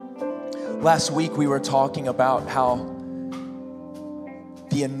Last week we were talking about how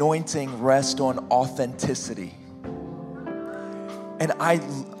the anointing rests on authenticity. And I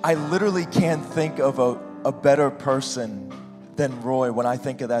literally can't think of a better person than Roy when I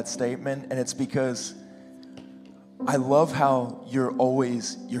think of that statement. And it's because I love how you're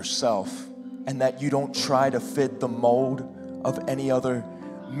always yourself and that you don't try to fit the mold of any other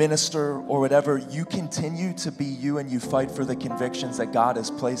minister or whatever. You continue to be you and you fight for the convictions that God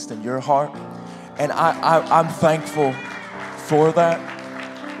has placed in your heart. And I'm thankful for that.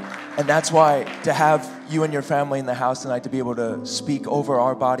 And that's why to have you and your family in the house tonight to be able to speak over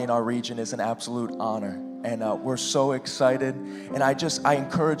our body and our region is an absolute honor. And we're so excited. And I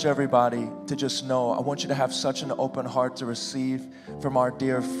encourage everybody to just know, I want you to have such an open heart to receive from our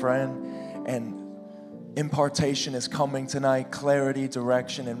dear friend. And impartation is coming tonight, clarity,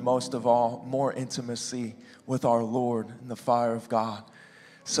 direction, and most of all, more intimacy with our Lord and the fire of God.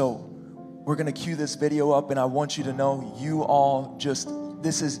 So we're gonna cue this video up, and I want you to know you all just,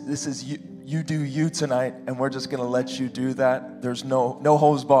 this is you do you tonight, and we're just gonna let you do that. There's no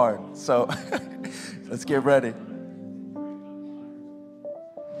holds barred. So let's get ready.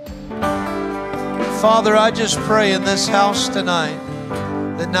 Father, I just pray in this house tonight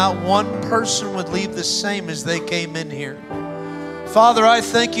that not one person would leave the same as they came in here. Father, I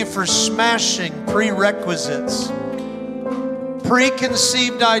thank you for smashing prerequisites,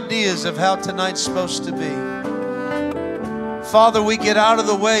 preconceived ideas of how tonight's supposed to be. Father, we get out of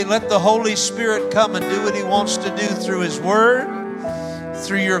the way. Let the Holy Spirit come and do what He wants to do through His Word,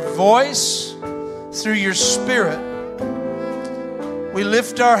 through your voice, through your Spirit. We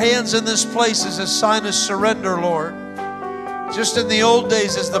lift our hands in this place as a sign of surrender, Lord. Just in the old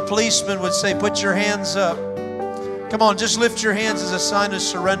days, as the policeman would say, put your hands up. Come on, just lift your hands as a sign of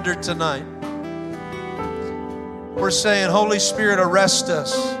surrender tonight. We're saying, Holy Spirit, arrest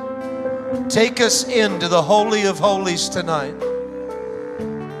us. Take us into the Holy of Holies tonight,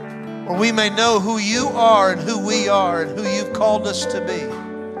 where we may know who you are and who we are and who you've called us to be.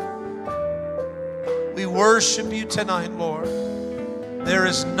 We worship you tonight, Lord. There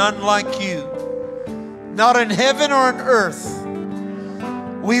is none like you, not in heaven or on earth.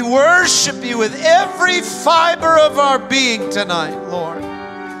 We worship you with every fiber of our being tonight, Lord.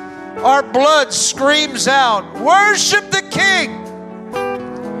 Our blood screams out, worship the King.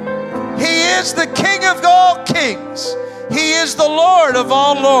 He is the King of all kings. He is the Lord of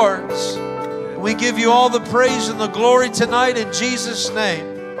all lords. We give you all the praise and the glory tonight in Jesus' name.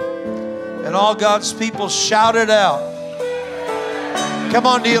 And all God's people shout it out. Come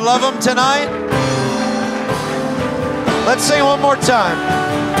on, do you love Him tonight? Let's sing one more time.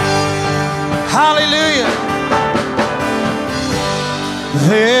 Hallelujah.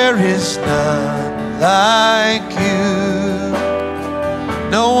 There is none like you.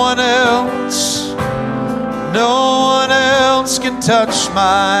 No one else can touch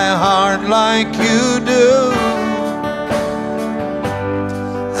my heart like you do.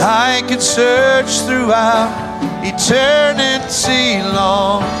 I could search throughout eternity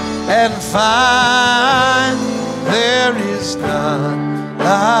long and find there is none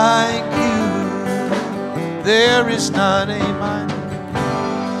like you. There is none, amen.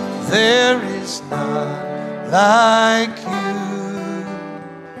 There is none like you.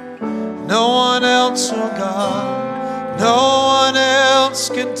 No one else, oh God, no one else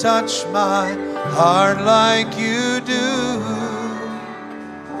can touch my heart like you do.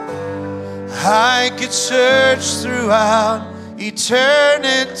 I could search throughout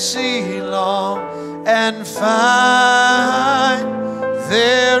eternity long and find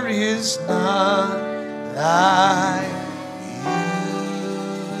there is none like you.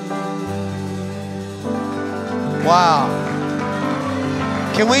 Wow.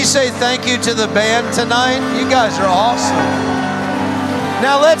 Can we say thank you to the band tonight? You guys are awesome.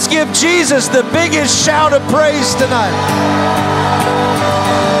 Now let's give Jesus the biggest shout of praise tonight.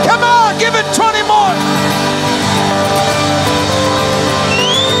 Come on, give it 20 more.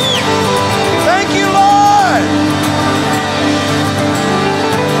 Thank you, Lord.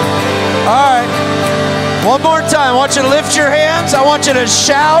 All right. One more time. I want you to lift your hands. I want you to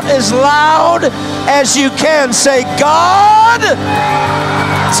shout as loud as you can. Say, God,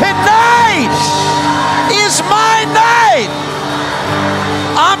 tonight is my night.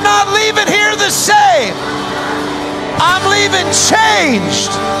 I'm not leaving here the same. I'm leaving changed,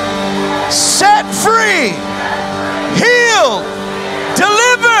 set free, healed,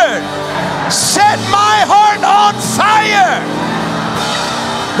 delivered. Set my heart on fire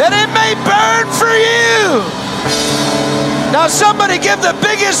that it may burn for you. Now somebody give the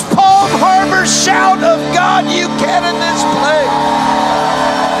biggest Palm Harbor shout of God you can in this place.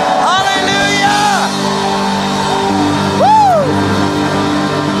 Hallelujah.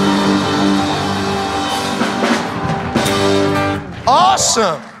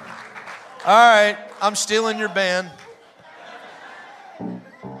 Awesome. All right, I'm stealing your band.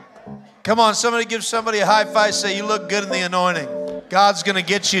 Come on, somebody give somebody a high five. Say, you look good in the anointing. God's going to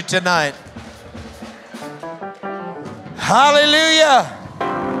get you tonight. Hallelujah.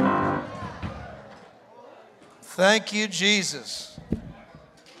 Thank you, Jesus.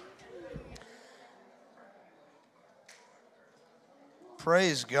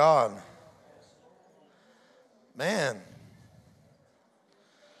 Praise God. Man.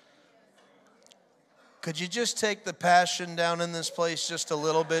 Could you just take the passion down in this place just a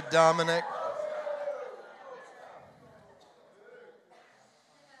little bit, Dominic?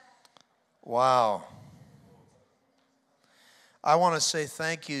 Wow. I want to say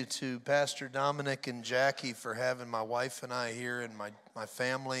thank you to Pastor Dominic and Jackie for having my wife and I here and my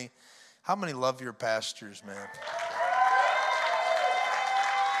family. How many love your pastors, man?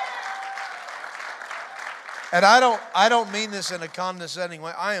 And I don't mean this in a condescending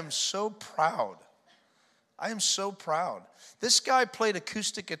way. I am so proud. I am so proud. This guy played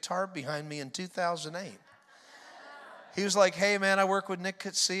acoustic guitar behind me in 2008. He was like, hey, man, I work with Nick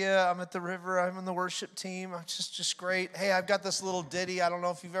Kutsia. I'm at the River. I'm in the worship team. It's just great. Hey, I've got this little ditty. I don't know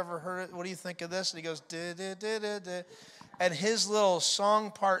if you've ever heard it. What do you think of this? And he goes, da-da-da-da-da. And his little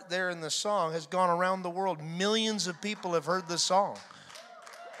song part there in the song has gone around the world. Millions of people have heard the song.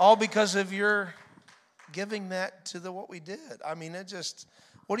 All because of your giving that to what we did. I mean, it just...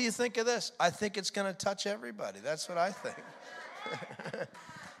 What do you think of this? I think it's going to touch everybody. That's what I think.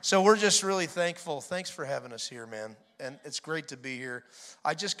 So we're just really thankful. Thanks for having us here, man. And it's great to be here.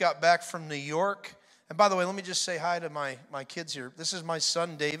 I just got back from New York. And by the way, let me just say hi to my kids here. This is my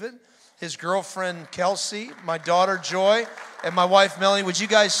son, David, his girlfriend, Kelsey, my daughter, Joy, and my wife, Melanie. Would you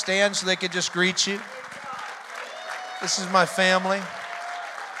guys stand so they could just greet you? This is my family.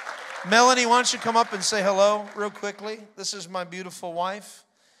 Melanie, why don't you come up and say hello real quickly? This is my beautiful wife.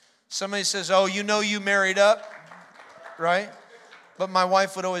 Somebody says, oh, you know you married up, right? But my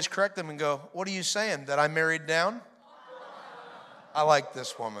wife would always correct them and go, what are you saying, that I married down? I like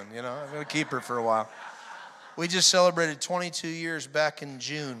this woman, you know. I'm going to keep her for a while. We just celebrated 22 years back in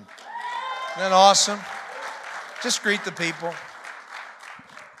June. Isn't that awesome? Just greet the people.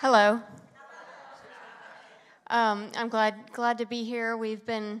 Hello. I'm glad to be here. We've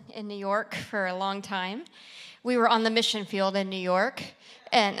been in New York for a long time. We were on the mission field in New York,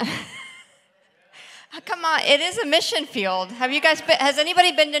 and come on, it is a mission field. Has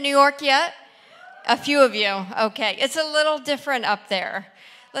anybody been to New York yet? A few of you. Okay, it's a little different up there.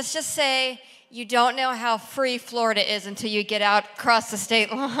 Let's just say you don't know how free Florida is until you get out across the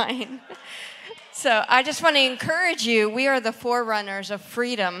state line. So I just want to encourage you. We are the forerunners of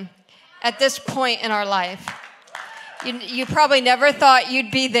freedom at this point in our life. You probably never thought you'd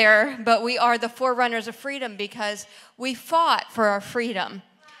be there, but we are the forerunners of freedom because we fought for our freedom.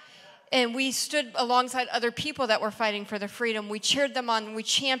 And we stood alongside other people that were fighting for their freedom. We cheered them on, we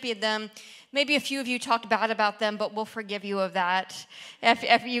championed them. Maybe a few of you talked bad about them, but we'll forgive you of that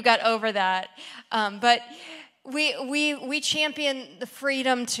if you got over that. But we champion the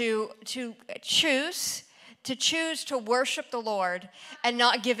freedom to choose to worship the Lord and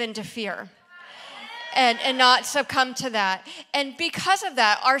not give in to fear. And not succumb to that. And because of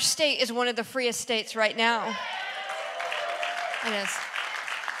that, our state is one of the freest states right now. It is.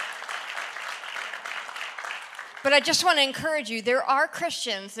 But I just want to encourage you, there are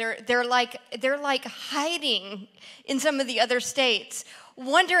Christians, they're like hiding in some of the other states,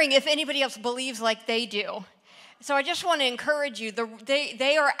 wondering if anybody else believes like they do. So I just want to encourage you,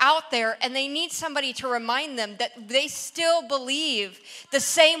 they are out there and they need somebody to remind them that they still believe the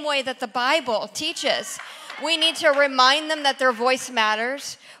same way that the Bible teaches. We need to remind them that their voice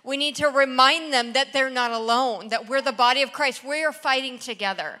matters. We need to remind them that they're not alone, that we're the body of Christ. We are fighting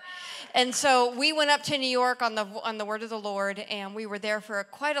together. And so we went up to New York on the Word of the Lord, and we were there for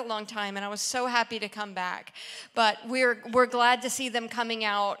quite a long time, and I was so happy to come back. But we're glad to see them coming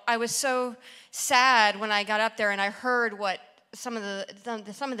out. I was so sad when I got up there and I heard what some of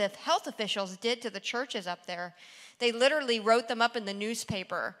the health officials did to the churches up there. They literally wrote them up in the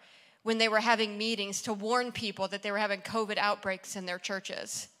newspaper when they were having meetings to warn people that they were having COVID outbreaks in their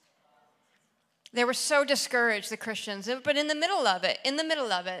churches. They were so discouraged, the Christians. But in the middle of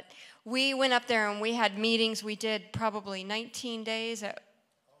it, we went up there and we had meetings. We did probably 19 days at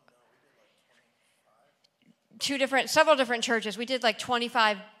several different churches. We did like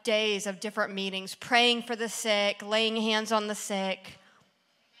 25 days of different meetings, praying for the sick, laying hands on the sick,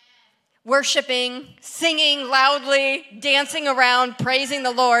 worshiping, singing loudly, dancing around, praising the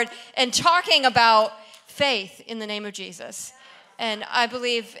Lord, and talking about faith in the name of Jesus. And I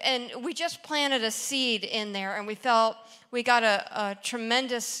believe, and we just planted a seed in there, and we felt we got a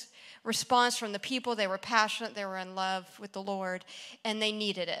tremendous response from the people. They were passionate, they were in love with the Lord, and they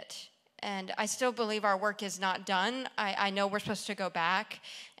needed it. And I still believe our work is not done. I know we're supposed to go back,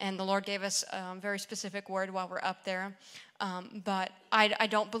 and the Lord gave us a very specific word while we're up there. But I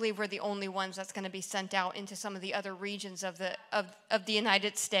don't believe we're the only ones that's going to be sent out into some of the other regions of the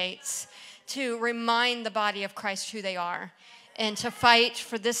United States to remind the body of Christ who they are, and to fight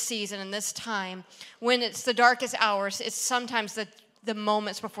for this season and this time. When it's the darkest hours, it's sometimes the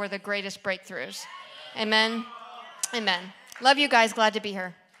moments before the greatest breakthroughs. Amen? Amen. Love you guys. Glad to be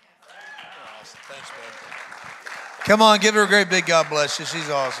here. Thanks, babe. Come on, give her a great big God bless you. She's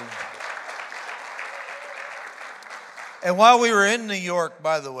awesome. And while we were in New York,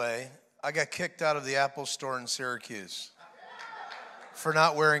 by the way, I got kicked out of the Apple store in Syracuse for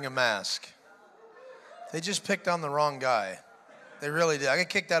not wearing a mask. They just picked on the wrong guy. They really did. I got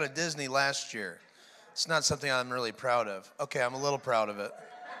kicked out of Disney last year. It's not something I'm really proud of. Okay, I'm a little proud of it.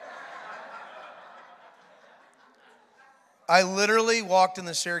 I literally walked in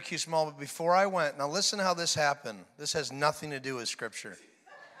the Syracuse Mall, but before I went, now listen how this happened. This has nothing to do with Scripture.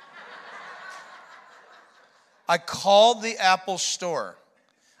 I called the Apple store.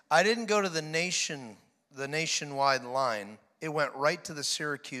 I didn't go to the nationwide line. It went right to the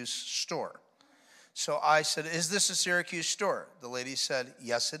Syracuse store. So I said, "Is this a Syracuse store?" The lady said,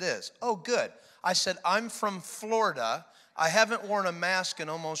 "Yes, it is." "Oh, good." I said, "I'm from Florida. I haven't worn a mask in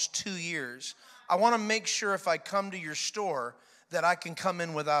almost 2 years. I want to make sure if I come to your store that I can come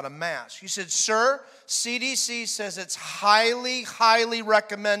in without a mask." She said, "Sir, CDC says it's highly, highly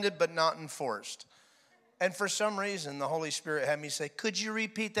recommended but not enforced." And for some reason, the Holy Spirit had me say, "Could you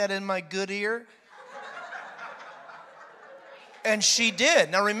repeat that in my good ear?" And she did.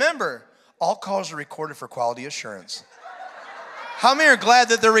 Now remember, all calls are recorded for quality assurance. How many are glad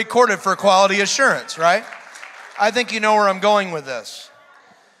that they're recorded for quality assurance, right? I think you know where I'm going with this.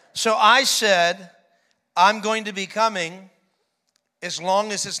 So I said, "I'm going to be coming as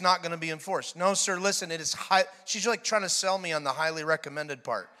long as it's not going to be enforced." "No, sir, listen, it is high." She's like trying to sell me on the highly recommended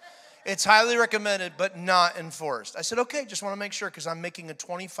part. "It's highly recommended, but not enforced." I said, "Okay, just want to make sure because I'm making a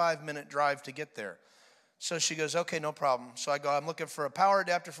 25-minute drive to get there." So she goes, "Okay, no problem." So I go, "I'm looking for a power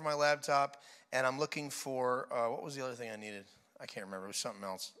adapter for my laptop, and I'm looking for, what was the other thing I needed? I can't remember. It was something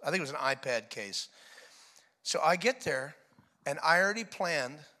else. I think it was an iPad case." So I get there, and I already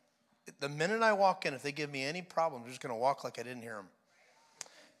planned, the minute I walk in, if they give me any problem, I'm just going to walk like I didn't hear them.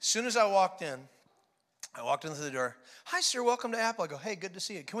 As soon as I walked in through the door. "Hi, sir, welcome to Apple." I go, "Hey, good to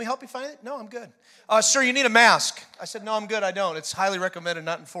see you. Can we help you find it?" "No, I'm good." "Sir, you need a mask." I said, "No, I'm good, I don't. It's highly recommended,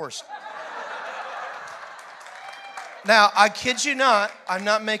 not enforced." Now, I kid you not, I'm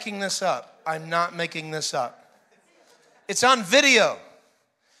not making this up. I'm not making this up. It's on video.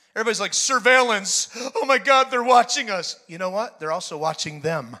 Everybody's like, "Surveillance. Oh my God, they're watching us." You know what? They're also watching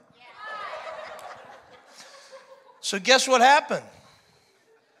them. So guess what happened?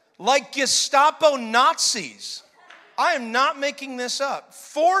 Like Gestapo Nazis, I am not making this up.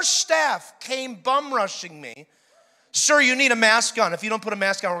 4 staff came bum rushing me. "Sir, you need a mask on. If you don't put a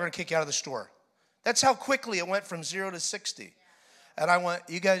mask on, we're going to kick you out of the store." That's how quickly it went from 0 to 60. And I went,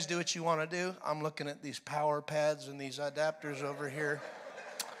 "You guys do what you want to do. I'm looking at these power pads and these adapters over here."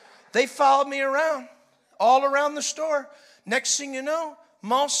 They followed me around, all around the store. Next thing you know,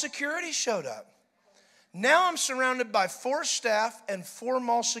 mall security showed up. Now I'm surrounded by 4 staff and 4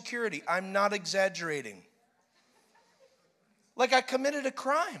 mall security. I'm not exaggerating. Like I committed a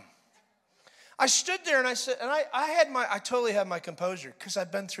crime. I stood there and I said, and I totally had my composure because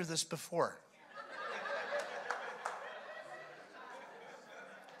I've been through this before.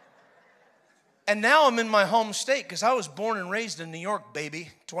 And now I'm in my home state because I was born and raised in New York, baby.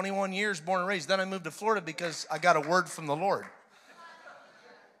 21 years born and raised. Then I moved to Florida because I got a word from the Lord.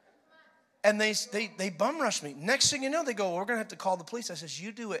 And they bum rushed me. Next thing you know, they go, "Well, we're going to have to call the police." I says,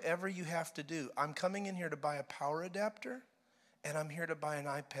 "You do whatever you have to do. I'm coming in here to buy a power adapter, and I'm here to buy an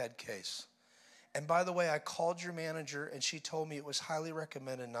iPad case. And by the way, I called your manager, and she told me it was highly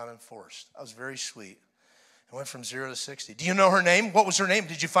recommended, not enforced." I was very sweet. It went from 0 to 60. "Do you know her name? What was her name?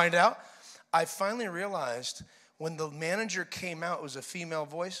 Did you find out?" I finally realized when the manager came out, it was a female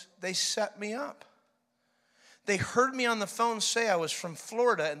voice, they set me up. They heard me on the phone say I was from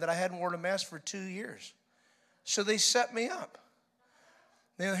Florida and that I hadn't worn a mask for 2 years. So they set me up.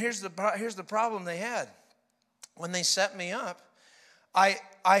 Now here's the problem they had. When they set me up, I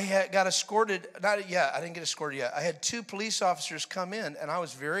got escorted, not yet, I didn't get escorted yet. I had 2 police officers come in and I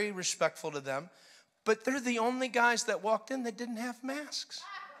was very respectful to them, but they're the only guys that walked in that didn't have masks.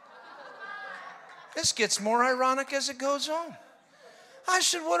 This gets more ironic as it goes on. I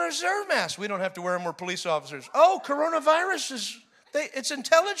said, what is their mask? We don't have to wear them, we're police officers. Oh, coronavirus it's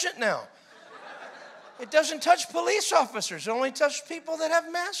intelligent now. It doesn't touch police officers. It only touches people that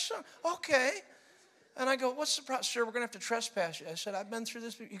have masks on. Okay. And I go, what's the problem? Sir, we're going to have to trespass you. I said, I've been through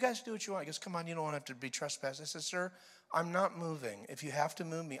this. You guys do what you want. He goes, come on, you don't want to have to be trespassed. I said, sir, I'm not moving. If you have to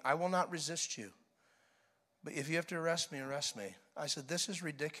move me, I will not resist you. But if you have to arrest me, arrest me. I said, this is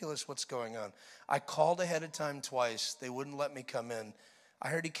ridiculous what's going on. I called ahead of time twice. They wouldn't let me come in. I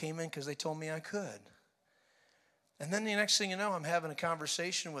heard he came in because they told me I could. And then the next thing you know, I'm having a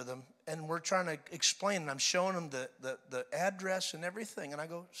conversation with him, and we're trying to explain, and I'm showing him the address and everything. And I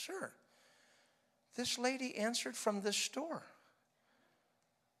go, sir, this lady answered from this store.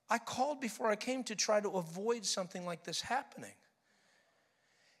 I called before I came to try to avoid something like this happening.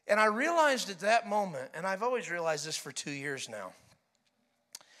 And I realized at that moment, and I've always realized this for 2 years now,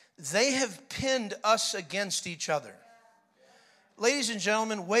 they have pinned us against each other. Ladies and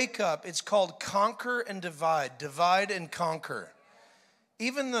gentlemen, wake up. It's called conquer and divide. Divide and conquer.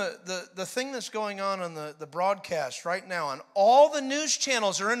 Even the thing that's going on the broadcast right now, on all the news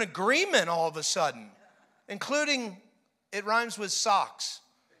channels are in agreement all of a sudden, including, it rhymes with socks.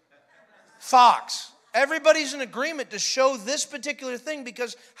 Fox. Everybody's in agreement to show this particular thing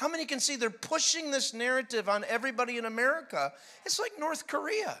because how many can see they're pushing this narrative on everybody in America? It's like North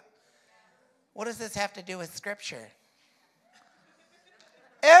Korea. What does this have to do with Scripture?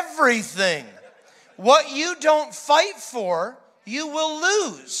 Everything. What you don't fight for, you will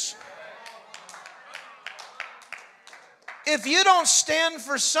lose. If you don't stand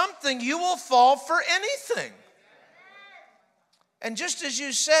for something, you will fall for anything. And just as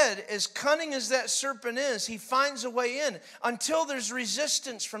you said, as cunning as that serpent is, he finds a way in until there's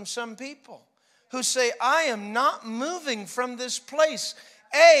resistance from some people who say, I am not moving from this place.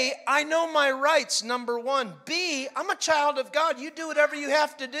 A, I know my rights, number one. B, I'm a child of God. You do whatever you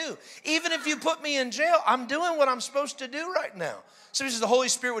have to do. Even if you put me in jail, I'm doing what I'm supposed to do right now. Somebody says the Holy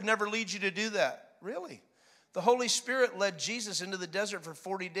Spirit would never lead you to do that. Really? The Holy Spirit led Jesus into the desert for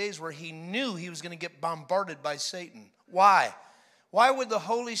 40 days where he knew he was going to get bombarded by Satan. Why? Why would the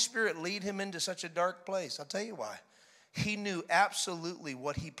Holy Spirit lead him into such a dark place? I'll tell you why. He knew absolutely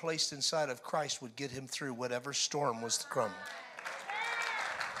what he placed inside of Christ would get him through whatever storm was to come.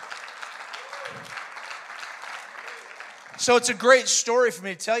 So it's a great story for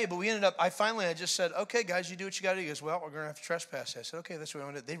me to tell you, but we ended up, I just said, okay, guys, you do what you got to do. He goes, well, we're going to have to trespass. I said, okay, that's what we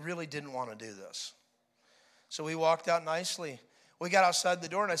want to do. They really didn't want to do this. So we walked out nicely. We got outside the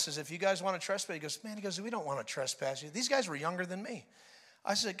door, and I says, if you guys want to trespass, he goes, we don't want to trespass you. These guys were younger than me.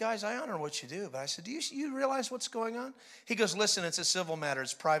 I said, guys, I honor what you do. But I said, do you realize what's going on? He goes, listen, it's a civil matter.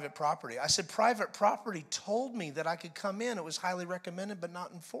 It's private property. I said, private property told me that I could come in. It was highly recommended, but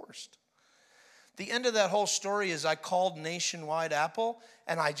not enforced. The end of that whole story is I called Nationwide Apple,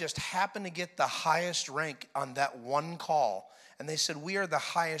 and I just happened to get the highest rank on that one call. And they said, we are the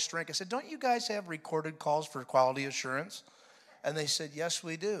highest rank. I said, don't you guys have recorded calls for quality assurance? And they said, yes,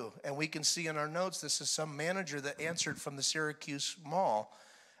 we do. And we can see in our notes, this is some manager that answered from the Syracuse Mall.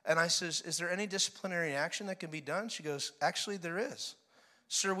 And I says, is there any disciplinary action that can be done? She goes, actually, there is.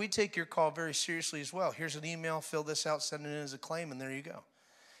 Sir, we take your call very seriously as well. Here's an email, fill this out, send it in as a claim, and there you go.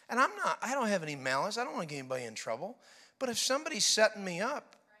 And I don't have any malice. I don't want to get anybody in trouble. But if somebody's setting me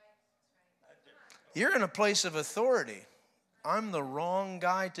up, you're in a place of authority. I'm the wrong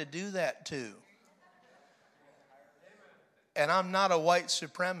guy to do that to. And I'm not a white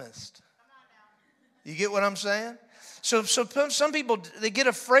supremacist. You get what I'm saying? So some people, they get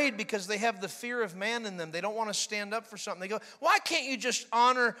afraid because they have the fear of man in them. They don't want to stand up for something. They go, why can't you just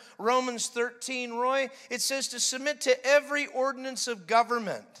honor Romans 13, Roy? It says to submit to every ordinance of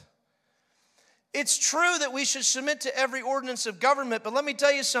government. It's true that we should submit to every ordinance of government, but let me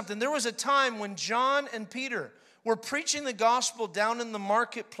tell you something. There was a time when John and Peter were preaching the gospel down in the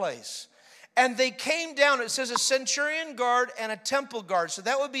marketplace. And they came down, it says a centurion guard and a temple guard. So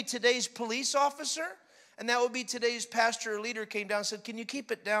that would be today's police officer. And that would be today's pastor or leader came down and said, can you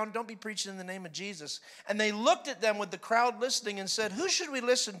keep it down? Don't be preaching in the name of Jesus. And they looked at them with the crowd listening and said, who should we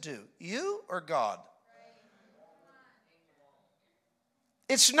listen to? You or God?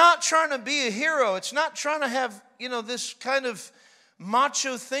 It's not trying to be a hero. It's not trying to have, this kind of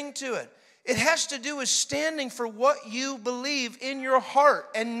macho thing to it. It has to do with standing for what you believe in your heart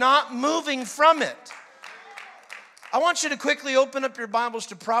and not moving from it. I want you to quickly open up your Bibles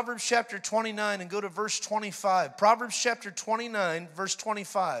to Proverbs chapter 29 and go to verse 25. Proverbs chapter 29, verse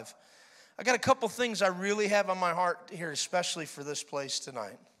 25. I got a couple things I really have on my heart here, especially for this place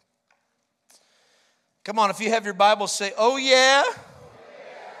tonight. Come on, if you have your Bible, say, oh yeah. Oh, yeah.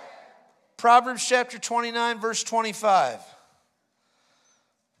 Proverbs chapter 29, verse 25.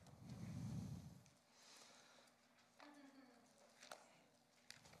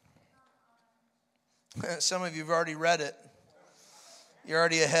 Some of you have already read it. You're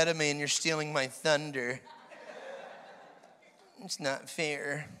already ahead of me and you're stealing my thunder. It's not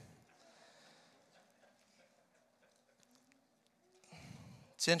fair.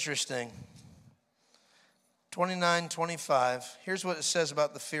 It's interesting. 29:25. Here's what it says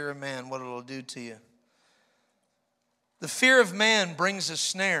about the fear of man, what it'll do to you. The fear of man brings a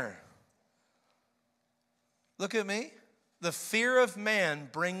snare. Look at me. The fear of man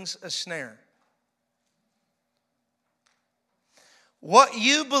brings a snare. What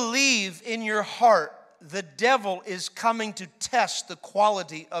you believe in your heart, the devil is coming to test the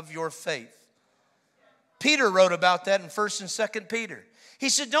quality of your faith. Peter wrote about that in 1st and 2nd Peter. He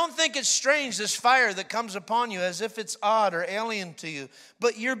said, don't think it's strange, this fire that comes upon you, as if it's odd or alien to you.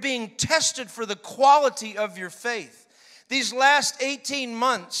 But you're being tested for the quality of your faith. These last 18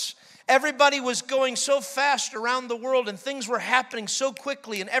 months, everybody was going so fast around the world and things were happening so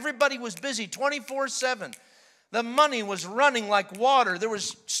quickly and everybody was busy 24/7. The money was running like water. There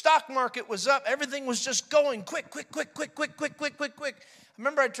was, stock market was up. Everything was just going quick. I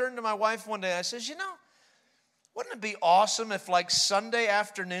remember I turned to my wife one day. I says, wouldn't it be awesome if like Sunday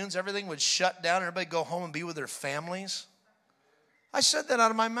afternoons everything would shut down and everybody go home and be with their families? I said that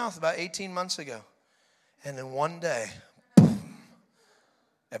out of my mouth about 18 months ago. And then one day,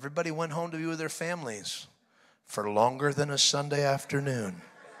 everybody went home to be with their families for longer than a Sunday afternoon.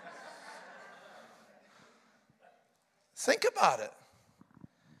 Think about it.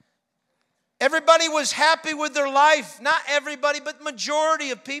 Everybody was happy with their life. Not everybody, but majority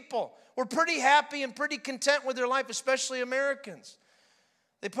of people were pretty happy and pretty content with their life, especially Americans.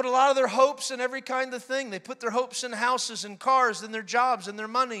 They put a lot of their hopes in every kind of thing. They put their hopes in houses and cars and their jobs and their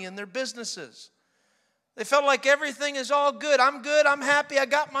money and their businesses. They felt like everything is all good. I'm good. I'm happy. I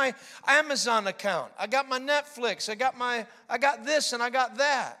got my Amazon account. I got my Netflix. I got this and I got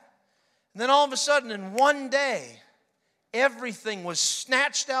that. And then all of a sudden in one day, everything was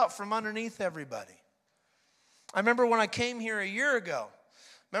snatched out from underneath everybody. I remember when I came here a year ago.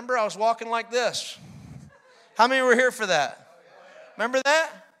 Remember I was walking like this. How many were here for that? Remember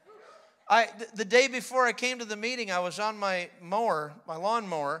that? The day before I came to the meeting, I was on my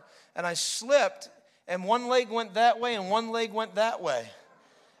lawnmower, and I slipped, and one leg went that way and one leg went that way.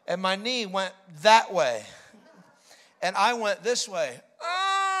 And my knee went that way. And I went this way.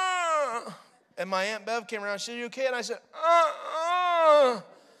 And my Aunt Bev came around. She said, you okay? And I said,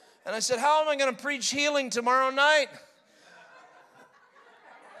 And I said, how am I going to preach healing tomorrow night?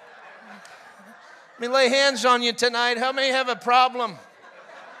 Let me lay hands on you tonight. How many have a problem?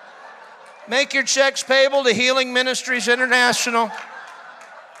 Make your checks payable to Healing Ministries International.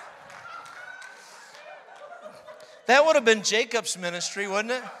 That would have been Jacob's ministry,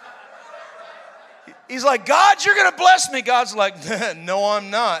 wouldn't it? He's like, God, you're going to bless me. God's like, no, I'm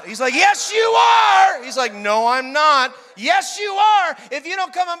not. He's like, yes, you are. He's like, no, I'm not. Yes, you are. If you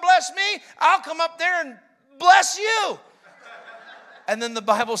don't come and bless me, I'll come up there and bless you. And then the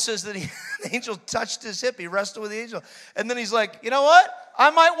Bible says that the angel touched his hip. He wrestled with the angel. And then he's like, you know what? I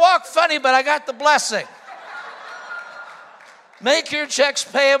might walk funny, but I got the blessing. Make your checks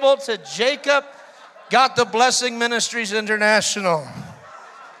payable to Jacob. Got the Blessing Ministries International.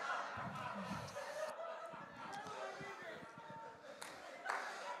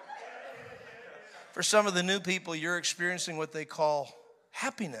 For some of the new people, you're experiencing what they call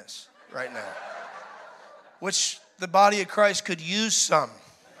happiness right now, which the body of Christ could use some.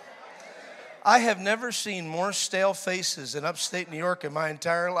 I have never seen more stale faces in upstate New York in my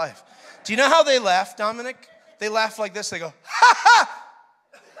entire life. Do you know how they laugh, Dominic? They laugh like this. They go, ha ha!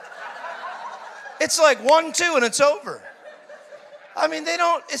 It's like 1, 2, and it's over. I mean, they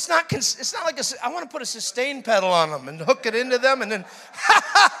don't, it's not like I want to put a sustain pedal on them and hook it into them and then, ha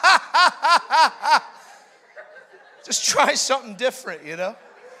ha ha ha ha ha. Just try something different, you know?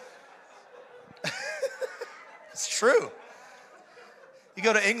 It's true. You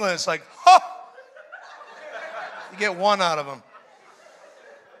go to England, it's like, ha! You get one out of them.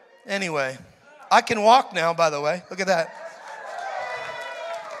 Anyway, I can walk now, by the way. Look at that.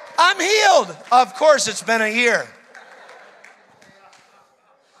 I'm healed. Of course, it's been a year.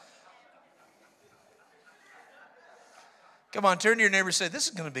 Come on, turn to your neighbor and say, this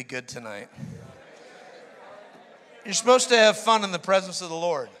is going to be good tonight. You're supposed to have fun in the presence of the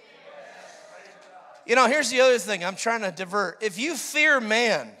Lord. You know, here's the other thing I'm trying to divert. If you fear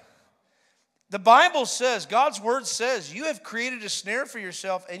man, the Bible says, God's word says, you have created a snare for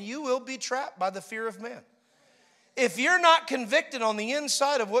yourself and you will be trapped by the fear of man. If you're not convicted on the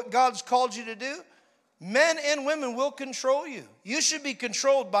inside of what God's called you to do, men and women will control you. You should be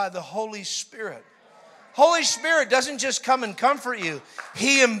controlled by the Holy Spirit. Holy Spirit doesn't just come and comfort you.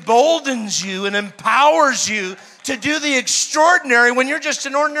 He emboldens you and empowers you to do the extraordinary when you're just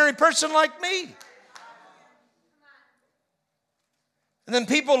an ordinary person like me. And then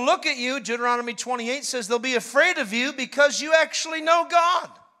people look at you, Deuteronomy 28 says they'll be afraid of you because you actually know God.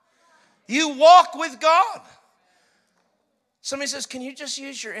 You walk with God. Somebody says, can you just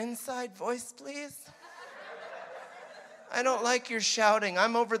use your inside voice, please? I don't like your shouting.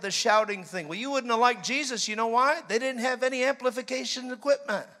 I'm over the shouting thing. Well, you wouldn't have liked Jesus. You know why? They didn't have any amplification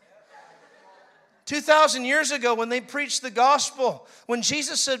equipment. 2,000 years ago when they preached the gospel, when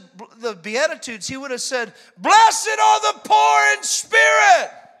Jesus said the Beatitudes, he would have said, blessed are the poor in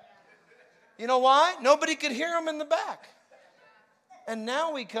spirit. You know why? Nobody could hear him in the back. And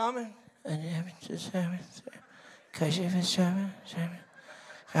now we come and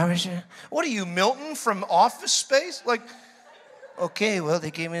what are you, Milton from Office Space? Like, okay, well,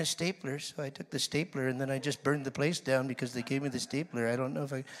 they gave me a stapler, so I took the stapler, and then I just burned the place down because they gave me the stapler. I don't know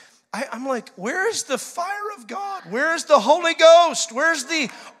if I'm like, where is the fire of God? Where is the Holy Ghost? Where's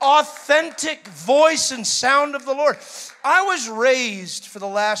the authentic voice and sound of the Lord? I was raised for the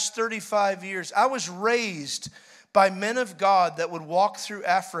last 35 years. I was raised by men of God that would walk through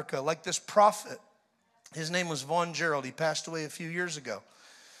Africa, like this prophet. His name was Vaughn Gerald. He passed away a few years ago.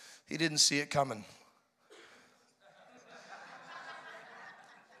 He didn't see it coming.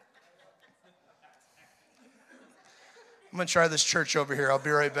 I'm going to try this church over here. I'll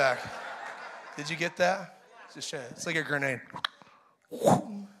be right back. Did you get that? It's like a grenade.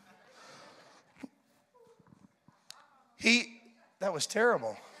 That was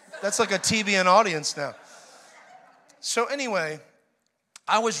terrible. That's like a TBN audience now. So anyway,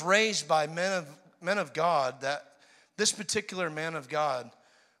 I was raised by men of God. That this particular man of God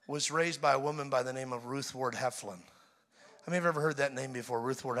was raised by a woman by the name of Ruth Ward Heflin. How many of you ever heard that name before,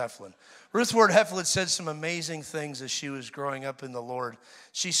 Ruth Ward Heflin? Ruth Ward Heflin said some amazing things as she was growing up in the Lord.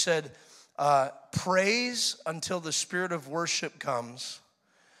 She said, praise until the spirit of worship comes.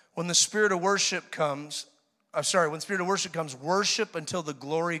 When the spirit of worship comes, worship until the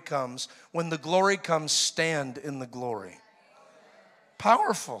glory comes. When the glory comes, stand in the glory.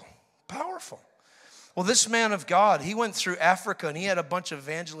 Powerful, powerful. Well, this man of God, he went through Africa and he had a bunch of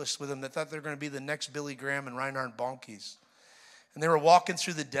evangelists with him that thought they were going to be the next Billy Graham and Reinhard Bonnke's. And they were walking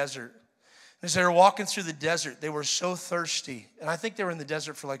through the desert. And as they were walking through the desert, they were so thirsty. And I think they were in the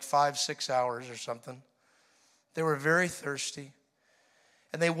desert for like 5-6 hours or something. They were very thirsty.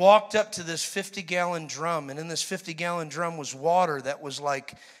 And they walked up to this 50-gallon drum. And in this 50-gallon drum was water that was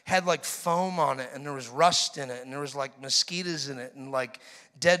like, had like foam on it. And there was rust in it. And there was like mosquitoes in it. And like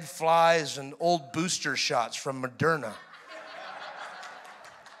dead flies and old booster shots from Moderna.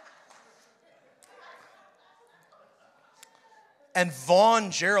 And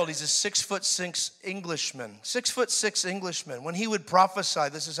Vaughn Gerald, he's a 6'6" Englishman. 6'6" Englishman. When he would prophesy,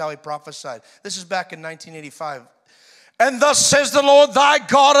 this is how he prophesied. This is back in 1985. And thus says the Lord thy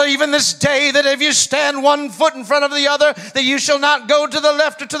God, even this day, that if you stand one foot in front of the other, that you shall not go to the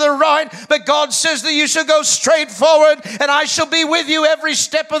left or to the right, but God says that you shall go straight forward, and I shall be with you every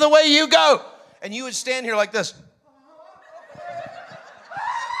step of the way you go. And you would stand here like this.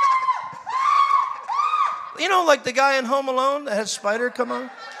 You know, like the guy in Home Alone that has Spider come on?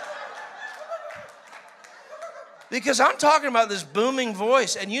 Because I'm talking about this booming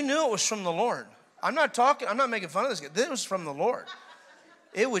voice, and you knew it was from the Lord. I'm not making fun of this guy. This was from the Lord.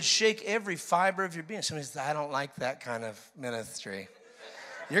 It would shake every fiber of your being. Somebody says, I don't like that kind of ministry.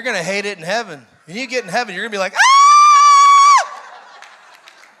 You're going to hate it in heaven. When you get in heaven, you're going to be like, ah!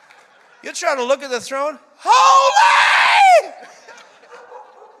 You'll try to look at the throne. Holy!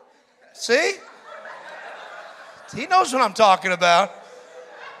 See? He knows what I'm talking about.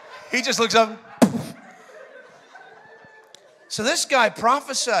 He just looks up. So this guy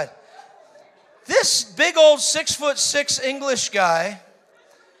prophesied. This big old 6'6" English guy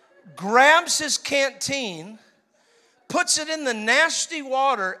grabs his canteen, puts it in the nasty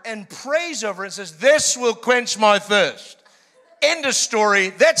water, and prays over it and says, this will quench my thirst. End of story.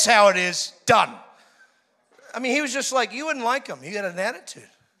 That's how it is. Done. I mean, he was just like, you wouldn't like him. He had an attitude.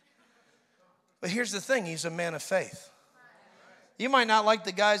 But here's the thing. He's a man of faith. You might not like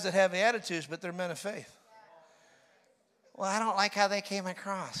the guys that have the attitudes, but they're men of faith. Well, I don't like how they came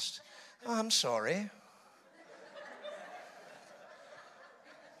across. Oh, I'm sorry.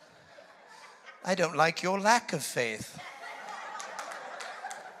 I don't like your lack of faith.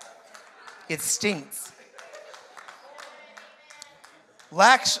 It stinks.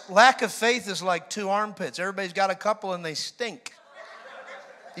 Lack of faith is like 2 armpits. Everybody's got a couple and they stink.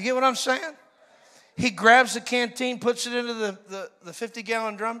 You get what I'm saying? He grabs the canteen, puts it into the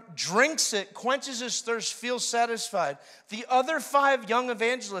 50-gallon drum, drinks it, quenches his thirst, feels satisfied. The other 5 young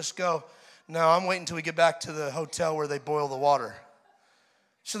evangelists go, no, I'm waiting until we get back to the hotel where they boil the water.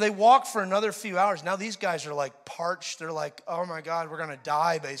 So they walk for another few hours. Now these guys are like parched. They're like, oh my God, we're going to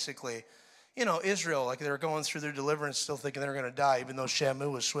die basically. You know, Israel, like they were going through their deliverance still thinking they were going to die, even though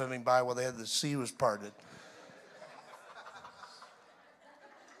Shamu was swimming by while the sea was parted.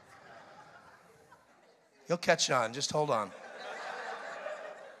 You'll catch on. Just hold on.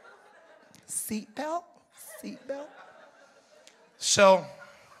 Seatbelt? Seatbelt? So,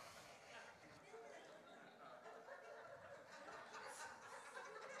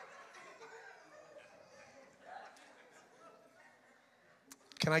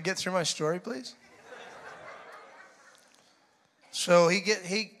 can I get through my story, please? So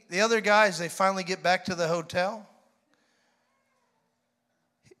the other guys, they finally get back to the hotel.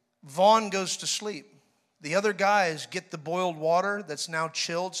 Vaughn goes to sleep. The other guys get the boiled water that's now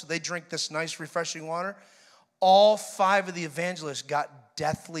chilled, so they drink this nice, refreshing water. All 5 of the evangelists got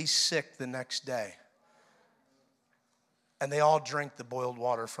deathly sick the next day. And they all drank the boiled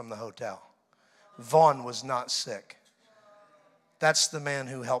water from the hotel. Vaughn was not sick. That's the man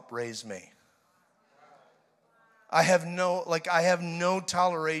who helped raise me. I have no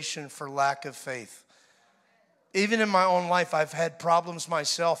toleration for lack of faith. Even in my own life, I've had problems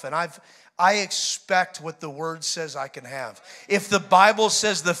myself, and I expect what the word says I can have. If the Bible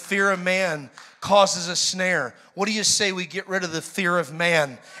says the fear of man causes a snare, what do you say we get rid of the fear of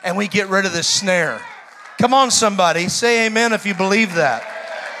man and we get rid of the snare? Come on, somebody. Say amen if you believe that.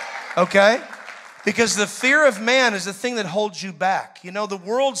 Okay? Because the fear of man is the thing that holds you back. You know, the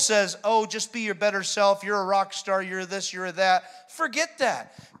world says, oh, just be your better self. You're a rock star. You're this, you're that. Forget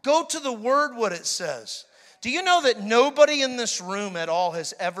that. Go to the word, what it says. Do you know that nobody in this room at all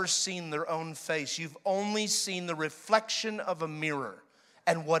has ever seen their own face? You've only seen the reflection of a mirror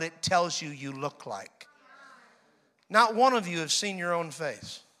and what it tells you you look like. Not one of you have seen your own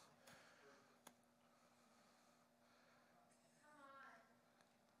face.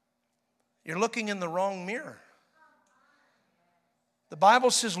 You're looking in the wrong mirror. The Bible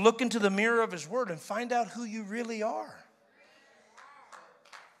says, look into the mirror of His Word and find out who you really are.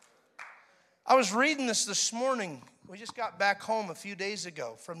 I was reading this morning. We just got back home a few days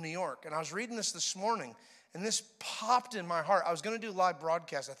ago from New York, and I was reading this morning, and this popped in my heart. I was going to do a live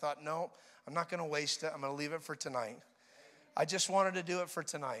broadcast. I thought, no, I'm not going to waste it. I'm going to leave it for tonight. I just wanted to do it for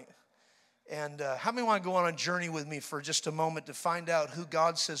tonight. And how many want to go on a journey with me for just a moment to find out who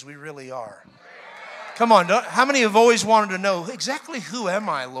God says we really are? Come on. How many have always wanted to know exactly who am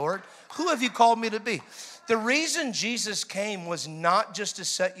I, Lord? Who have you called me to be? The reason Jesus came was not just to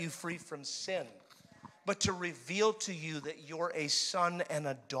set you free from sin, but to reveal to you that you're a son and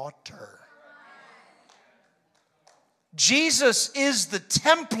a daughter. Jesus is the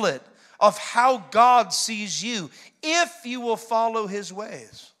template of how God sees you if you will follow His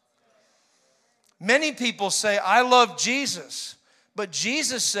ways. Many people say, I love Jesus, but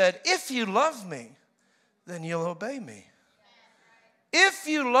Jesus said, if you love me, then you'll obey me. If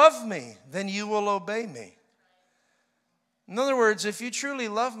you love me, then you will obey me. In other words, if you truly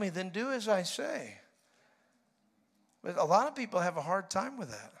love me, then do as I say. But a lot of people have a hard time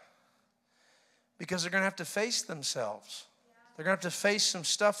with that because they're going to have to face themselves. They're going to have to face some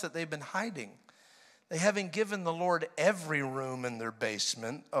stuff that they've been hiding. They haven't given the Lord every room in their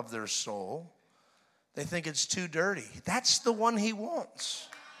basement of their soul. They think it's too dirty. That's the one He wants.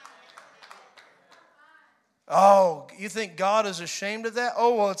 Oh, you think God is ashamed of that?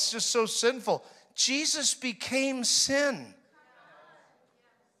 Oh, well, it's just so sinful. Jesus became sin.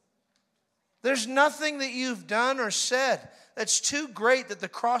 There's nothing that you've done or said that's too great that the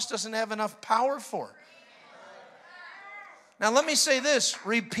cross doesn't have enough power for. Now, let me say this.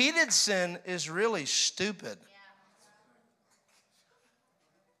 Repeated sin is really stupid.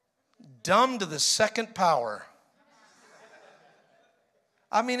 Dumb to the second power.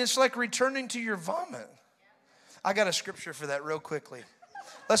 I mean, it's like returning to your vomit. I got a scripture for that real quickly.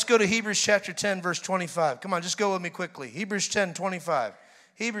 Let's go to Hebrews chapter 10, verse 25. Come on, just go with me quickly. Hebrews 10, 25.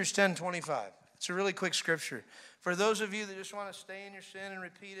 Hebrews 10, 25. It's a really quick scripture. For those of you that just want to stay in your sin and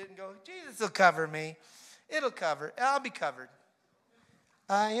repeat it and go, Jesus will cover me. It'll cover. I'll be covered.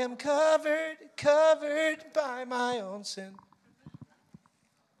 I am covered by my own sin.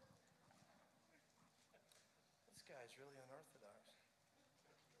 This guy's really unorthodox.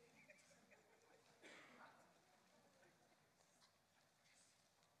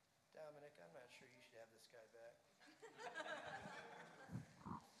 Dominic, I'm not sure you should have this guy back.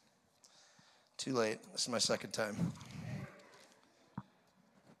 Too late. This is my second time.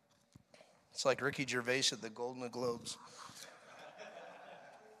 It's like Ricky Gervais at the Golden Globes.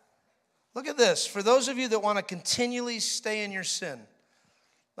 Look at this. For those of you that want to continually stay in your sin,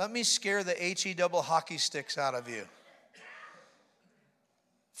 let me scare the HE double hockey sticks out of you.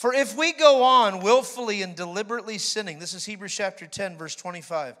 For if we go on willfully and deliberately sinning, this is Hebrews chapter 10, verse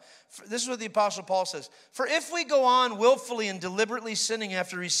 25. This is what the Apostle Paul says. For if we go on willfully and deliberately sinning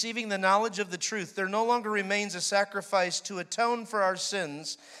after receiving the knowledge of the truth, there no longer remains a sacrifice to atone for our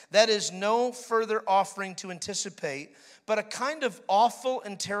sins. That is no further offering to anticipate, but a kind of awful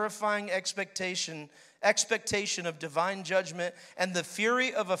and terrifying expectation of divine judgment and the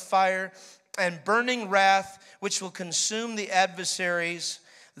fury of a fire and burning wrath which will consume the adversaries,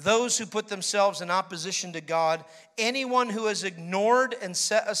 those who put themselves in opposition to God. Anyone who has ignored and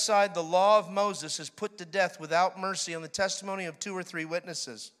set aside the law of Moses is put to death without mercy on the testimony of 2 or 3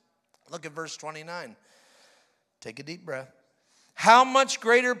 witnesses. Look at verse 29. Take a deep breath. How much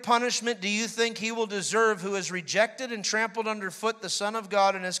greater punishment do you think he will deserve who has rejected and trampled underfoot the Son of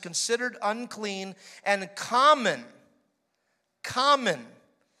God and is considered unclean and common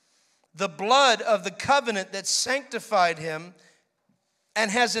the blood of the covenant that sanctified him and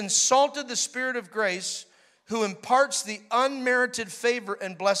has insulted the Spirit of grace who imparts the unmerited favor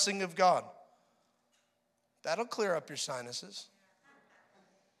and blessing of God? That'll clear up your sinuses.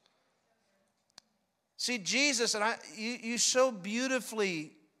 See, Jesus, and you so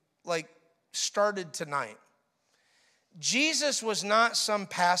beautifully started tonight. Jesus was not some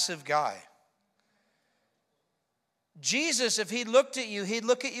passive guy. Jesus, if he looked at you, he'd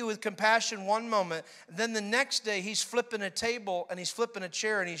look at you with compassion one moment. Then the next day, he's flipping a table and he's flipping a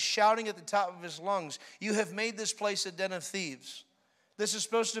chair and he's shouting at the top of his lungs, "You have made this place a den of thieves. This is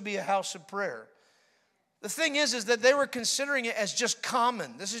supposed to be a house of prayer." The thing is that they were considering it as just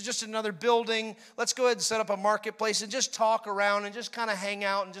common. This is just another building. Let's go ahead and set up a marketplace and just talk around and just kind of hang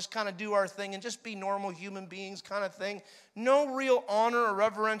out and just kind of do our thing and just be normal human beings kind of thing. No real honor or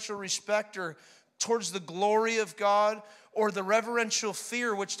reverential respect or towards the glory of God or the reverential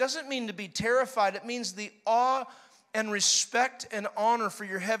fear, which doesn't mean to be terrified. It means the awe and respect and honor for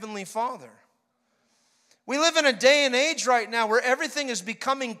your heavenly Father. We live in a day and age right now where everything is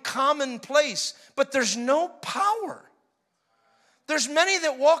becoming commonplace, but there's no power. There's many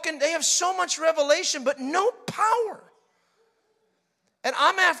that walk in, they have so much revelation, but no power. And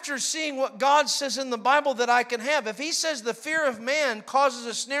I'm after seeing what God says in the Bible that I can have. If he says the fear of man causes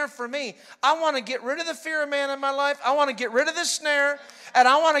a snare for me, I want to get rid of the fear of man in my life. I want to get rid of the snare, and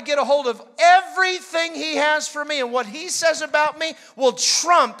I want to get a hold of everything he has for me. And what he says about me will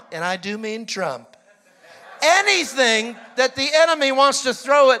trump, and I do mean trump, anything that the enemy wants to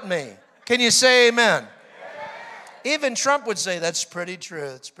throw at me. Can you say amen? Even Trump would say, that's pretty true.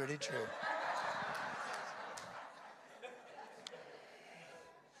 It's pretty true.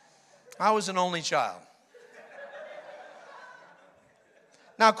 I was an only child.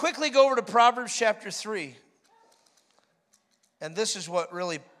 Now, quickly go over to Proverbs chapter 3. And this is what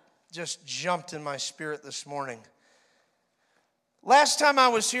really just jumped in my spirit this morning. Last time I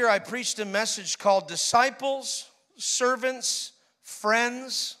was here, I preached a message called Disciples, Servants,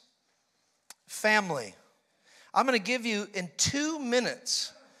 Friends, Family. I'm going to give you in 2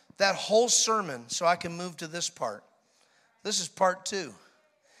 minutes that whole sermon so I can move to this part. This is part 2.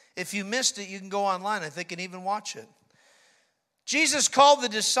 If you missed it, you can go online, I think, and even watch it. Jesus called the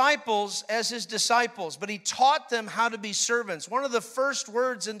disciples as his disciples, but he taught them how to be servants. One of the first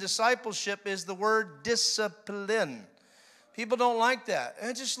words in discipleship is the word discipline. People don't like that.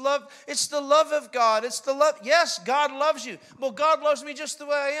 It's the love of God. It's the love. Yes, God loves you. Well, God loves me just the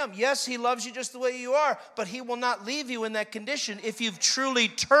way I am. Yes, he loves you just the way you are, but he will not leave you in that condition if you've truly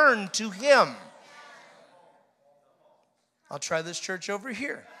turned to him. I'll try this church over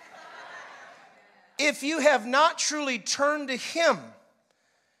here. If you have not truly turned to him,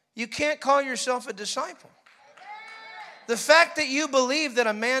 you can't call yourself a disciple. The fact that you believe that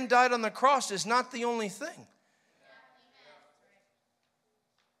a man died on the cross is not the only thing.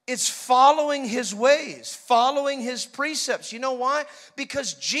 It's following his ways, following his precepts. You know why?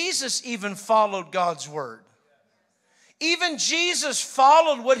 Because Jesus even followed God's word. Even Jesus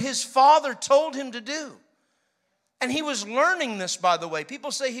followed what his Father told him to do. And he was learning this, by the way.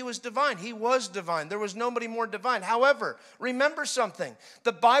 People say he was divine. He was divine. There was nobody more divine. However, remember something.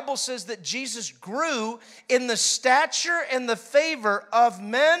 The Bible says that Jesus grew in the stature and the favor of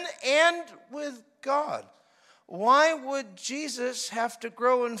men and with God. Why would Jesus have to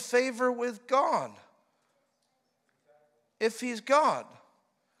grow in favor with God if he's God?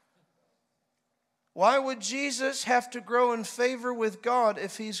 Why would Jesus have to grow in favor with God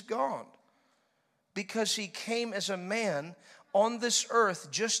if he's God? Because he came as a man on this earth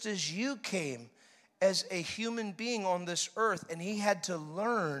just as you came as a human being on this earth, and he had to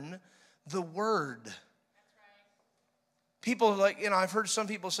learn the word. People I've heard some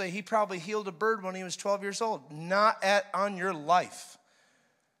people say he probably healed a bird when he was 12 years old. Not on your life.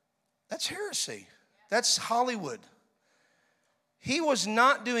 That's heresy. That's Hollywood. He was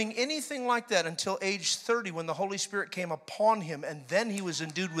not doing anything like that until age 30 when the Holy Spirit came upon him, and then he was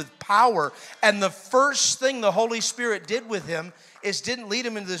endued with power. And the first thing the Holy Spirit did with him is didn't lead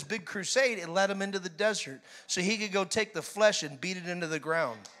him into this big crusade. It led him into the desert so he could go take the flesh and beat it into the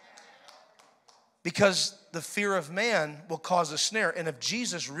ground. Because the fear of man will cause a snare. And if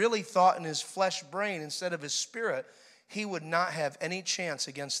Jesus really thought in his flesh brain instead of his spirit, he would not have any chance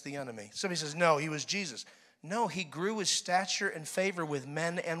against the enemy. Somebody says, no, he was Jesus. No, he grew his stature and favor with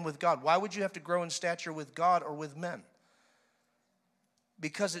men and with God. Why would you have to grow in stature with God or with men?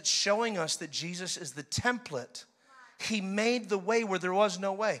 Because it's showing us that Jesus is the template. He made the way where there was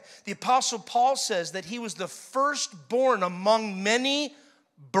no way. The Apostle Paul says that he was the firstborn among many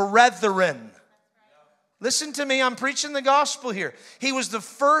brethren. Listen to me, I'm preaching the gospel here. He was the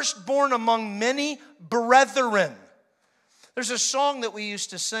firstborn among many brethren. There's a song that we used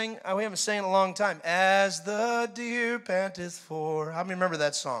to sing. We haven't sang in a long time. As the deer panteth for. How many remember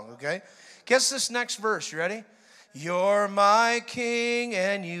that song, okay? Guess this next verse. You ready? You're my king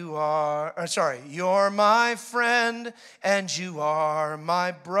and you're my friend and you are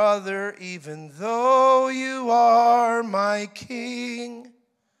my brother, even though you are my king.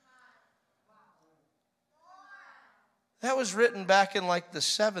 That was written back in like the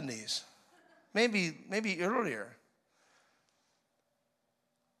 70s, maybe earlier.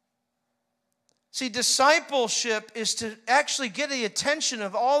 See, discipleship is to actually get the attention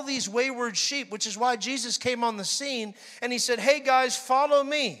of all these wayward sheep, which is why Jesus came on the scene and he said, hey guys, follow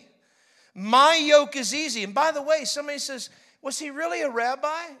me. My yoke is easy. And by the way, somebody says, was he really a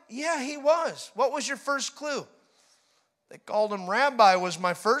rabbi? Yeah, he was. What was your first clue? They called him rabbi was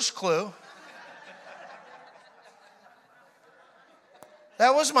my first clue.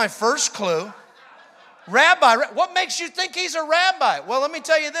 That was my first clue. Rabbi, what makes you think he's a rabbi? Well, let me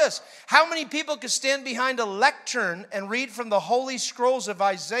tell you this. How many people could stand behind a lectern and read from the holy scrolls of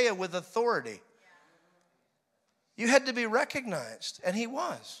Isaiah with authority? You had to be recognized, and he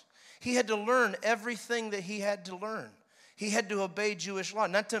was. He had to learn everything that he had to learn. He had to obey Jewish law,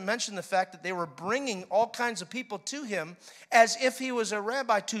 not to mention the fact that they were bringing all kinds of people to him as if he was a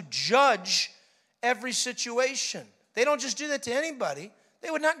rabbi to judge every situation. They don't just do that to anybody. They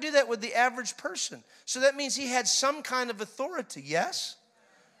would not do that with the average person. So that means he had some kind of authority, yes?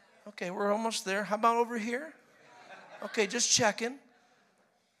 Okay, we're almost there. How about over here? Okay, just checking.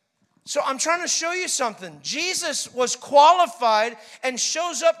 So I'm trying to show you something. Jesus was qualified and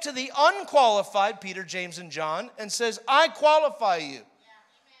shows up to the unqualified, Peter, James, and John, and says, I qualify you.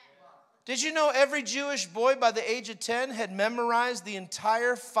 Did you know every Jewish boy by the age of 10 had memorized the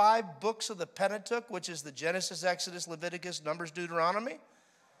entire 5 books of the Pentateuch, which is the Genesis, Exodus, Leviticus, Numbers, Deuteronomy?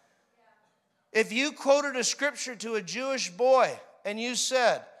 If you quoted a scripture to a Jewish boy and you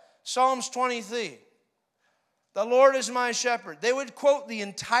said, Psalms 23, the Lord is my shepherd, they would quote the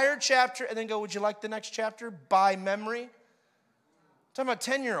entire chapter and then go, would you like the next chapter by memory? I'm talking about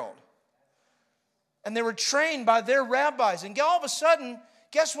a 10-year-old. And they were trained by their rabbis. And all of a sudden,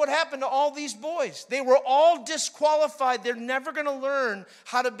 guess what happened to all these boys? They were all disqualified. They're never going to learn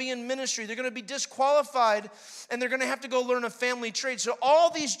how to be in ministry. They're going to be disqualified, and they're going to have to go learn a family trade. So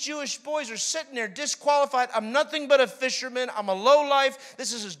all these Jewish boys are sitting there disqualified. I'm nothing but a fisherman. I'm a lowlife.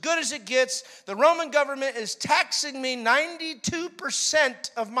 This is as good as it gets. The Roman government is taxing me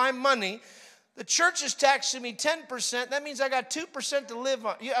 92% of my money. The church is taxing me 10%. That means I got 2% to live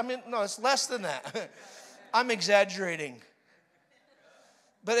on. No, it's less than that. I'm exaggerating.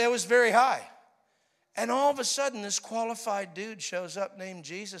 But it was very high. And all of a sudden, this qualified dude shows up named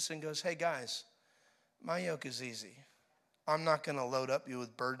Jesus and goes, hey guys, my yoke is easy. I'm not going to load up you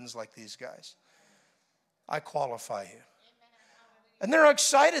with burdens like these guys. I qualify you. And they're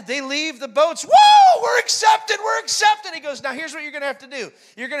excited. They leave the boats. Whoa, we're accepted, we're accepted. He goes, now here's what you're going to have to do.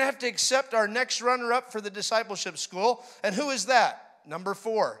 You're going to have to accept our next runner-up for the discipleship school. And who is that? Number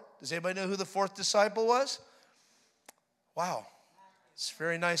 4. Does anybody know who the 4th disciple was? Wow. It's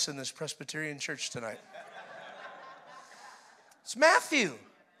very nice in this Presbyterian church tonight. It's Matthew.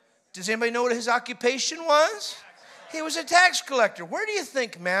 Does anybody know what his occupation was? He was a tax collector. Where do you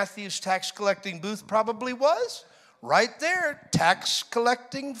think Matthew's tax collecting booth probably was? Right there, tax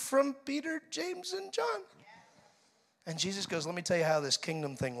collecting from Peter, James, and John. And Jesus goes, let me tell you how this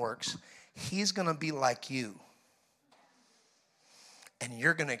kingdom thing works. He's going to be like you. And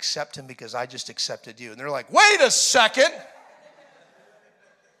you're going to accept him because I just accepted you. And they're like, wait a second.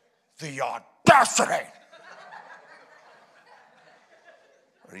 The audacity.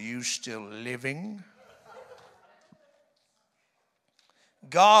 Are you still living?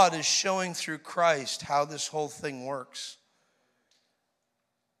 God is showing through Christ how this whole thing works.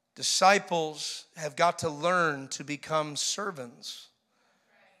 Disciples have got to learn to become servants.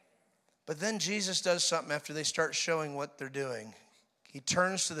 But then Jesus does something after they start showing what they're doing. He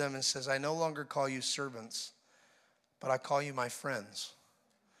turns to them and says, I no longer call you servants, but I call you my friends.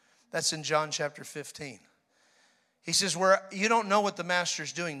 That's in John chapter 15. He says, where you don't know what the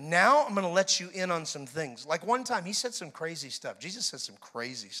master's doing. Now I'm going to let you in on some things. Like one time, he said some crazy stuff. Jesus said some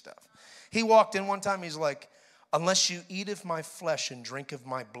crazy stuff. He walked in one time, he's like, unless you eat of my flesh and drink of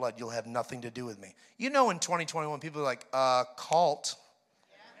my blood, you'll have nothing to do with me. You know in 2021, people are like, cult.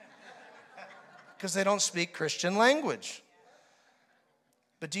 Because they don't speak Christian language.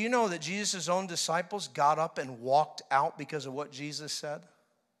 But do you know that Jesus' own disciples got up and walked out because of what Jesus said?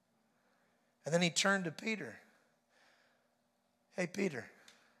 And then he turned to Peter. Hey, Peter,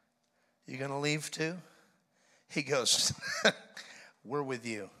 you going to leave too? He goes, we're with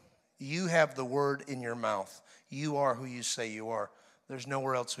you. You have the word in your mouth. You are who you say you are. There's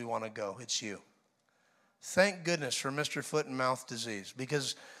nowhere else we want to go. It's you. Thank goodness for Mr. Foot and Mouth Disease,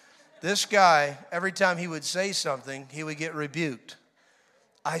 because this guy, every time he would say something, he would get rebuked.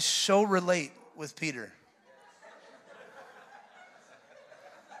 I so relate with Peter.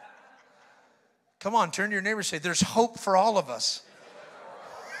 Come on, turn to your neighbor and say, there's hope for all of us.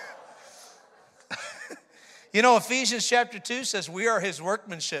 You know, Ephesians chapter 2 says we are his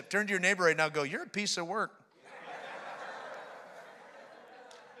workmanship. Turn to your neighbor right now and go, you're a piece of work.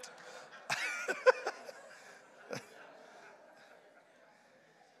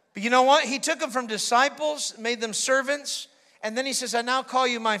 But you know what? He took them from disciples, made them servants, and then he says, I now call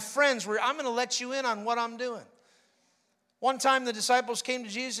you my friends, where I'm going to let you in on what I'm doing. One time the disciples came to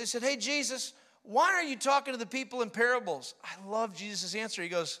Jesus. They said, hey, Jesus, why are you talking to the people in parables? I love Jesus' answer. He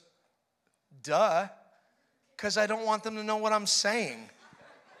goes, duh, because I don't want them to know what I'm saying.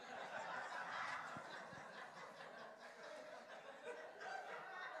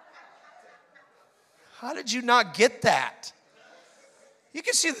 How did you not get that? You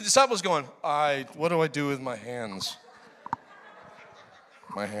can see the disciples going, what do I do with my hands?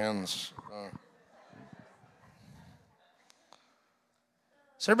 My hands.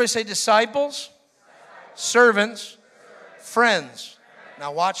 So everybody say disciples, servants, friends.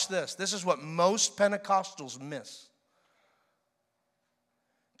 Now watch this. This is what most Pentecostals miss.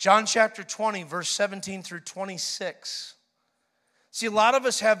 John chapter 20, verse 17 through 26. See, a lot of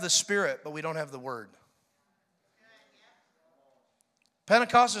us have the Spirit, but we don't have the Word.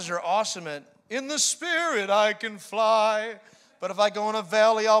 Pentecostals are awesome at, in the Spirit I can fly, but if I go in a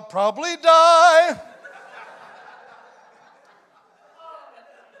valley, I'll probably die.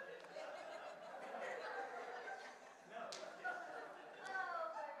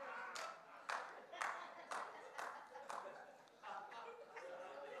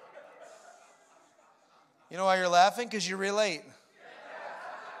 You know why you're laughing? Because you relate.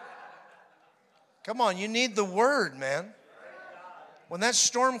 Come on, you need the Word, man. When that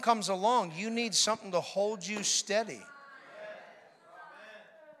storm comes along, you need something to hold you steady.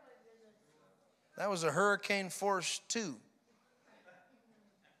 That was a hurricane force 2.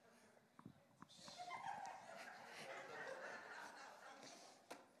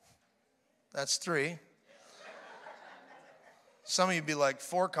 That's 3. Some of you be like,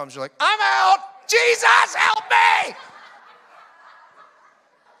 4 comes, you're like, I'm out! Jesus, help me!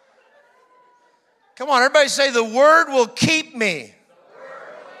 Come on, everybody say, the Word will keep me.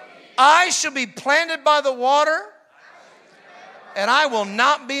 I shall be planted by the water, and I will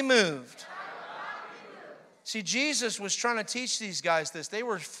not be moved. See, Jesus was trying to teach these guys this. They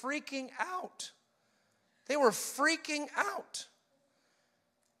were freaking out. They were freaking out.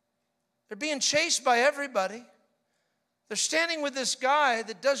 They're being chased by everybody. They're standing with this guy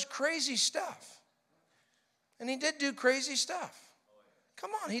that does crazy stuff. And he did do crazy stuff.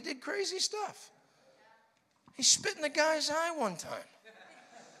 Come on, he did crazy stuff. He spit in the guy's eye one time.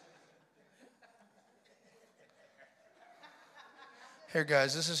 Here,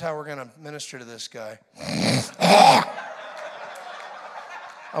 guys, this is how we're going to minister to this guy.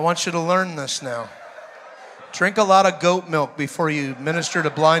 I want you to learn this now. Drink a lot of goat milk before you minister to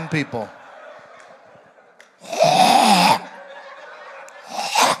blind people.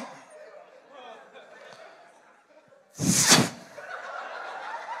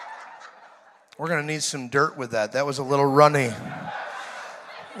 We're going to need some dirt with that. That was a little runny.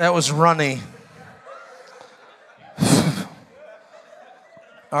 That was runny.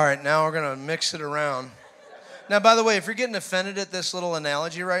 All right, now we're going to mix it around. Now, by the way, if you're getting offended at this little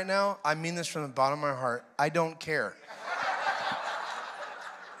analogy right now, I mean this from the bottom of my heart. I don't care.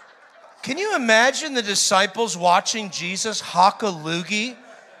 Can you imagine the disciples watching Jesus hawk a loogie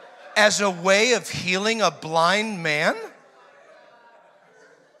as a way of healing a blind man?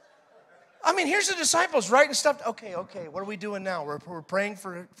 I mean, here's the disciples writing stuff. Okay, what are we doing now? We're praying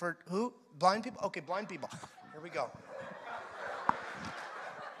for who? Blind people? Okay, blind people. Here we go.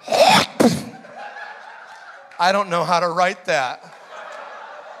 I don't know how to write that.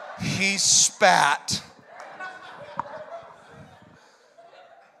 He spat.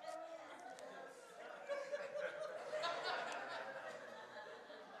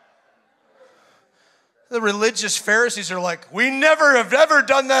 The religious Pharisees are like, we never have ever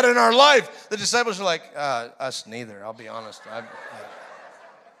done that in our life. The disciples are like, us neither, I'll be honest.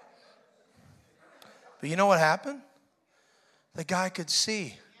 But you know what happened? The guy could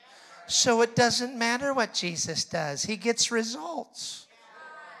see. So it doesn't matter what Jesus does. He gets results.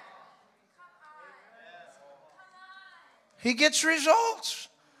 He gets results.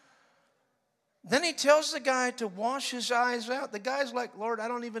 Then he tells the guy to wash his eyes out. The guy's like, Lord, I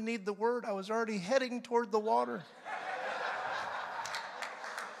don't even need the word. I was already heading toward the water.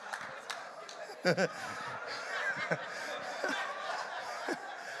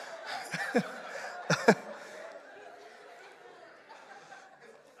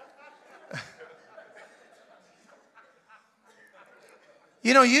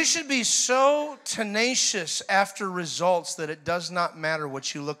 You know, you should be so tenacious after results that it does not matter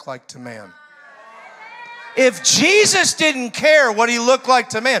what you look like to man. If Jesus didn't care what he looked like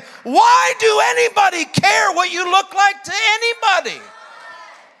to man, why do anybody care what you look like to anybody?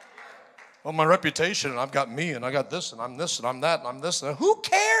 Well, my reputation, and I've got me, and I got this, and I'm this, and I'm that, and I'm this. And who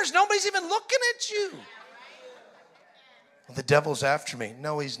cares? Nobody's even looking at you. Well, the devil's after me.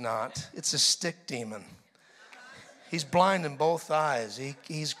 No, he's not. It's a stick demon. He's blind in both eyes.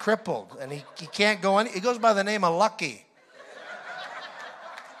 He's crippled, and he can't go any. He goes by the name of Lucky.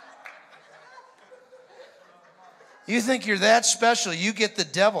 You think you're that special, you get the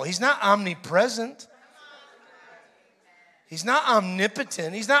devil. He's not omnipresent. He's not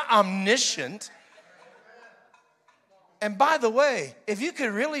omnipotent. He's not omniscient. And by the way, if you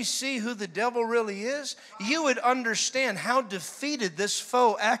could really see who the devil really is, you would understand how defeated this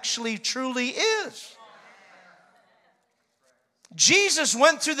foe actually truly is. Jesus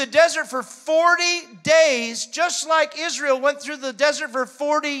went through the desert for 40 days, just like Israel went through the desert for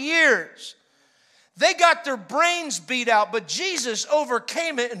 40 years. They got their brains beat out, but Jesus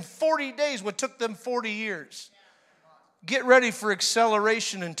overcame it in 40 days, what took them 40 years. Get ready for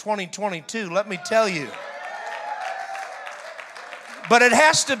acceleration in 2022, let me tell you. But it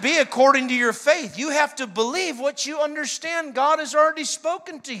has to be according to your faith. You have to believe what you understand God has already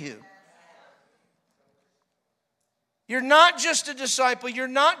spoken to you. You're not just a disciple. You're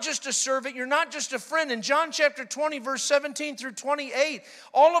not just a servant. You're not just a friend. In John chapter 20, verse 17 through 28,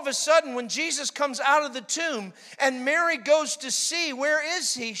 all of a sudden when Jesus comes out of the tomb and Mary goes to see, where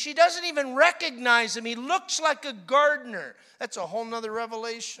is he? She doesn't even recognize him. He looks like a gardener. That's a whole nother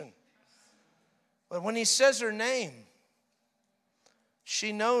revelation. But when he says her name,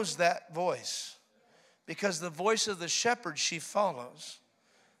 she knows that voice because the voice of the shepherd she follows.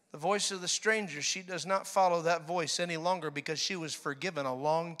 The voice of the stranger, she does not follow that voice any longer because she was forgiven a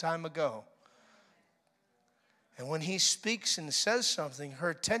long time ago. And when he speaks and says something, her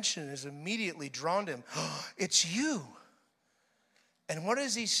attention is immediately drawn to him. Oh, it's you. And what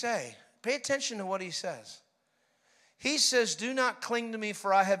does he say? Pay attention to what he says. He says, do not cling to me,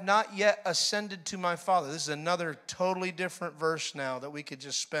 for I have not yet ascended to my Father. This is another totally different verse now that we could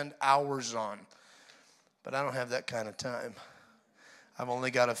just spend hours on. But I don't have that kind of time. I've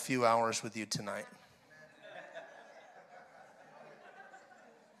only got a few hours with you tonight.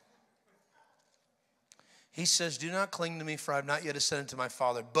 He says, do not cling to me, for I have not yet ascended to my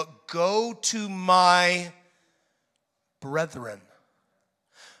Father, but go to my brethren.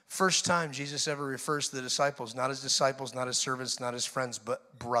 First time Jesus ever refers to the disciples, not as disciples, not as servants, not as friends,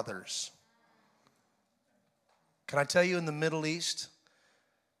 but brothers. Can I tell you, in the Middle East,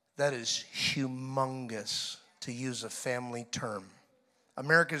 that is humongous to use a family term.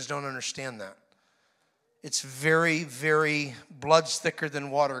 Americans don't understand that. It's very, very blood's thicker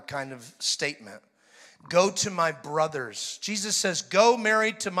than water kind of statement. Go to my brothers. Jesus says, go,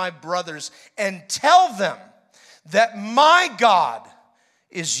 Mary, to my brothers and tell them that my God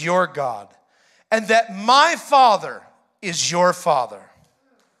is your God and that my Father is your Father.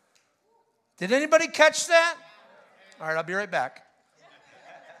 Did anybody catch that? All right, I'll be right back.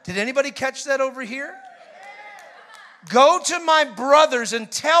 Did anybody catch that over here? Go to my brothers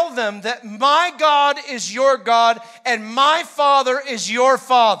and tell them that my God is your God and my Father is your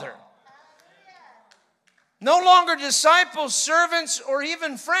Father. No longer disciples, servants, or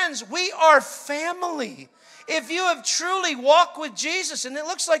even friends. We are family. If you have truly walked with Jesus, and it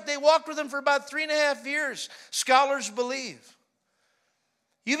looks like they walked with him for about 3.5 years, scholars believe.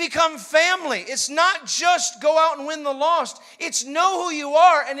 You become family. It's not just go out and win the lost. It's know who you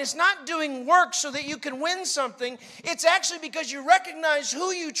are, and it's not doing work so that you can win something. It's actually because you recognize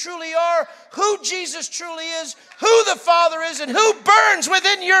who you truly are, who Jesus truly is, who the Father is, and who burns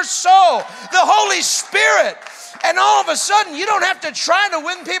within your soul, the Holy Spirit. And all of a sudden, you don't have to try to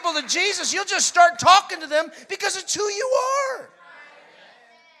win people to Jesus. You'll just start talking to them because it's who you are.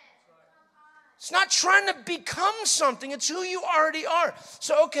 It's not trying to become something. It's who you already are.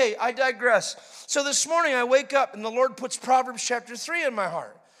 So, okay, I digress. So this morning I wake up and the Lord puts Proverbs chapter 3 in my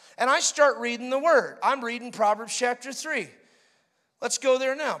heart. And I start reading the Word. I'm reading Proverbs chapter 3. Let's go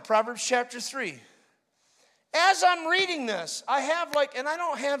there now. Proverbs chapter 3. As I'm reading this, I have and I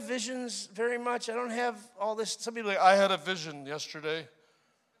don't have visions very much. I don't have all this. Some people are like, I had a vision yesterday.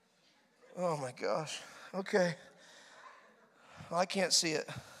 Oh my gosh. Okay. Well, I can't see it.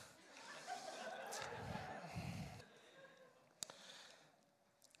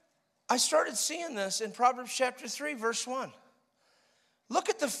 I started seeing this in Proverbs chapter 3, verse 1. Look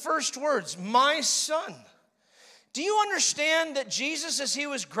at the first words, my son. Do you understand that Jesus, as he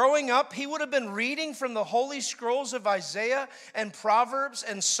was growing up, he would have been reading from the Holy Scrolls of Isaiah and Proverbs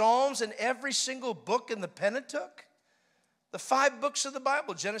and Psalms and every single book in the Pentateuch? The 5 books of the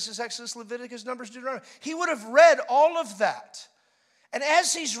Bible, Genesis, Exodus, Leviticus, Numbers, Deuteronomy. He would have read all of that. And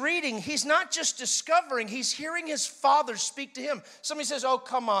as he's reading, he's not just discovering, he's hearing his father speak to him. Somebody says, oh,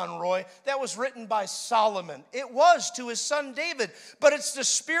 come on, Roy. That was written by Solomon. It was to his son David. But it's the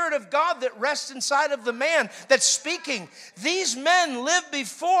Spirit of God that rests inside of the man that's speaking. These men lived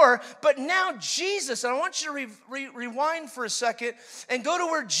before, but now Jesus, and I want you to rewind for a second and go to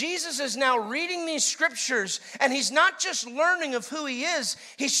where Jesus is now reading these scriptures. And he's not just learning of who he is,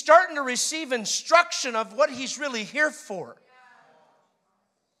 he's starting to receive instruction of what he's really here for.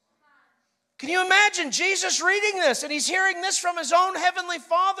 Can you imagine Jesus reading this and he's hearing this from his own heavenly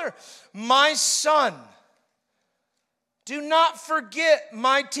Father? My son, do not forget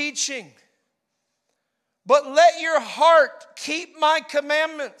my teaching, but let your heart keep my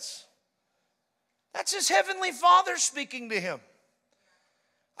commandments. That's his heavenly Father speaking to him.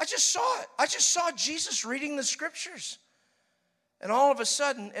 I just saw it. I just saw Jesus reading the scriptures. And all of a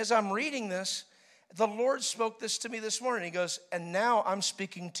sudden, as I'm reading this, the Lord spoke this to me this morning. He goes, and now I'm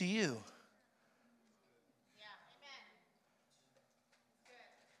speaking to you.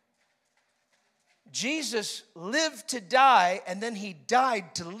 Jesus lived to die, and then he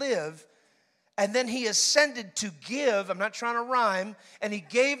died to live, and then he ascended to give. I'm not trying to rhyme. And he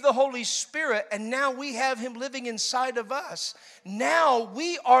gave the Holy Spirit, and now we have him living inside of us. Now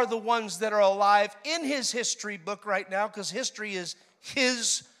we are the ones that are alive in his history book right now, because history is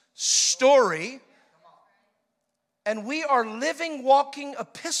his story. And we are living, walking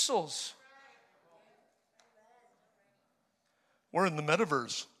epistles. We're in the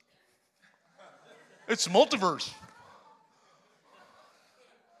metaverse. It's multiverse.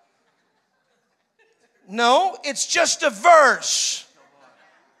 No, it's just a verse.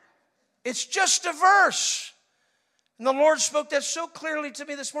 It's just a verse. And the Lord spoke that so clearly to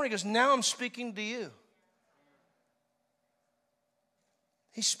me this morning. He goes, now I'm speaking to you.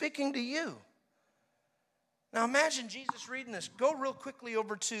 He's speaking to you. Now imagine Jesus reading this. Go real quickly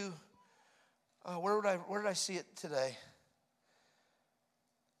over to, where did I see it today?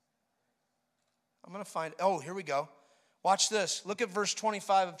 I'm going to find, here we go. Watch this. Look at verse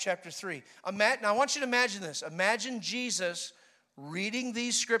 25 of chapter 3. Now, I want you to imagine this. Imagine Jesus reading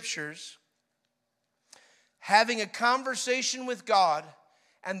these scriptures, having a conversation with God,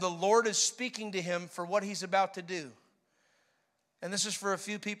 and the Lord is speaking to him for what he's about to do. And this is for a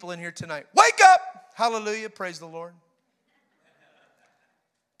few people in here tonight. Wake up! Hallelujah. Praise the Lord.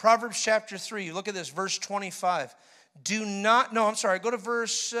 Proverbs chapter 3. Look at this, verse 25. Go to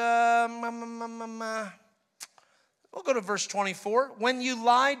verse, we'll go to verse 24. When you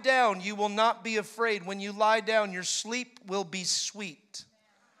lie down, you will not be afraid. When you lie down, your sleep will be sweet.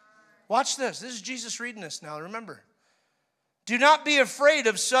 Watch this. This is Jesus reading this now. Remember. Do not be afraid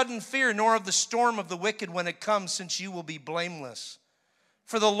of sudden fear, nor of the storm of the wicked when it comes, since you will be blameless.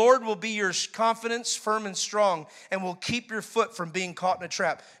 For the Lord will be your confidence, firm and strong, and will keep your foot from being caught in a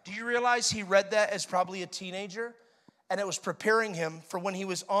trap. Do you realize he read that as probably a teenager? And it was preparing him for when he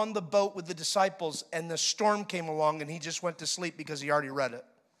was on the boat with the disciples and the storm came along and he just went to sleep because he already read it.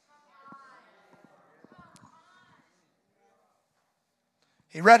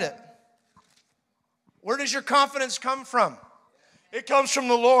 He read it. Where does your confidence come from? It comes from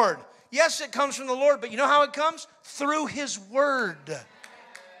the Lord. Yes, it comes from the Lord, but you know how it comes? Through His Word.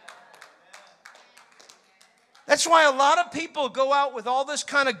 That's why a lot of people go out with all this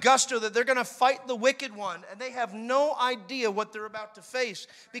kind of gusto that they're going to fight the wicked one, and they have no idea what they're about to face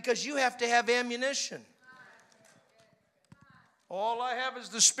because you have to have ammunition. All I have is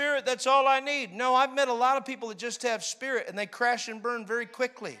the Spirit, that's all I need. No, I've met a lot of people that just have Spirit, and they crash and burn very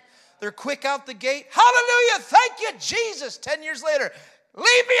quickly. They're quick out the gate. Hallelujah, thank you, Jesus. 10 years later,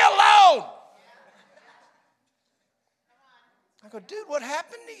 leave me alone. I go, dude, what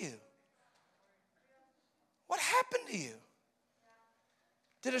happened to you? What happened to you?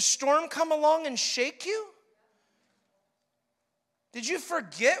 Did a storm come along and shake you? Did you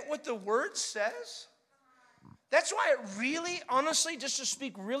forget what the Word says? That's why it really, honestly, just to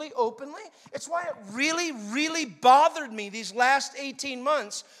speak really openly, it's why it really, really bothered me these last 18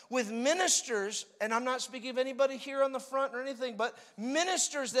 months with ministers, and I'm not speaking of anybody here on the front or anything, but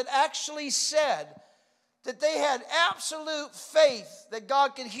ministers that actually said that they had absolute faith that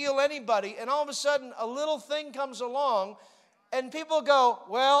God could heal anybody, and all of a sudden a little thing comes along, and people go,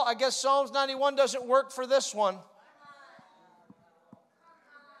 well, I guess Psalms 91 doesn't work for this one.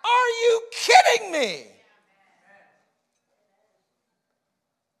 Are you kidding me?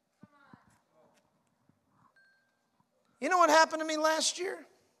 You know what happened to me last year?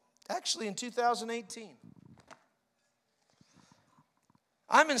 Actually, in 2018.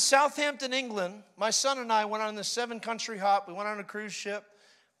 I'm in Southampton, England. My son and I went on the 7-country hop. We went on a cruise ship.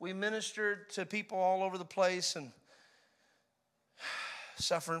 We ministered to people all over the place and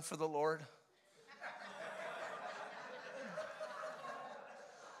suffering for the Lord.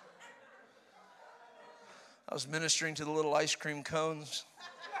 I was ministering to the little ice cream cones.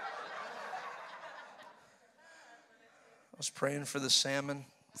 I was praying for the salmon.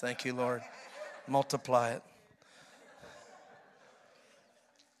 Thank you, Lord. Multiply it.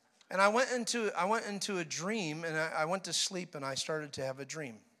 And I went into a dream, and I went to sleep, and I started to have a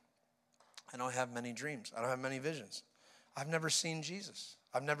dream. I don't have many dreams. I don't have many visions. I've never seen Jesus.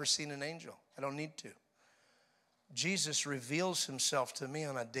 I've never seen an angel. I don't need to. Jesus reveals himself to me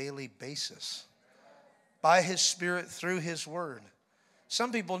on a daily basis by his Spirit through his Word.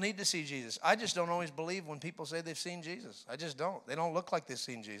 Some people need to see Jesus. I just don't always believe when people say they've seen Jesus. I just don't. They don't look like they've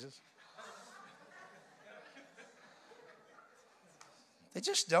seen Jesus. They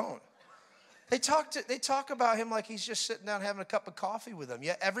just don't. They talk about him like he's just sitting down having a cup of coffee with them.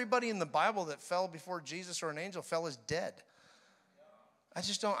 Yet everybody in the Bible that fell before Jesus or an angel fell as dead.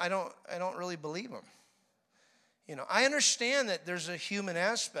 I don't really believe them. You know, I understand that there's a human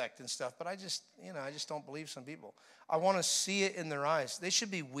aspect and stuff, but I just don't believe some people. I want to see it in their eyes. They should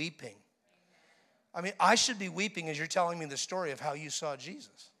be weeping. I mean, I should be weeping as you're telling me the story of how you saw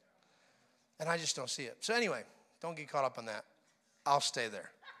Jesus. And I just don't see it. So anyway, don't get caught up on that. I'll stay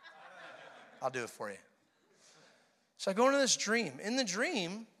there. I'll do it for you. So I go into this dream. In the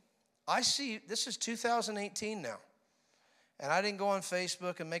dream, I see, this is 2018 now. And I didn't go on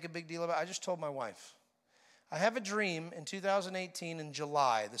Facebook and make a big deal about it. I just told my wife. I have a dream in 2018 in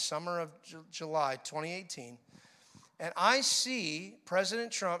July, the summer of July 2018. And I see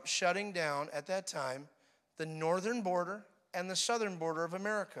President Trump shutting down, at that time, the northern border and the southern border of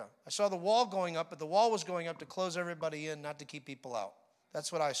America. I saw the wall going up, but the wall was going up to close everybody in, not to keep people out.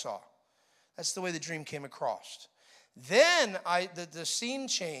 That's what I saw. That's the way the dream came across. Then the scene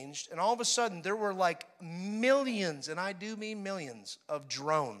changed, and all of a sudden there were like millions, and I do mean millions, of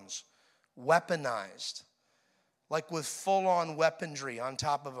drones, weaponized, like with full-on weaponry on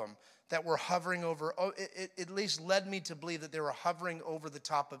top of them, that were hovering over. It at least led me to believe that they were hovering over the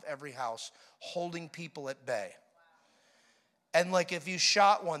top of every house, holding people at bay. And like if you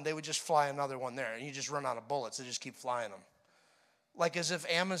shot one, they would just fly another one there, and you just run out of bullets. They just keep flying them. Like as if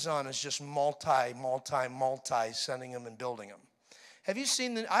Amazon is just multi sending them and building them. Have you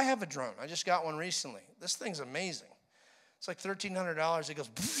seen I have a drone. I just got one recently. This thing's amazing. It's like $1,300. It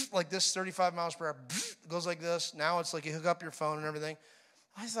goes like this, 35 miles per hour. It goes like this. Now it's like you hook up your phone and everything.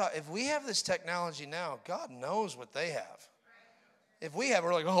 I thought, if we have this technology now, God knows what they have. If we have,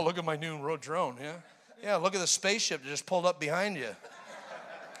 we're like, oh, look at my new drone, yeah? Yeah, look at the spaceship that just pulled up behind you.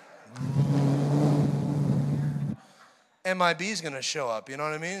 MIB's going to show up, you know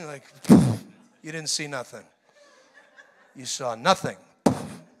what I mean? Like, you didn't see nothing. You saw nothing.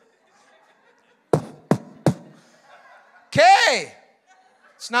 Okay,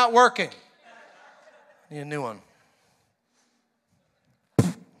 it's not working. Need a new one.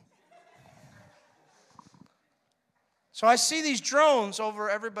 So I see these drones over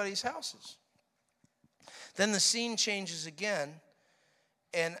everybody's houses. Then the scene changes again,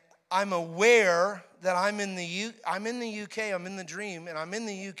 and I'm aware that I'm in the UK, I'm in the dream, and I'm in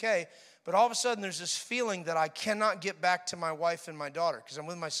the UK, but all of a sudden there's this feeling that I cannot get back to my wife and my daughter because I'm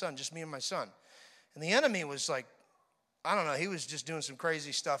with my son, just me and my son. And the enemy was like, I don't know, he was just doing some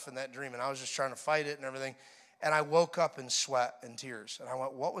crazy stuff in that dream, and I was just trying to fight it and everything. And I woke up in sweat and tears. And I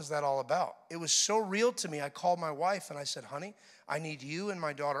went, what was that all about? It was so real to me. I called my wife and I said, honey, I need you and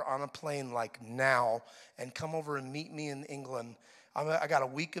my daughter on a plane like now and come over and meet me in England. I got a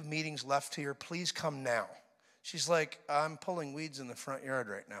week of meetings left here. Please come now. She's like, I'm pulling weeds in the front yard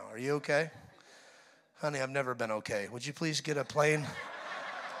right now. Are you okay? Honey, I've never been okay. Would you please get a plane?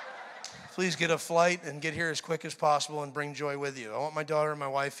 Please get a flight and get here as quick as possible and bring Joy with you. I want my daughter and my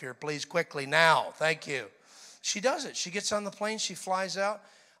wife here. Please, quickly, now. Thank you. She does it. She gets on the plane. She flies out.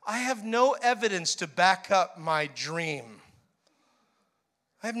 I have no evidence to back up my dream.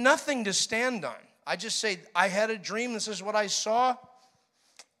 I have nothing to stand on. I just say, I had a dream. This is what I saw.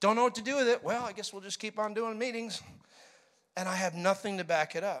 Don't know what to do with it. Well, I guess we'll just keep on doing meetings. And I have nothing to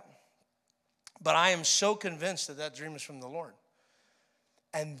back it up. But I am so convinced that that dream is from the Lord.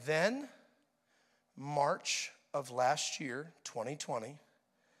 And then, March of last year, 2020,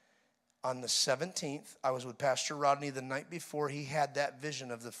 on the 17th, I was with Pastor Rodney the night before he had that vision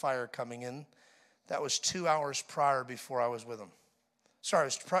of the fire coming in. That was 2 hours prior before I was with him. Sorry,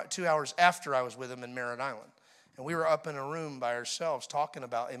 it was 2 hours after I was with him in Merritt Island. And we were up in a room by ourselves talking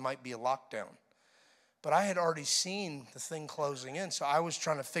about it might be a lockdown. But I had already seen the thing closing in, so I was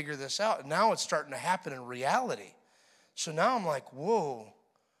trying to figure this out. And now it's starting to happen in reality. So now I'm like, whoa,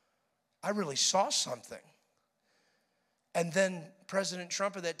 I really saw something. And then President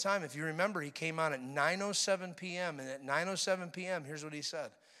Trump at that time, if you remember, he came on at 9:07 p.m. And at 9:07 p.m., here's what he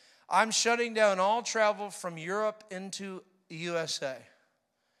said. I'm shutting down all travel from Europe into the USA.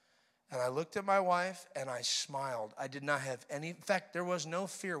 And I looked at my wife and I smiled. I did not have any, in fact, there was no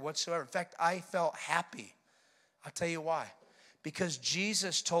fear whatsoever. In fact, I felt happy. I'll tell you why. Because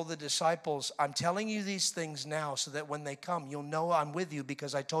Jesus told the disciples, I'm telling you these things now so that when they come, you'll know I'm with you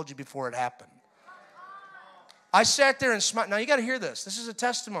because I told you before it happened. I sat there and smiled. Now, you got to hear this. This is a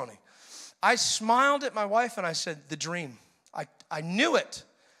testimony. I smiled at my wife and I said, the dream. I knew it.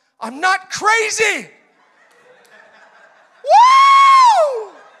 I'm not crazy.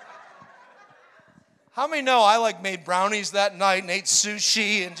 Woo! How many know I made brownies that night and ate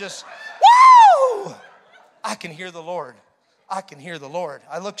sushi and just, woo! I can hear the Lord. I can hear the Lord.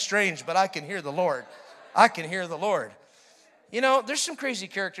 I look strange, but I can hear the Lord. I can hear the Lord. You know, there's some crazy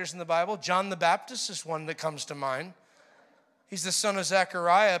characters in the Bible. John the Baptist is one that comes to mind. He's the son of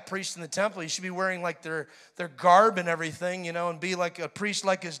Zechariah, a priest in the temple. He should be wearing their garb and everything, you know, and be like a priest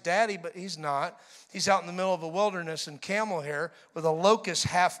like his daddy, but he's not. He's out in the middle of a wilderness in camel hair with a locust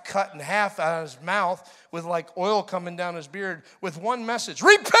half cut in half out of his mouth with oil coming down his beard with one message,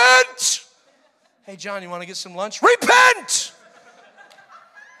 repent! Hey, John, you want to get some lunch? Repent!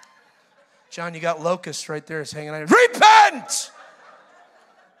 John, you got locusts right there. It's hanging out. Repent!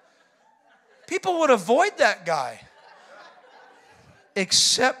 People would avoid that guy.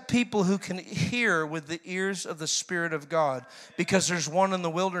 Except people who can hear with the ears of the Spirit of God. Because there's one in the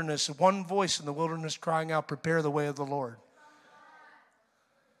wilderness, one voice in the wilderness crying out, prepare the way of the Lord.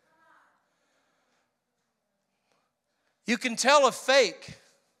 You can tell a fake.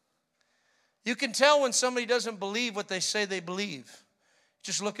 You can tell when somebody doesn't believe what they say they believe.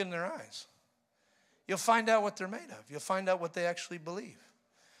 Just look in their eyes. You'll find out what they're made of. You'll find out what they actually believe.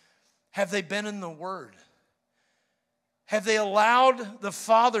 Have they been in the Word? Have they allowed the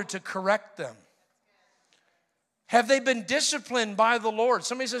Father to correct them? Have they been disciplined by the Lord?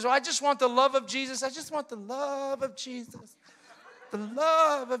 Somebody says, well, I just want the love of Jesus. I just want the love of Jesus. The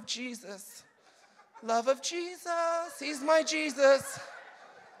love of Jesus. Love of Jesus. He's my Jesus.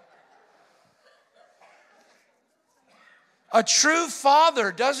 A true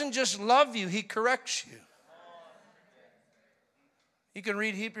father doesn't just love you, he corrects you. You can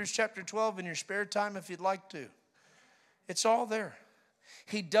read Hebrews chapter 12 in your spare time if you'd like to. It's all there.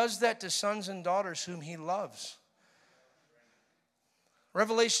 He does that to sons and daughters whom he loves.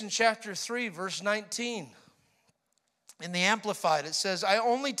 Revelation chapter 3, verse 19. In the Amplified, it says, I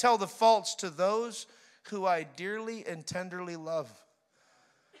only tell the faults to those who I dearly and tenderly love.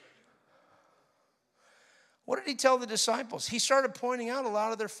 What did he tell the disciples? He started pointing out a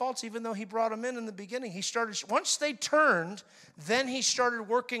lot of their faults, even though he brought them in the beginning. Once they turned, then he started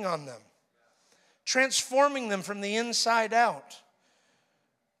working on them, transforming them from the inside out.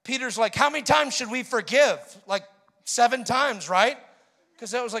 Peter's like, how many times should we forgive? 7 times, right?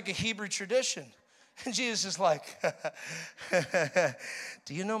 Because that was a Hebrew tradition. And Jesus is like,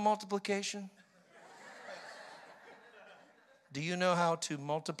 do you know multiplication? Do you know how to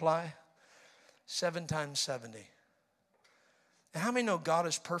multiply? 7 times 70. And how many know God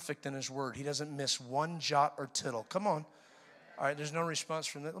is perfect in his word? He doesn't miss one jot or tittle. Come on. All right, there's no response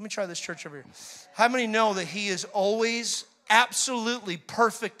from that. Let me try this church over here. How many know that he is always absolutely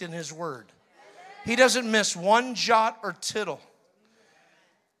perfect in his word? He doesn't miss one jot or tittle.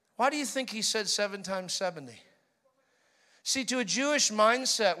 Why do you think he said 7 times 70? See, to a Jewish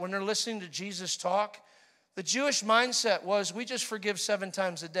mindset, when they're listening to Jesus talk, the Jewish mindset was we just forgive 7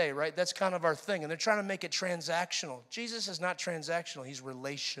 times a day, right? That's kind of our thing. And they're trying to make it transactional. Jesus is not transactional. He's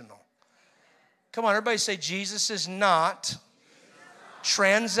relational. Come on, everybody say Jesus is not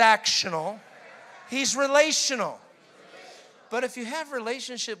transactional. He's relational. But if you have a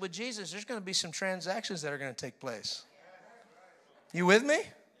relationship with Jesus, there's going to be some transactions that are going to take place. You with me?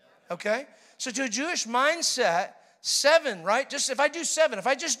 Okay. So to a Jewish mindset, 7, right? Just if I do 7, if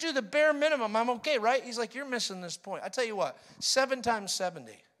I just do the bare minimum, I'm okay, right? He's like, you're missing this point. I tell you what, 7 times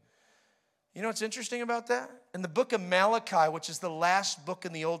 70. You know what's interesting about that? In the book of Malachi, which is the last book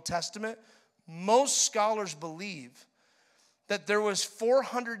in the Old Testament, most scholars believe that there was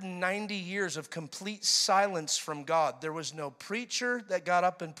 490 years of complete silence from God. There was no preacher that got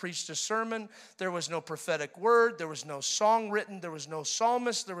up and preached a sermon. There was no prophetic word. There was no song written. There was no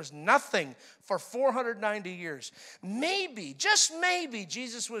psalmist. There was nothing for 490 years. Maybe, just maybe,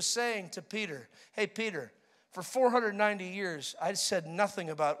 Jesus was saying to Peter, hey, Peter, for 490 years, I said nothing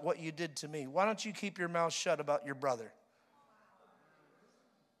about what you did to me. Why don't you keep your mouth shut about your brother?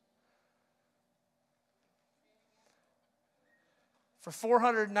 For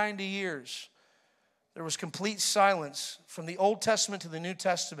 490 years, there was complete silence from the Old Testament to the New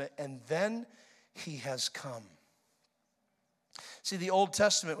Testament, and then he has come. See, the Old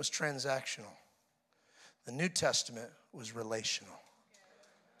Testament was transactional. The New Testament was relational.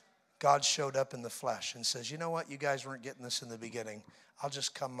 God showed up in the flesh and says, you know what? You guys weren't getting this in the beginning. I'll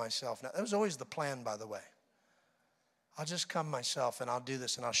just come myself. Now, that was always the plan, by the way. I'll just come myself, and I'll do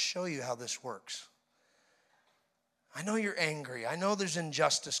this, and I'll show you how this works. I know you're angry. I know there's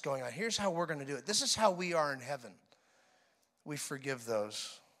injustice going on. Here's how we're going to do it. This is how we are in heaven. We forgive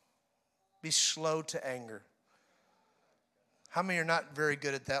those. Be slow to anger. How many are not very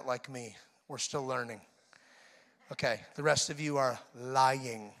good at that like me? We're still learning. Okay, the rest of you are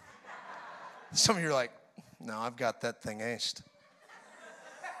lying. Some of you are like, no, I've got that thing aced.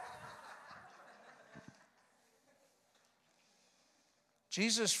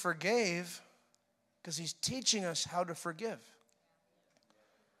 Jesus forgave because he's teaching us how to forgive.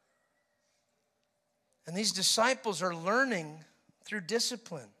 And these disciples are learning through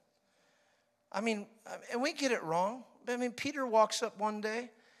discipline. I mean, and we get it wrong. I mean, Peter walks up one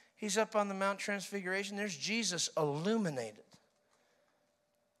day. He's up on the Mount Transfiguration. There's Jesus illuminated.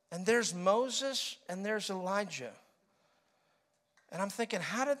 And there's Moses and there's Elijah. And I'm thinking,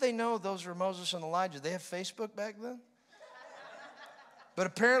 how did they know those were Moses and Elijah? They have Facebook back then? But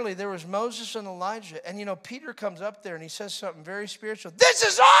apparently there was Moses and Elijah. And you know, Peter comes up there and he says something very spiritual. This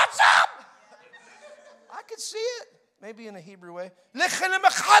is awesome! I could see it. Maybe in a Hebrew way. I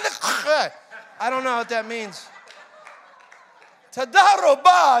don't know what that means.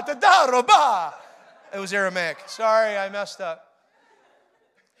 Tadaroba, tadaroba. It was Aramaic. Sorry, I messed up.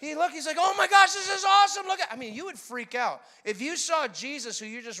 He's like, oh my gosh, this is awesome. Look at, I mean, you would freak out. If you saw Jesus who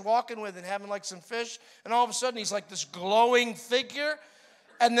you're just walking with and having like some fish, and all of a sudden he's like this glowing figure,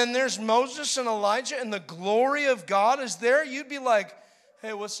 and then there's Moses and Elijah, and the glory of God is there, you'd be like,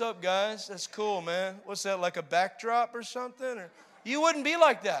 hey, what's up, guys? That's cool, man. What's that, like a backdrop or something? Or you wouldn't be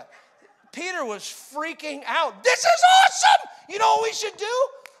like that. Peter was freaking out. This is awesome! You know what we should do?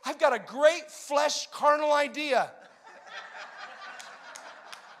 I've got a great flesh carnal idea.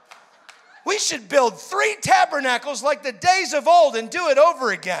 We should build 3 tabernacles like the days of old and do it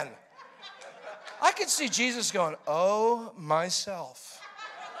over again. I could see Jesus going, oh, myself.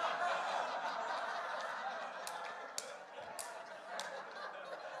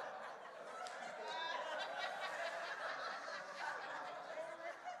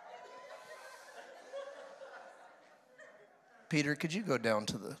 Peter, could you go down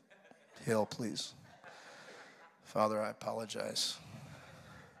to the hill, please? Father, I apologize.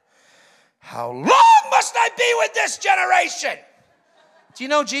 How long must I be with this generation? Do you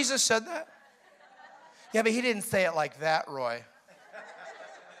know Jesus said that? Yeah, but he didn't say it like that, Roy.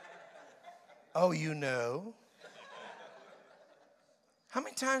 Oh, you know. How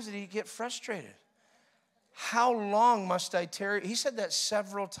many times did he get frustrated? How long must I tarry? He said that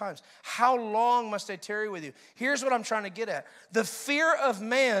several times. How long must I tarry with you? Here's what I'm trying to get at. The fear of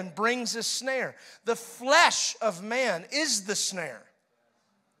man brings a snare. The flesh of man is the snare.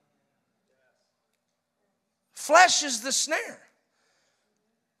 Flesh is the snare.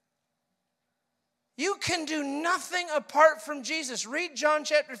 You can do nothing apart from Jesus. Read John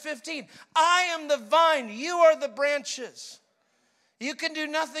chapter 15. I am the vine, you are the branches. You can do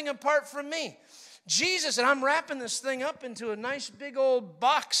nothing apart from me. Jesus, and I'm wrapping this thing up into a nice big old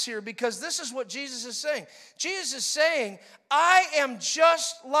box here because this is what Jesus is saying. Jesus is saying, I am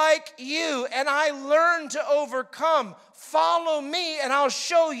just like you and I learned to overcome. Follow me and I'll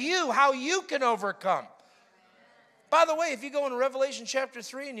show you how you can overcome. By the way, if you go into Revelation chapter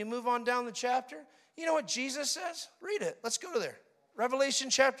 3 and you move on down the chapter, you know what Jesus says? Read it. Let's go to there. Revelation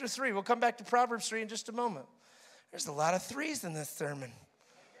chapter 3. We'll come back to Proverbs 3 in just a moment. There's a lot of threes in this sermon.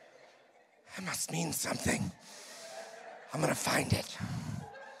 That must mean something. I'm going to find it.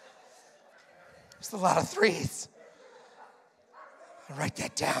 There's a lot of threes. I'll write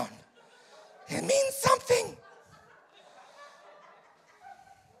that down. It means something.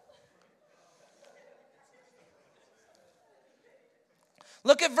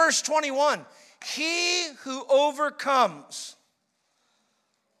 Look at verse 21. He who overcomes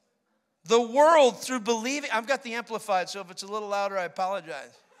the world through believing. I've got the Amplified, so if it's a little louder, I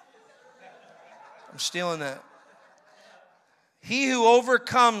apologize. I'm stealing that. He who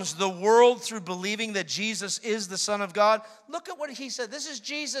overcomes the world through believing that Jesus is the Son of God. Look at what he said. This is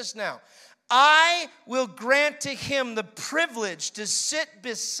Jesus now. I will grant to him the privilege to sit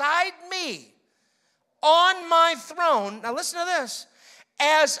beside me on my throne. Now listen to this.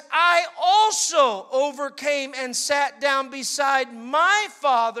 As I also overcame and sat down beside my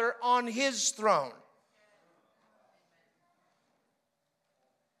Father on his throne.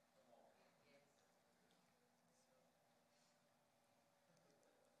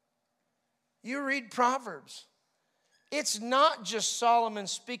 You read Proverbs. It's not just Solomon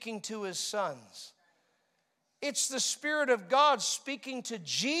speaking to his sons. It's the Spirit of God speaking to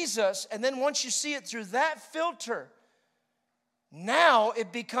Jesus. And then once you see it through that filter, now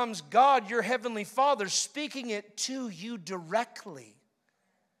it becomes God, your heavenly Father, speaking it to you directly.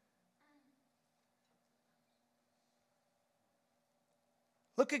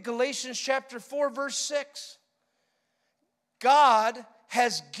 Look at Galatians chapter 4, verse 6. God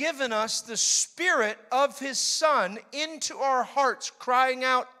has given us the Spirit of his Son into our hearts, crying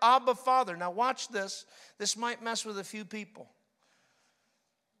out, Abba, Father. Now watch this. This might mess with a few people.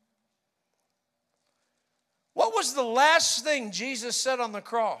 What was the last thing Jesus said on the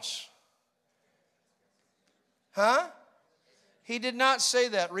cross? Huh? He did not say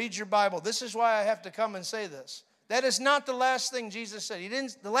that. Read your Bible. This is why I have to come and say this. That is not the last thing Jesus said.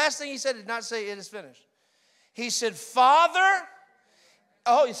 The last thing he said did not say it is finished. He said, Father.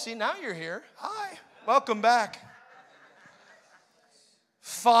 Oh, you see, now you're here. Hi. Welcome back.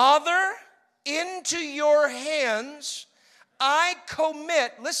 Father, into your hands I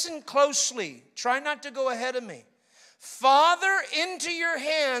commit. Listen closely. Try not to go ahead of me. Father, into your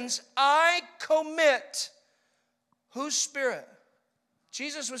hands I commit. Whose spirit?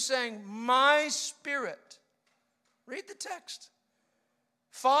 Jesus was saying, my spirit. Read the text.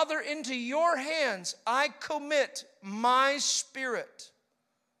 Father, into your hands I commit my spirit.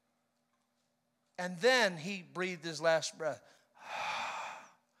 And then he breathed his last breath.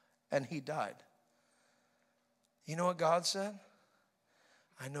 And he died. You know what God said?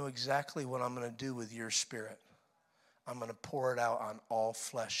 I know exactly what I'm going to do with your spirit. I'm going to pour it out on all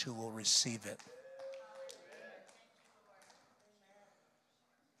flesh who will receive it.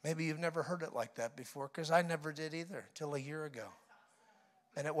 Maybe you've never heard it like that before, because I never did either till a year ago.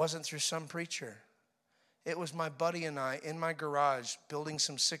 And it wasn't through some preacher. It was my buddy and I in my garage building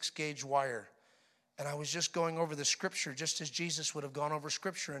some 6-gauge wire. And I was just going over the scripture just as Jesus would have gone over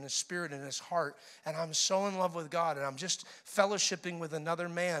scripture in his spirit and his heart. And I'm so in love with God. And I'm just fellowshipping with another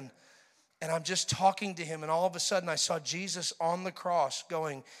man. And I'm just talking to him. And all of a sudden I saw Jesus on the cross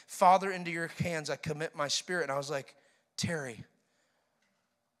going, Father, into your hands I commit my spirit. And I was like, Terry,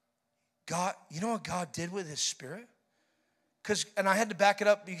 God, you know what God did with his spirit? And I had to back it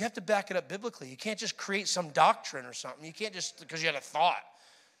up. You have to back it up biblically. You can't just create some doctrine or something. You can't just, because you had a thought.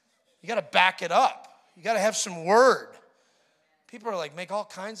 You got to back it up. You got to have some word. People are like, make all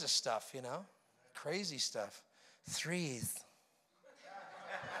kinds of stuff, you know, crazy stuff. Threes.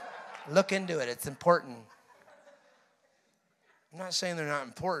 Look into it. It's important. I'm not saying they're not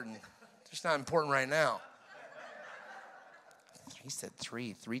important. They're just not important right now. He said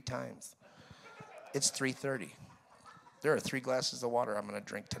three times. It's 3:30. There are 3 glasses of water I'm going to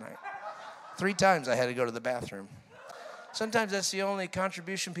drink tonight. 3 times I had to go to the bathroom. Sometimes that's the only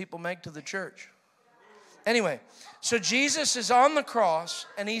contribution people make to the church. Anyway, so Jesus is on the cross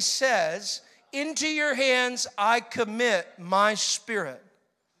and he says, into your hands I commit my spirit.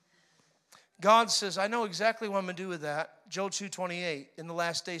 God says, I know exactly what I'm going to do with that. Joel 2:28, in the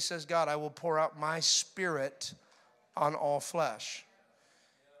last day says God, I will pour out my Spirit on all flesh.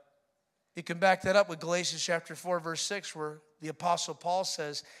 You can back that up with Galatians chapter 4, verse 6, where the Apostle Paul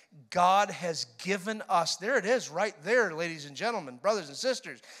says, God has given us, there it is right there, ladies and gentlemen, brothers and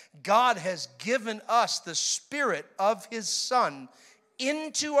sisters. God has given us the Spirit of His Son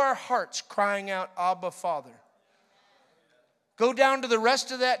into our hearts, crying out, Abba, Father. Go down to the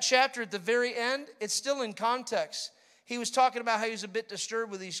rest of that chapter at the very end. It's still in context. He was talking about how he was a bit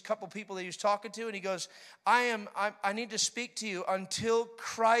disturbed with these couple people that he was talking to, and he goes, I need to speak to you until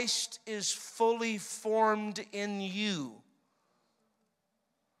Christ is fully formed in you.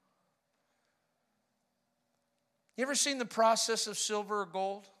 You ever seen the process of silver or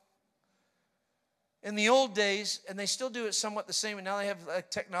gold? In the old days, and they still do it somewhat the same, and now they have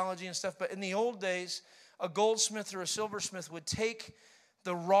technology and stuff, but in the old days, a goldsmith or a silversmith would take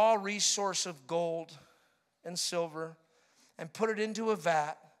the raw resource of gold and silver and put it into a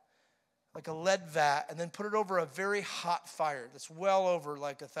vat, like a lead vat, and then put it over a very hot fire that's well over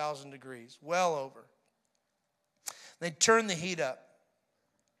like 1,000 degrees, well over. They'd turn the heat up.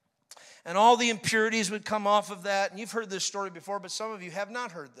 And all the impurities would come off of that. And you've heard this story before, but some of you have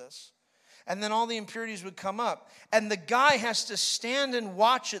not heard this. And then all the impurities would come up. And the guy has to stand and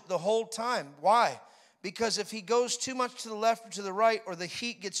watch it the whole time. Why? Because if he goes too much to the left or to the right, or the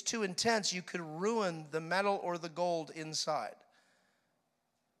heat gets too intense, you could ruin the metal or the gold inside.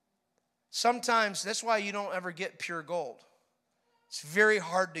 Sometimes, that's why you don't ever get pure gold. It's very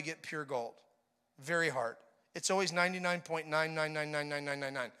hard to get pure gold. Very hard. It's always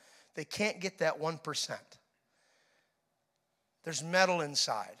 99.9999999. They can't get that 1%. There's metal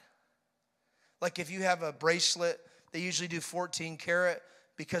inside. Like if you have a bracelet, they usually do 14 karat.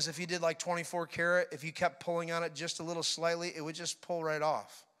 Because if you did like 24 karat, if you kept pulling on it just a little slightly, it would just pull right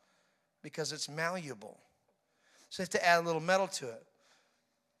off because it's malleable. So you have to add a little metal to it.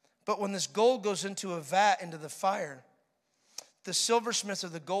 But when this gold goes into a vat, into the fire, the silversmith or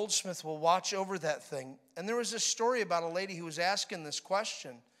the goldsmith will watch over that thing. And there was this story about a lady who was asking this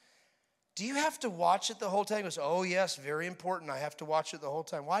question. Do you have to watch it the whole time? He goes, oh, yes, very important. I have to watch it the whole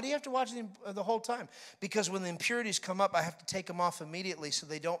time. Why do you have to watch it the whole time? Because when the impurities come up, I have to take them off immediately so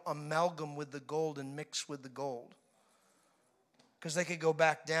they don't amalgam with the gold and mix with the gold. Because they could go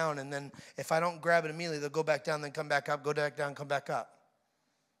back down, and then if I don't grab it immediately, they'll go back down, then come back up, go back down, come back up.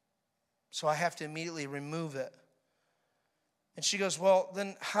 So I have to immediately remove it. And she goes, well,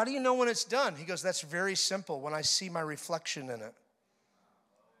 then how do you know when it's done? He goes, that's very simple, when I see my reflection in it.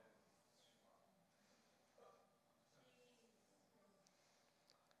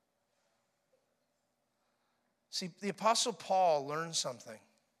 See, the Apostle Paul learned something.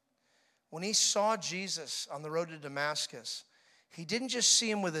 When he saw Jesus on the road to Damascus, he didn't just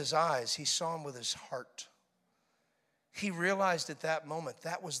see him with his eyes, he saw him with his heart. He realized at that moment,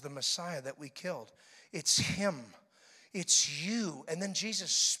 that was the Messiah that we killed. It's him. It's you. And then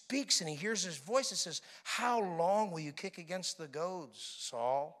Jesus speaks and he hears his voice and says, how long will you kick against the goads,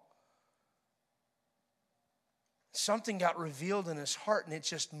 Saul? Something got revealed in his heart, and it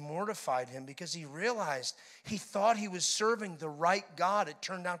just mortified him because he realized he thought he was serving the right God. It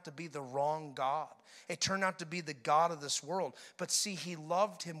turned out to be the wrong God. It turned out to be the God of this world. But see, he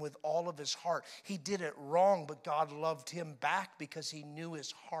loved him with all of his heart. He did it wrong, but God loved him back because he knew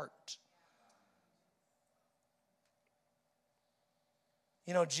his heart.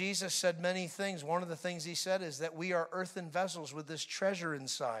 You know, Jesus said many things. One of the things he said is that we are earthen vessels with this treasure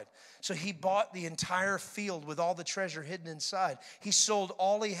inside. So he bought the entire field with all the treasure hidden inside. He sold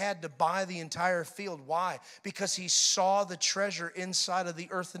all he had to buy the entire field. Why? Because he saw the treasure inside of the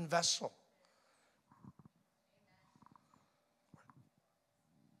earthen vessel.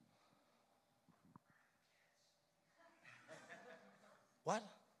 What?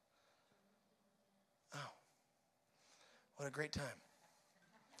 Oh, what a great time.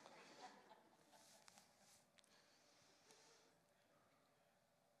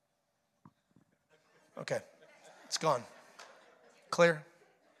 Okay, it's gone. Clear?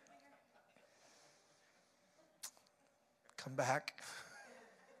 Come back.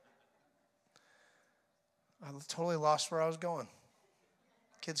 I totally lost where I was going.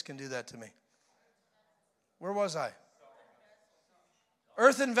 Kids can do that to me. Where was I?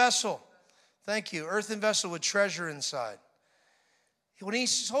 Earthen vessel. Thank you. Earthen vessel with treasure inside. When he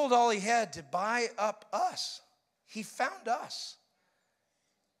sold all he had to buy up us, he found us.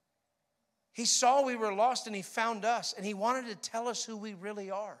 He saw we were lost and he found us, and he wanted to tell us who we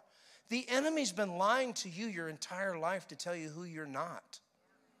really are. The enemy's been lying to you your entire life to tell you who you're not.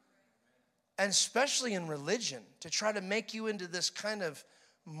 And especially in religion, to try to make you into this kind of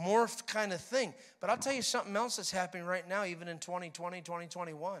morphed kind of thing. But I'll tell you something else that's happening right now, even in 2020,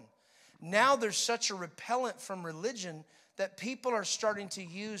 2021. Now there's such a repellent from religion that people are starting to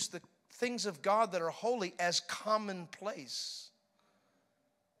use the things of God that are holy as commonplace.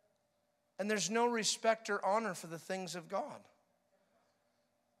 And there's no respect or honor for the things of God.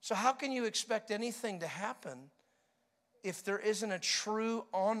 So how can you expect anything to happen if there isn't a true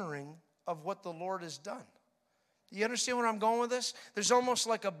honoring of what the Lord has done? You understand where I'm going with this? There's almost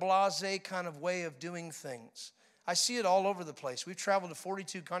like a blasé kind of way of doing things. I see it all over the place. We've traveled to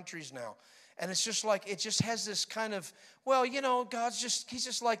 42 countries now. And it's just like, it just has this kind of, well, you know, he's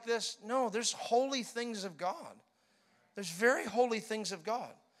just like this. No, there's holy things of God. There's very holy things of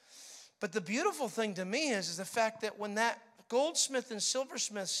God. But the beautiful thing to me is the fact that when that goldsmith and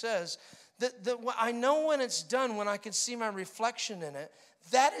silversmith says, that I know when it's done, when I can see my reflection in it,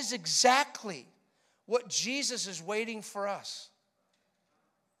 that is exactly what Jesus is waiting for us.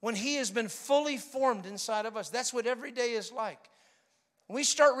 When he has been fully formed inside of us. That's what every day is like. When we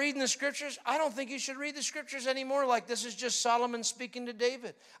start reading the scriptures, I don't think you should read the scriptures anymore like this is just Solomon speaking to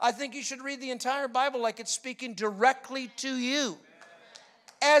David. I think you should read the entire Bible like it's speaking directly to you.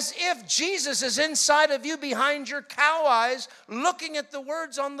 As if Jesus is inside of you behind your cow eyes looking at the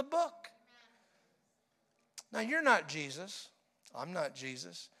words on the book. Now, you're not Jesus. I'm not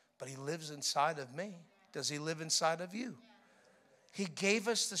Jesus. But he lives inside of me. Does he live inside of you? He gave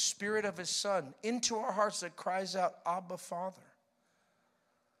us the Spirit of his Son into our hearts that cries out, Abba, Father.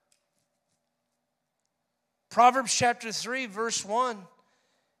 Proverbs chapter 3, verse 1,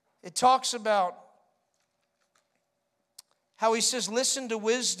 it talks about how he says, listen to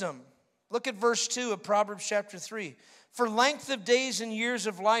wisdom. Look at verse 2 of Proverbs chapter 3. For length of days and years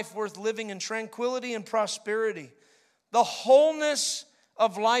of life worth living in tranquility and prosperity. The wholeness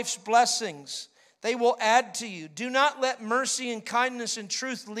of life's blessings, they will add to you. Do not let mercy and kindness and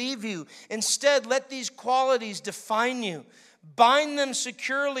truth leave you. Instead, let these qualities define you. Bind them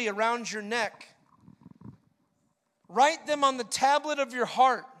securely around your neck. Write them on the tablet of your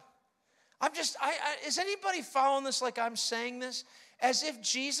heart. Is anybody following this like I'm saying this? As if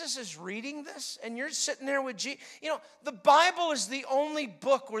Jesus is reading this and you're sitting there with Jesus. You know, the Bible is the only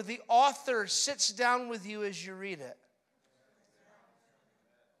book where the author sits down with you as you read it.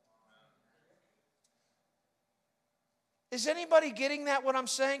 Is anybody getting that, what I'm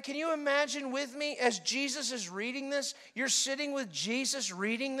saying? Can you imagine with me as Jesus is reading this? You're sitting with Jesus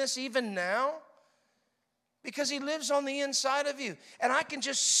reading this even now? Because he lives on the inside of you. And I can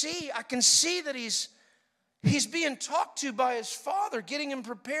see that he's being talked to by his Father, getting him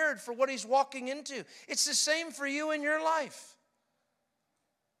prepared for what he's walking into. It's the same for you in your life.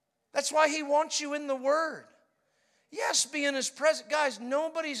 That's why he wants you in the Word. Yes, be in his presence. Guys,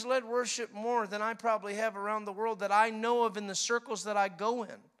 nobody's led worship more than I probably have around the world that I know of in the circles that I go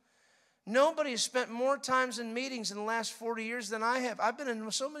in. Nobody has spent more times in meetings in the last 40 years than I have. I've been in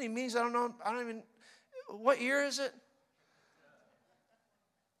so many meetings, what year is it?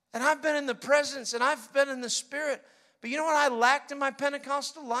 And I've been in the presence and I've been in the Spirit. But you know what I lacked in my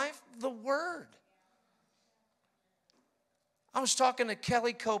Pentecostal life? The Word. I was talking to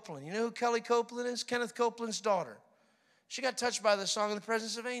Kelly Copeland. You know who Kelly Copeland is? Kenneth Copeland's daughter. She got touched by the song In the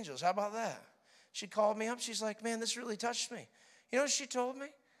Presence of Angels. How about that? She called me up. She's like, man, this really touched me. You know what she told me?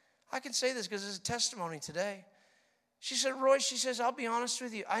 I can say this because it's a testimony today. She said, Roy, she says, I'll be honest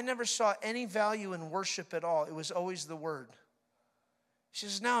with you. I never saw any value in worship at all. It was always the Word. She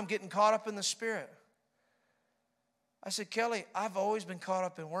says, now I'm getting caught up in the Spirit. I said, Kelly, I've always been caught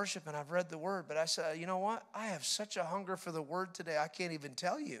up in worship and I've read the Word. But I said, you know what? I have such a hunger for the Word today, I can't even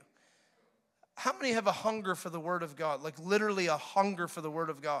tell you. How many have a hunger for the Word of God? Like literally a hunger for the Word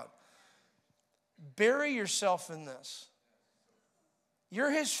of God. Bury yourself in this.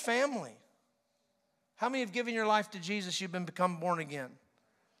 You're his family. How many have given your life to Jesus? You've become born again.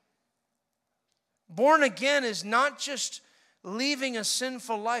 Born again is not just leaving a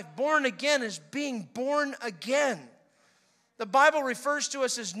sinful life. Born again is being born again. The Bible refers to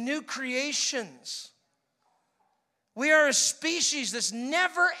us as new creations. We are a species that's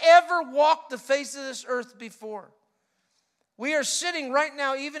never, ever walked the face of this earth before. We are sitting right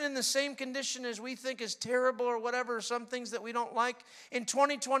now, even in the same condition as we think is terrible or whatever, some things that we don't like. In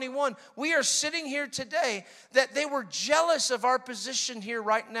 2021, we are sitting here today that they were jealous of our position here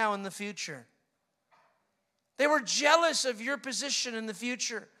right now in the future. They were jealous of your position in the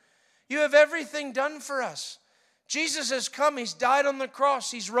future. You have everything done for us. Jesus has come. He's died on the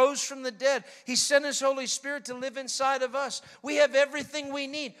cross. He's rose from the dead. He sent his Holy Spirit to live inside of us. We have everything we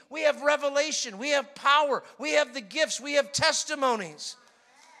need. We have revelation. We have power. We have the gifts. We have testimonies.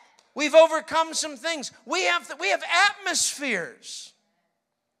 We've overcome some things. We have atmospheres.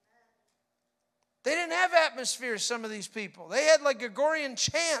 They didn't have atmospheres, some of these people. They had like Gregorian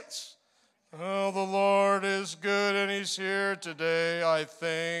chants. Oh, the Lord is good and he's here today, I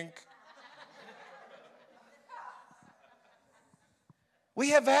think. We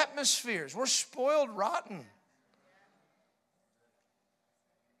have atmospheres. We're spoiled rotten.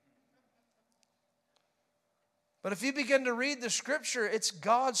 But if you begin to read the scripture, it's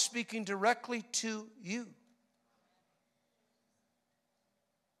God speaking directly to you.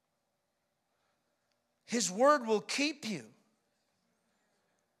 His word will keep you.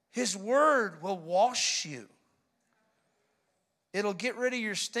 His word will wash you. It'll get rid of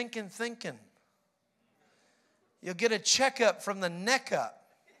your stinking thinking. You'll get a checkup from the neck up.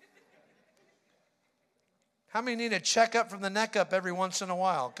 How many need a checkup from the neck up every once in a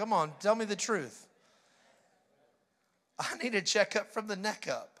while? Come on, tell me the truth. I need a checkup from the neck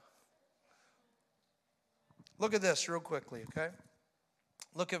up. Look at this real quickly, okay?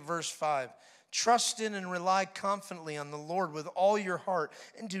 Look at verse 5. Trust in and rely confidently on the Lord with all your heart,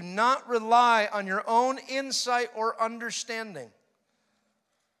 and do not rely on your own insight or understanding.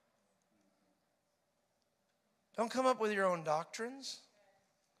 Don't come up with your own doctrines.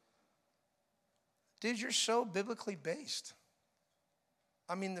 Dude, you're so biblically based.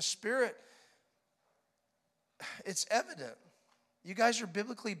 I mean, the Spirit, it's evident. You guys are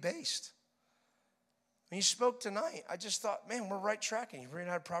biblically based. When you spoke tonight, I just thought, man, we're right tracking. You've read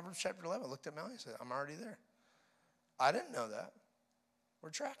out Proverbs chapter 11. I looked at Melanie and said, I'm already there. I didn't know that.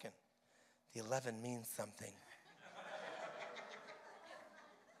 We're tracking. The 11 means something.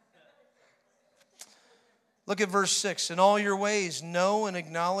 Look at verse 6. In all your ways, know and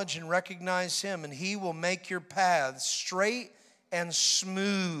acknowledge and recognize him, and he will make your paths straight and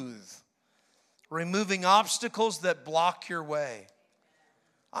smooth, removing obstacles that block your way.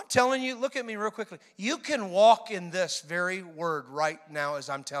 I'm telling you, look at me real quickly. You can walk in this very word right now as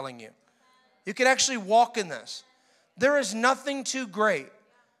I'm telling you. You can actually walk in this. There is nothing too great.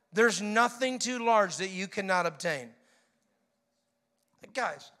 There's nothing too large that you cannot obtain.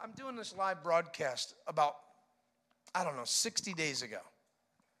 Guys, I'm doing this live broadcast about, 60 days ago.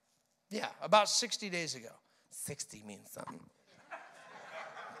 Yeah, about 60 days ago. 60 means something.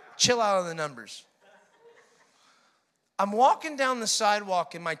 Chill out on the numbers. I'm walking down the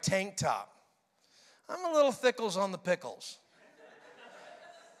sidewalk in my tank top. I'm a little thickles on the pickles.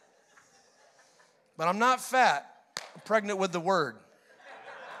 But I'm not fat. I'm pregnant with the word.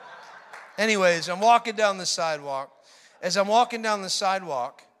 Anyways, I'm walking down the sidewalk. As I'm walking down the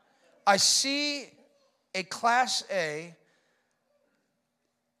sidewalk, I see a Class A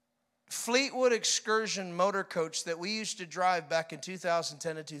Fleetwood Excursion motor coach that we used to drive back in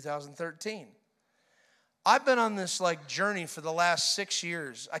 2010 to 2013. I've been on this journey for the last 6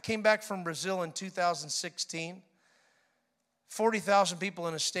 years. I came back from Brazil in 2016. 40,000 people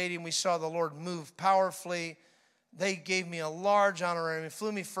in a stadium. We saw the Lord move powerfully. They gave me a large honorarium,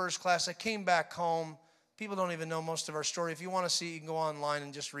 flew me first class. I came back home. People don't even know most of our story. If you want to see it, you can go online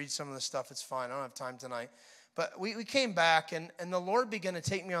and just read some of the stuff. It's fine. I don't have time tonight. But we came back, and the Lord began to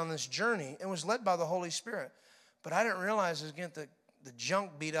take me on this journey and was led by the Holy Spirit. But I didn't realize I was getting the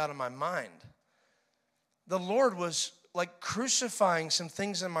junk beat out of my mind. The Lord was crucifying some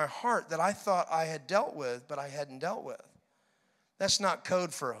things in my heart that I thought I had dealt with, but I hadn't dealt with. That's not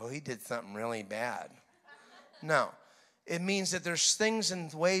code for, he did something really bad. No. It means that there's things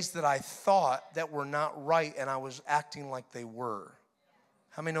and ways that I thought that were not right, and I was acting like they were.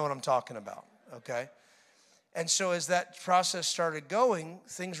 How many know what I'm talking about? Okay? And so as that process started going,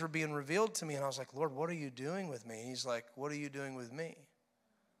 things were being revealed to me, and I was like, Lord, what are you doing with me? And he's like, what are you doing with me?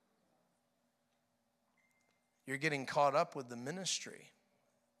 You're getting caught up with the ministry,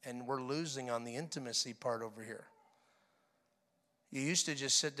 and we're losing on the intimacy part over here. You used to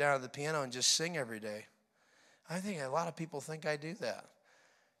just sit down at the piano and just sing every day. I think a lot of people think I do that.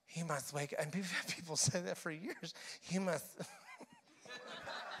 He must wake up. And people say that for years. He must.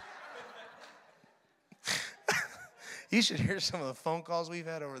 You should hear some of the phone calls we've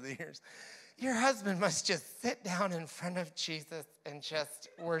had over the years. Your husband must just sit down in front of Jesus and just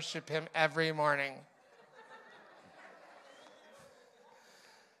worship him every morning.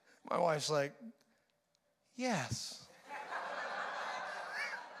 My wife's like, yes.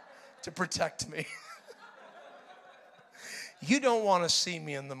 To protect me. You don't want to see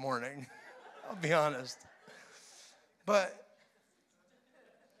me in the morning. I'll be honest. But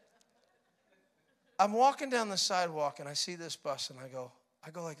I'm walking down the sidewalk and I see this bus and I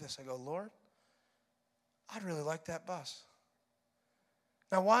go like this. I go, Lord, I'd really like that bus.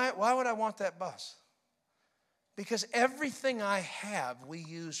 Now, why would I want that bus? Because everything I have, we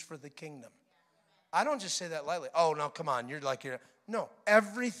use for the kingdom. I don't just say that lightly. Oh, no, come on. No,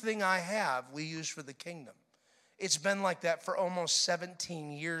 everything I have, we use for the kingdom. It's been like that for almost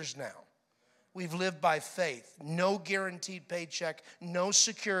 17 years now. We've lived by faith. No guaranteed paycheck, no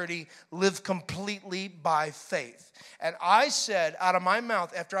security, live completely by faith. And I said out of my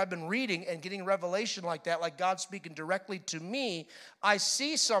mouth, after I've been reading and getting revelation like that, like God speaking directly to me, I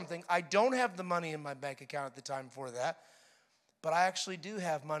see something. I don't have the money in my bank account at the time for that, but I actually do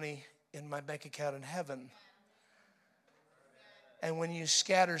have money in my bank account in heaven. And when you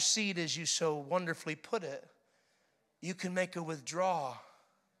scatter seed, as you so wonderfully put it, you can make a withdrawal.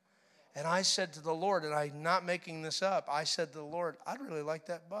 And I said to the Lord, and I'm not making this up, I said to the Lord, I'd really like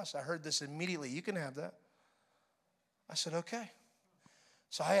that bus. I heard this immediately. You can have that. I said, okay.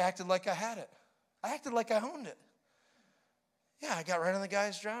 So I acted like I had it. I acted like I owned it. Yeah, I got right on the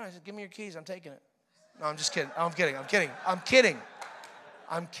guy's drive. I said, give me your keys. I'm taking it. No, I'm just kidding. I'm kidding.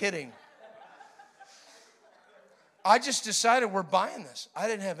 I just decided we're buying this. I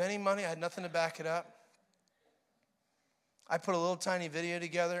didn't have any money. I had nothing to back it up. I put a little tiny video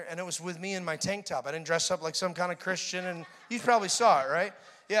together, and it was with me in my tank top. I didn't dress up like some kind of Christian, and you probably saw it, right?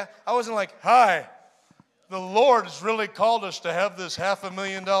 Yeah, I wasn't like, hi, the Lord has really called us to have this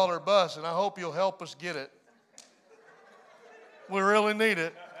 $500,000 bus, and I hope you'll help us get it. We really need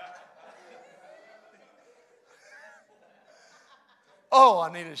it. Oh,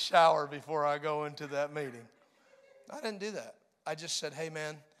 I need a shower before I go into that meeting. I didn't do that. I just said, hey,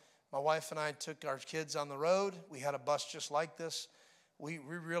 man, my wife and I took our kids on the road. We had a bus just like this. We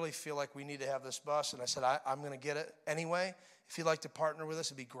really feel like we need to have this bus. And I said, I'm going to get it anyway. If you'd like to partner with us,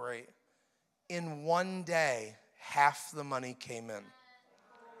 it'd be great. In one day, half the money came in.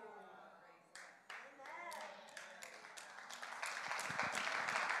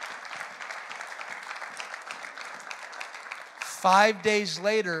 Five days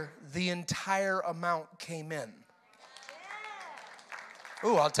later, the entire amount came in.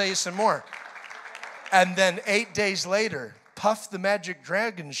 Ooh, I'll tell you some more. And then 8 days later, Puff the Magic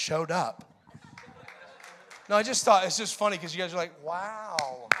Dragon showed up. No, I just thought, it's just funny because you guys are like,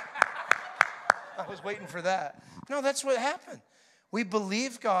 wow. I was waiting for that. No, that's what happened. We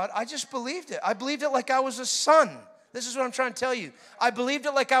believed God. I just believed it. I believed it like I was a son. This is what I'm trying to tell you. I believed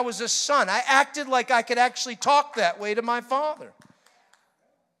it like I was a son. I acted like I could actually talk that way to my father.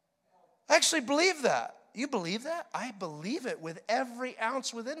 I actually believe that. You believe that? I believe it with every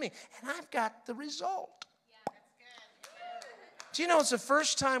ounce within me. And I've got the result. Yeah, that's good. Do you know it's the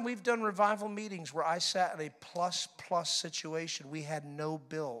first time we've done revival meetings where I sat in a plus situation. We had no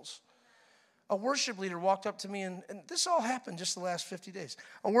bills. A worship leader walked up to me, and this all happened just the last 50 days.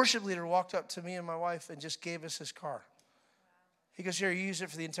 A worship leader walked up to me and my wife and just gave us his car. He goes, here, you use it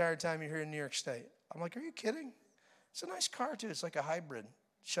for the entire time you're here in New York State. I'm like, are you kidding? It's a nice car, too. It's like a hybrid.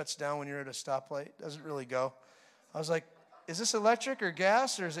 Shuts down when you're at a stoplight. Doesn't really go. I was like, is this electric or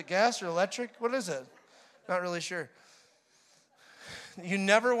gas? Or is it gas or electric? What is it? Not really sure. You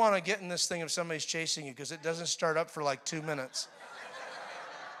never want to get in this thing if somebody's chasing you because it doesn't start up for like 2 minutes.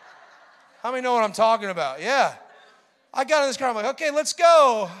 How many know what I'm talking about? Yeah. I got in this car. I'm like, okay, let's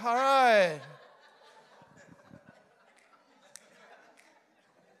go. All right.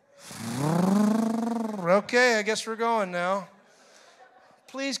 Okay, I guess we're going now.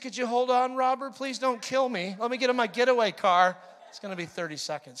 Please, could you hold on, Robert? Please don't kill me. Let me get in my getaway car. It's going to be 30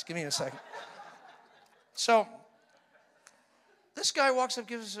 seconds. Give me a second. So this guy walks up,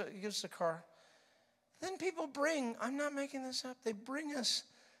 gives us a car. Then people bring, I'm not making this up, they bring us,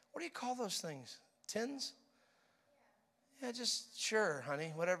 what do you call those things? Tins? Yeah, just sure,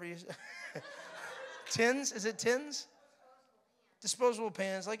 honey, whatever you say. Tins? Is it tins? Disposable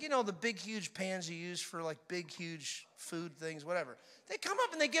pans. Like, you know, the big, huge pans you use for like big, huge food things, whatever. They come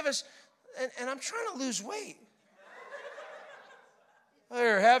up and they give us, and I'm trying to lose weight.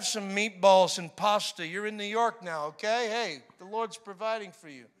 Here, have some meatballs and pasta. You're in New York now, okay? Hey, the Lord's providing for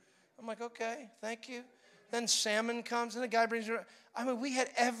you. I'm like, okay, thank you. Then salmon comes and the guy brings it. I mean, we had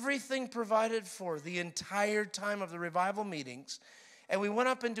everything provided for the entire time of the revival meetings. And we went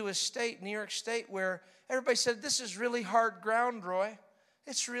up into a state, New York State, where everybody said, this is really hard ground, Roy.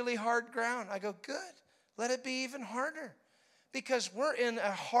 It's really hard ground. I go, good. Let it be even harder. Because we're in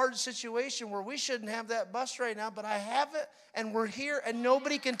a hard situation where we shouldn't have that bus right now, but I have it, and we're here, and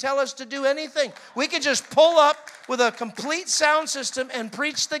nobody can tell us to do anything. We can just pull up with a complete sound system and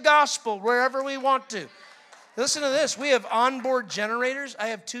preach the gospel wherever we want to. Listen to this. We have onboard generators. I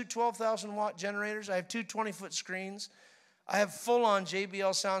have two 12,000-watt generators. I have two 20-foot screens. I have full-on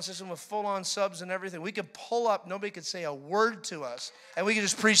JBL sound system with full-on subs and everything. We could pull up. Nobody could say a word to us, and we could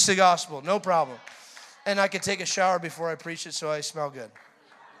just preach the gospel. No problem. And I could take a shower before I preach it so I smell good.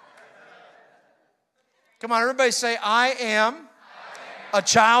 Come on, everybody say, I am a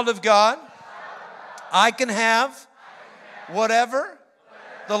child of God, I can have whatever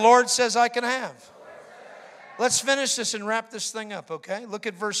the Lord says I can have. Let's finish this and wrap this thing up, okay? Look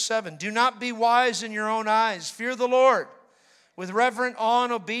at verse 7. Do not be wise in your own eyes. Fear the Lord with reverent awe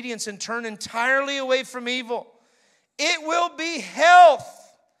and obedience, and turn entirely away from evil. It will be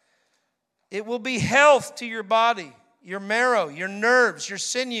health. It will be health to your body, your marrow, your nerves, your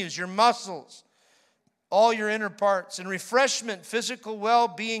sinews, your muscles, all your inner parts, and refreshment, physical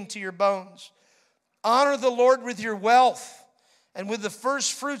well-being to your bones. Honor the Lord with your wealth and with the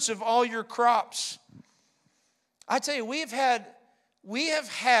first fruits of all your crops. I tell you, we have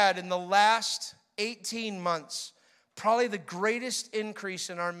had in the last 18 months probably the greatest increase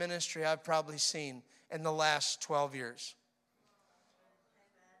in our ministry I've probably seen in the last 12 years.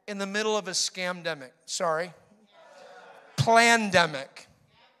 In the middle of a scamdemic. Sorry. Plandemic.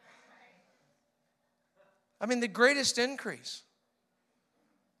 I mean, the greatest increase.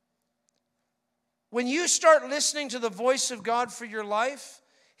 When you start listening to the voice of God for your life,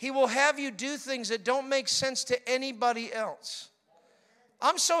 He will have you do things that don't make sense to anybody else.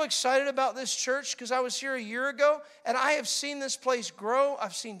 I'm so excited about this church because I was here a year ago and I have seen this place grow.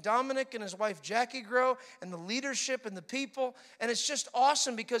 I've seen Dominic and his wife Jackie grow, and the leadership and the people. And it's just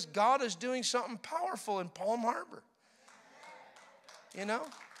awesome because God is doing something powerful in Palm Harbor. You know?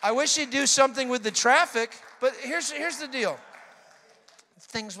 I wish He'd do something with the traffic, but here's the deal.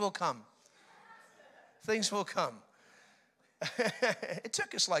 Things will come. Things will come. It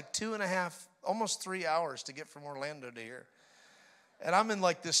took us like 2.5, almost 3 hours to get from Orlando to here. And I'm in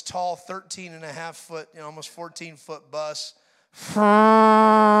like this tall 13.5 foot, almost 14 foot bus.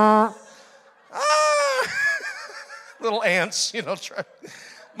 Little ants,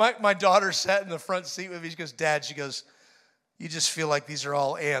 My daughter sat in the front seat with me. She goes, Dad, she goes, you just feel like these are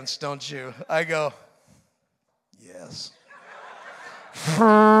all ants, don't you? I go, yes.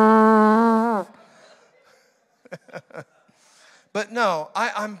 But no,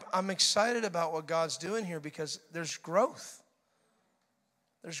 I'm excited about what God's doing here because there's growth.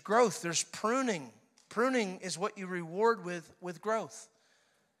 There's growth. There's pruning. Pruning is what you reward with growth.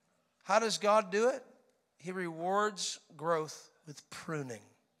 How does God do it? He rewards growth with pruning.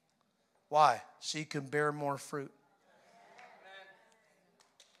 Why? So you can bear more fruit.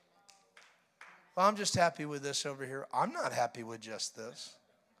 Well, I'm just happy with this over here. I'm not happy with just this.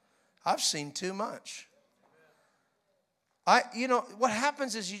 I've seen too much. What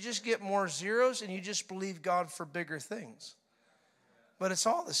happens is you just get more zeros and you just believe God for bigger things. But it's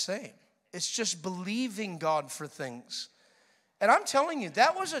all the same. It's just believing God for things. And I'm telling you,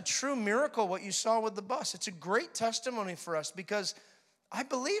 that was a true miracle, what you saw with the bus. It's a great testimony for us because I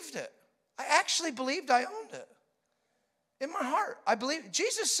believed it. I actually believed I owned it. In my heart, I believe.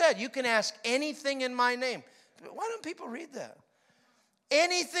 Jesus said, you can ask anything in my name. Why don't people read that?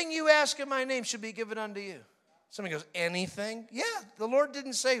 Anything you ask in my name should be given unto you. Somebody goes, anything? Yeah, the Lord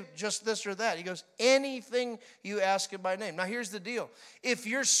didn't say just this or that. He goes, anything you ask in my name. Now, here's the deal. If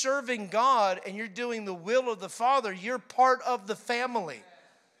you're serving God and you're doing the will of the Father, you're part of the family.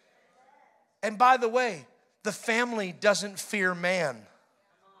 And by the way, the family doesn't fear man.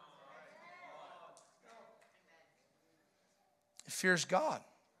 It fears God.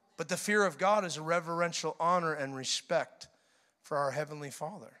 But the fear of God is a reverential honor and respect for our Heavenly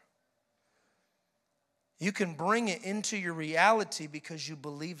Father. You can bring it into your reality because you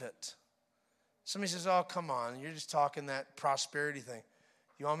believe it. Somebody says, oh, come on, you're just talking that prosperity thing.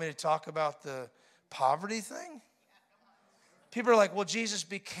 You want me to talk about the poverty thing? People are like, well, Jesus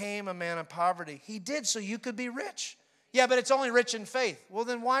became a man of poverty. He did so you could be rich. Yeah, but it's only rich in faith. Well,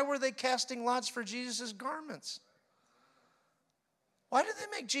 then why were they casting lots for Jesus' garments? Why did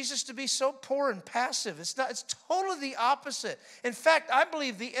they make Jesus to be so poor and passive? It's totally the opposite. In fact, I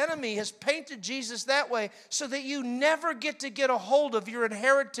believe the enemy has painted Jesus that way so that you never get a hold of your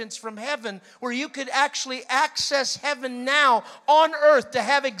inheritance from heaven, where you could actually access heaven now on earth to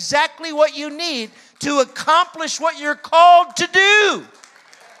have exactly what you need to accomplish what you're called to do.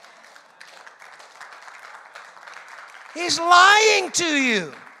 He's lying to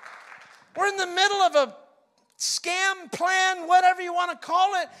you. We're in the middle of a scam, plan, whatever you want to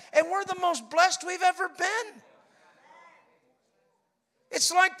call it, and we're the most blessed we've ever been.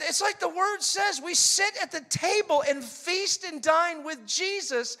 It's like the word says, we sit at the table and feast and dine with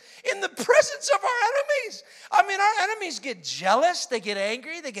Jesus in the presence of our enemies. I mean, our enemies get jealous, they get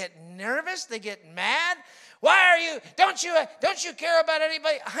angry, they get nervous, they get mad. Don't you care about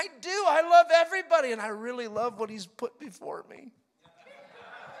anybody? I do. I love everybody, and I really love what He's put before me.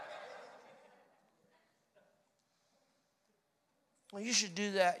 Well, you should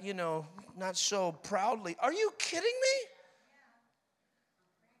do that, not so proudly. Are you kidding me?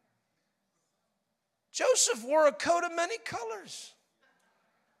 Joseph wore a coat of many colors.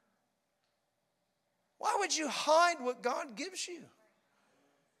 Why would you hide what God gives you?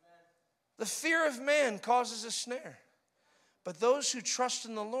 The fear of man causes a snare, but those who trust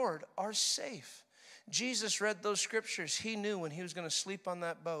in the Lord are safe. Jesus read those scriptures. He knew when he was going to sleep on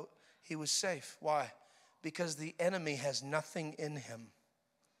that boat, he was safe. Why? Because the enemy has nothing in him.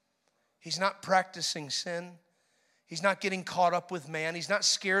 He's not practicing sin. He's not getting caught up with man. He's not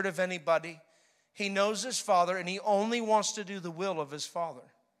scared of anybody. He knows his Father, and he only wants to do the will of his Father.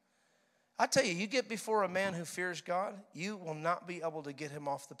 I tell you, you get before a man who fears God, you will not be able to get him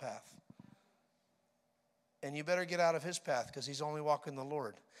off the path. And you better get out of his path because he's only walking the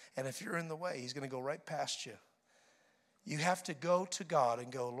Lord. And if you're in the way, he's going to go right past you. You have to go to God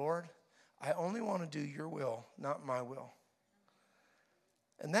and go, Lord, I only want to do your will, not my will.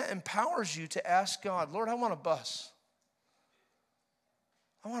 And that empowers you to ask God, Lord, I want a bus.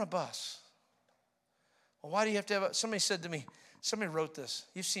 I want a bus. Well, why do you have to have a... Somebody said to me, somebody wrote this.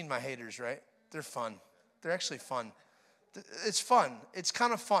 You've seen my haters, right? They're fun. They're actually fun. It's fun. It's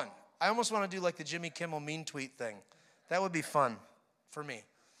kind of fun. I almost want to do like the Jimmy Kimmel mean tweet thing. That would be fun for me.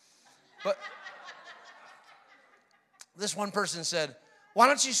 But this one person said, why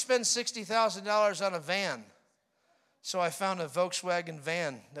don't you spend $60,000 on a van? So I found a Volkswagen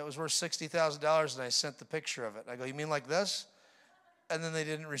van that was worth $60,000 and I sent the picture of it. I go, you mean like this? And then they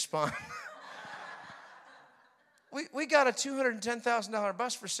didn't respond. We got a $210,000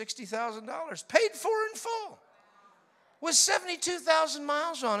 bus for $60,000, paid for in full. With 72,000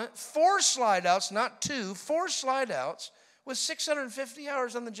 miles on it, 4 slide outs, not 2, 4 slide outs, with 650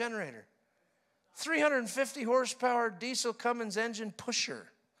 hours on the generator. 350 horsepower diesel Cummins engine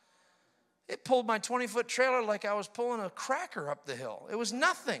pusher. It pulled my 20-foot trailer like I was pulling a cracker up the hill. It was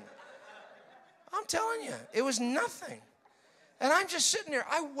nothing. I'm telling you, it was nothing. And I'm just sitting there.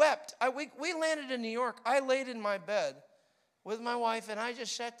 I wept. We landed in New York. I laid in my bed with my wife, and I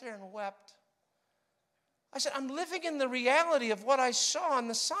just sat there and wept. I said, I'm living in the reality of what I saw on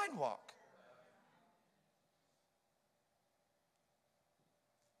the sidewalk.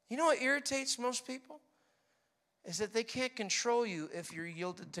 You know what irritates most people? Is that they can't control you if you're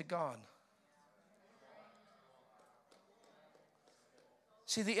yielded to God.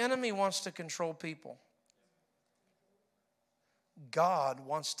 See, the enemy wants to control people. God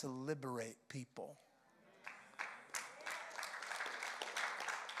wants to liberate people.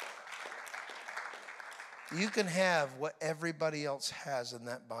 You can have what everybody else has in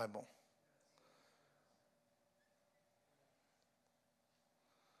that Bible.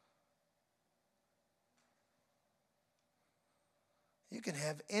 You can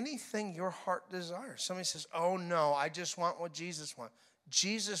have anything your heart desires. Somebody says, oh no, I just want what Jesus wants.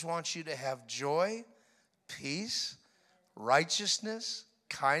 Jesus wants you to have joy, peace, righteousness,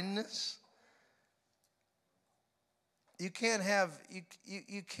 kindness. You can't have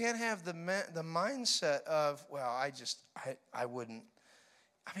the mindset of, well, I wouldn't.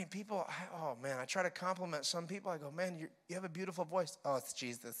 I mean, people, oh man, I try to compliment some people. I go, man, you have a beautiful voice. Oh, it's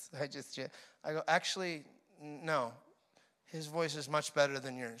Jesus. I go, actually, no. His voice is much better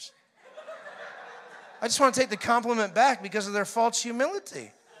than yours. I just want to take the compliment back because of their false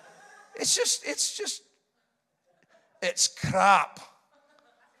humility. It's crap.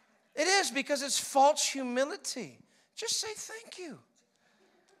 It is because it's false humility. Just say thank you.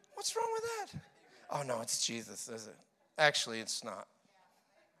 What's wrong with that? Oh, no, it's Jesus, is it? Actually, it's not.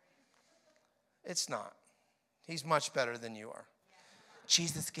 It's not. He's much better than you are.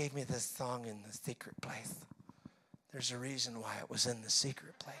 Jesus gave me this song in the secret place. There's a reason why it was in the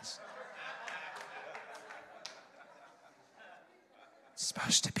secret place. It's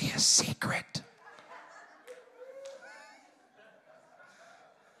supposed to be a secret.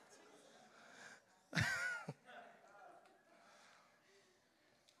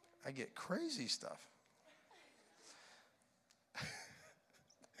 I get crazy stuff.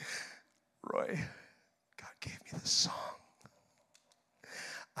 Roy, God gave me this song.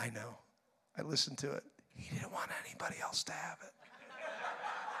 I know. I listened to it. He didn't want anybody else to have it.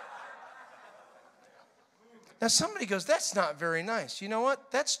 Now somebody goes, that's not very nice. You know what?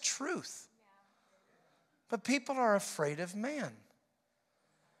 That's truth. But people are afraid of man.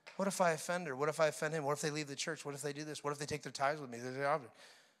 What if I offend her? What if I offend him? What if they leave the church? What if they do this? What if they take their tithes with me?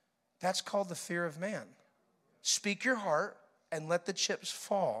 That's called the fear of man. Speak your heart and let the chips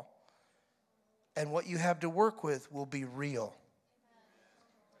fall. And what you have to work with will be real.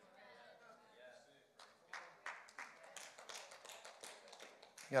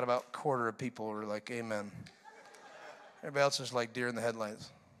 Got about a quarter of people who are like, amen. Everybody else is like deer in the headlights.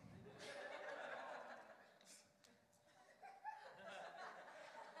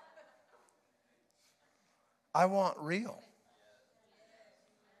 I want real.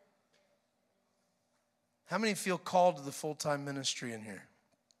 How many feel called to the full-time ministry in here?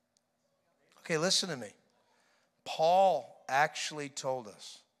 Okay, listen to me. Paul actually told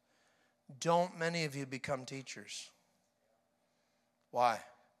us, don't many of you become teachers. Why?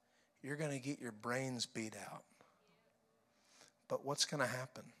 You're going to get your brains beat out. But what's going to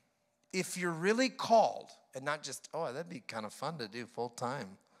happen? If you're really called, and not just, oh, that'd be kind of fun to do full time.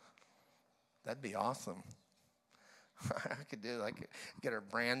 That'd be awesome. I could do, like, get our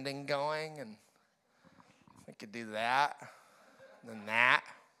branding going, and I could do that, and then that.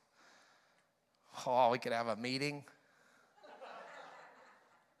 Oh, we could have a meeting.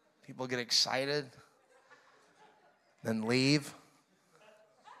 People get excited, then leave,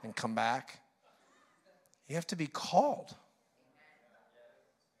 and come back. You have to be called.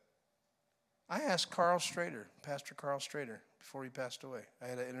 I asked Carl Strader, Pastor Carl Strader, before he passed away. I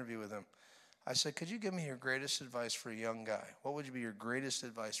had an interview with him. I said, could you give me your greatest advice for a young guy? What would be your greatest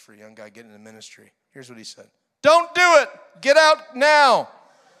advice for a young guy getting into ministry? Here's what he said. Don't do it. Get out now.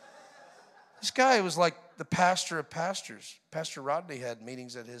 This guy was like the pastor of pastors. Pastor Rodney had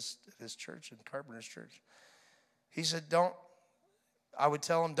meetings at his church, in Carpenter's church. He said, I would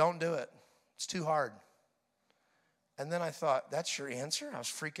tell him, don't do it. It's too hard. And then I thought, that's your answer? I was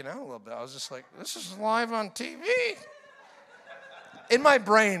freaking out a little bit. I was just like, this is live on TV. In my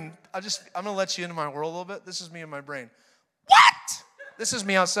brain, I'm going to let you into my world a little bit. This is me in my brain. What? This is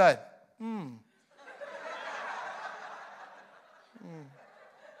me outside.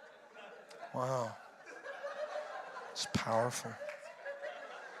 Wow. It's powerful.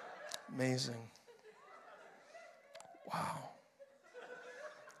 Amazing. Wow.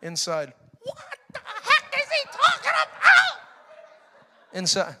 Inside. What the heck is he talking about?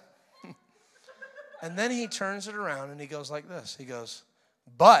 Inside. And then he turns it around and he goes like this. He goes,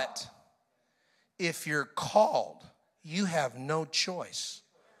 but if you're called, you have no choice.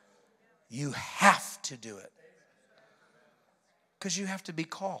 You have to do it. Because you have to be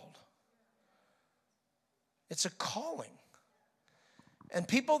called. It's a calling. And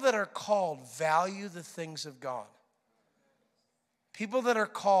people that are called value the things of God. People that are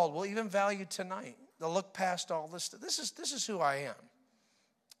called will even value tonight. They'll look past all this. This is who I am.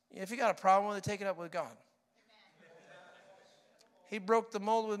 If you got a problem with it, take it up with God. He broke the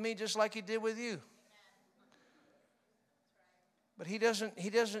mold with me just like he did with you. But he doesn't,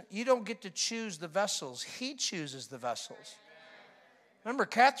 you don't get to choose the vessels. He chooses the vessels. Remember,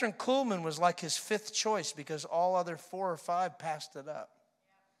 Catherine Kuhlman was like his fifth choice because all other 4 or 5 passed it up.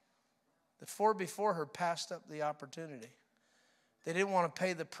 The 4 before her passed up the opportunity. They didn't want to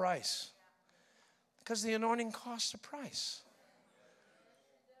pay the price because the anointing costs a price.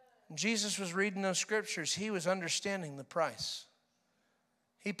 When Jesus was reading those scriptures, he was understanding the price.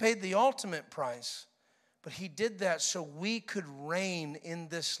 He paid the ultimate price, but he did that so we could reign in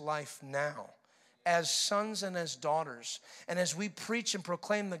this life now as sons and as daughters. And as we preach and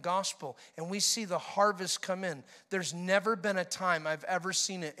proclaim the gospel and we see the harvest come in, there's never been a time I've ever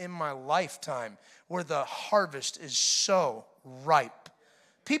seen it in my lifetime where the harvest is so ripe.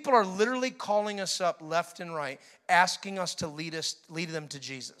 People are literally calling us up left and right, asking us to lead them to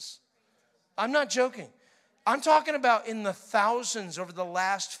Jesus. I'm not joking. I'm talking about in the thousands over the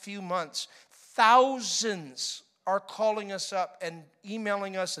last few months. Thousands are calling us up and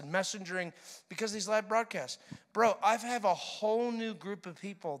emailing us and messengering because of these live broadcasts. Bro, I have a whole new group of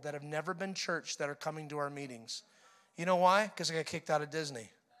people that have never been church that are coming to our meetings. You know why? Because I got kicked out of Disney.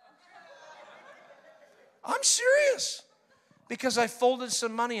 I'm serious. Because I folded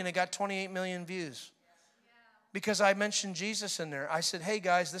some money and it got 28 million views. Because I mentioned Jesus in there. I said, hey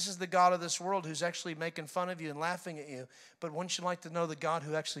guys, this is the God of this world who's actually making fun of you and laughing at you. But wouldn't you like to know the God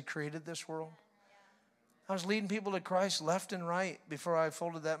who actually created this world? I was leading people to Christ left and right before I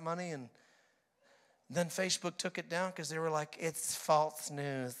folded that money. And then Facebook took it down because they were like, it's false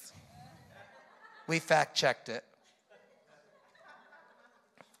news. We fact-checked it.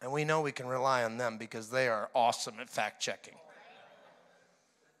 And we know we can rely on them because they are awesome at fact-checking.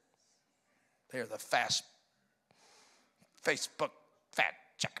 They are the fast Facebook fact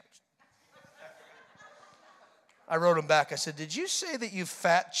checkers. I wrote them back. I said, did you say that you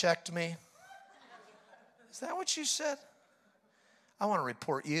fact checked me? Is that what you said? I want to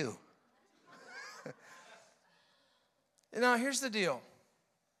report you. Now, here's the deal.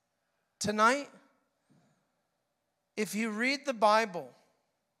 Tonight, if you read the Bible,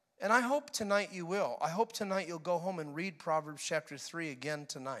 and I hope tonight you will. I hope tonight you'll go home and read Proverbs chapter 3 again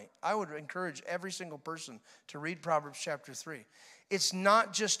tonight. I would encourage every single person to read Proverbs chapter 3. It's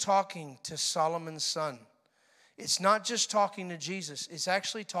not just talking to Solomon's son. It's not just talking to Jesus. It's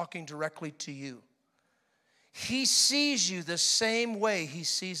actually talking directly to you. He sees you the same way he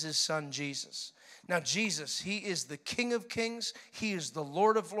sees his son Jesus. Now, Jesus, he is the King of Kings. He is the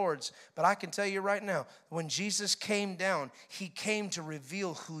Lord of Lords. But I can tell you right now, when Jesus came down, he came to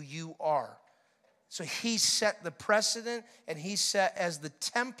reveal who you are. So he set the precedent, and he set as the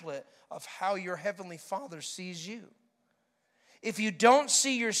template of how your heavenly Father sees you. If you don't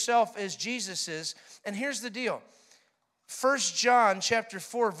see yourself as Jesus is, and here's the deal. 1 John chapter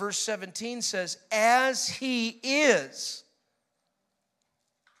 4, verse 17 says, as he is.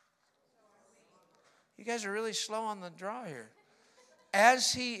 You guys are really slow on the draw here.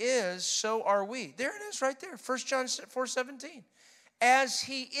 As he is, so are we. There it is right there, 1 John 4:17. As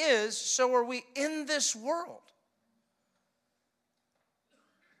he is, so are we in this world.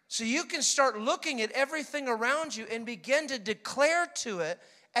 So you can start looking at everything around you and begin to declare to it,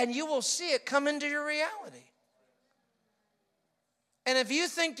 and you will see it come into your reality. And if you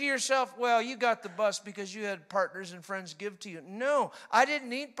think to yourself, well, you got the bus because you had partners and friends give to you. No, I didn't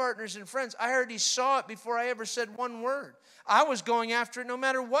need partners and friends. I already saw it before I ever said one word. I was going after it no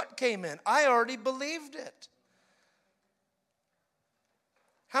matter what came in. I already believed it.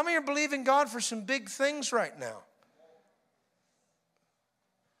 How many are believing God for some big things right now?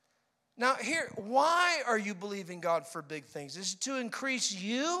 Now here, why are you believing God for big things? Is it to increase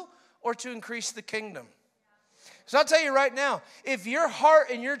you or to increase the kingdom? So I'll tell you right now, if your heart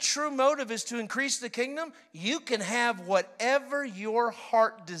and your true motive is to increase the kingdom, you can have whatever your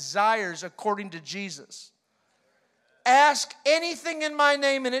heart desires according to Jesus. Ask anything in my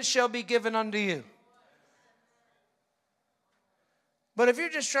name and it shall be given unto you. But if you're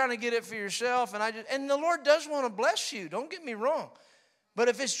just trying to get it for yourself, and the Lord does want to bless you, don't get me wrong. But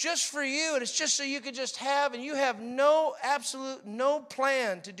if it's just for you and it's just so you could just have, and you have no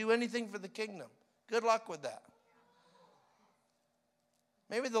plan to do anything for the kingdom, good luck with that.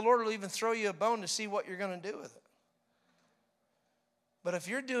 Maybe the Lord will even throw you a bone to see what you're going to do with it. But if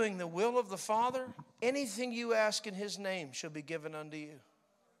you're doing the will of the Father, anything you ask in his name shall be given unto you.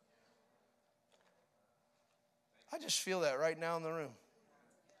 I just feel that right now in the room.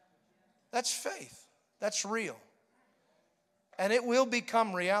 That's faith. That's real. And it will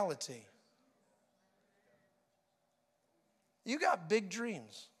become reality. You got big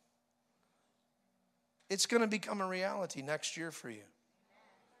dreams. It's going to become a reality next year for you.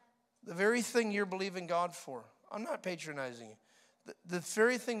 The very thing you're believing God for. I'm not patronizing you. The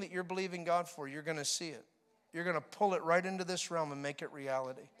very thing that you're believing God for, you're going to see it. You're going to pull it right into this realm and make it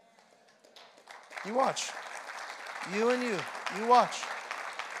reality. You watch. You and you. You watch.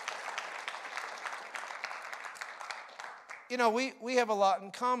 You know, we have a lot in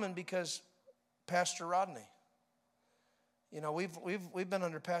common because Pastor Rodney. You know, we've been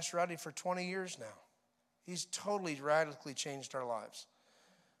under Pastor Rodney for 20 years now. He's totally radically changed our lives.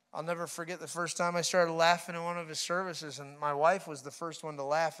 I'll never forget the first time I started laughing in one of his services, and my wife was the first one to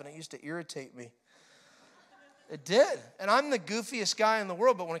laugh, and it used to irritate me. It did. And I'm the goofiest guy in the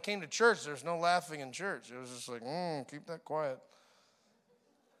world, but when it came to church, there's no laughing in church. It was just like, keep that quiet.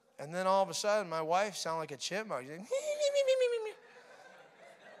 And then all of a sudden, my wife sounded like a chipmunk. She's like,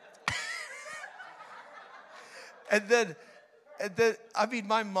 and then, I mean,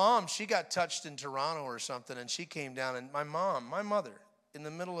 my mom, she got touched in Toronto or something, and she came down, and my mother, in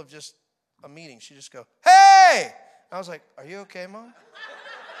the middle of just a meeting, she just go, hey! I was like, are you okay, Mom?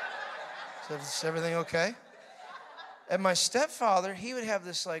 Is everything okay? And my stepfather, he would have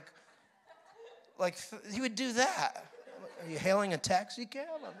this like he would do that. Are you hailing a taxi cab?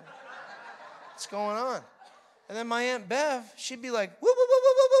 What's going on? And then my Aunt Bev, she'd be like, woo, woo, woo,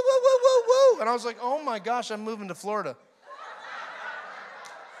 woo, woo, woo, woo, woo, woo. And I was like, oh my gosh, I'm moving to Florida.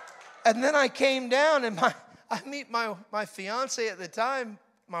 And then I came down and I meet my fiance at the time,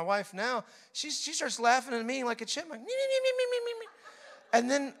 my wife now. She starts laughing at me like a chipmunk. And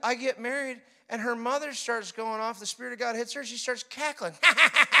then I get married, and her mother starts going off. The Spirit of God hits her. She starts cackling.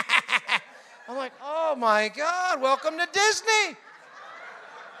 I'm like, oh my God, welcome to Disney.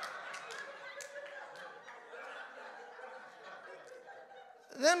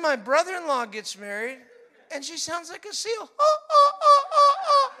 Then my brother-in-law gets married, and she sounds like a seal.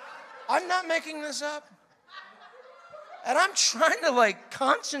 I'm not making this up. And I'm trying to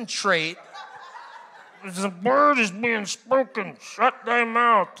concentrate. The word is being spoken. Shut thy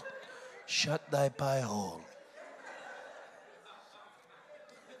mouth. Shut thy pie hole.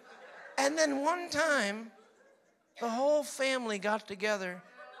 And then one time, the whole family got together.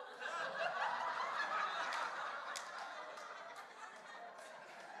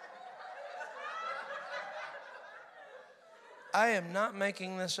 I am not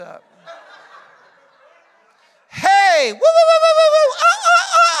making this up. Hey, woo, woo, woo, woo, woo,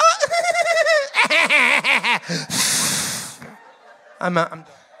 woo. I'm done.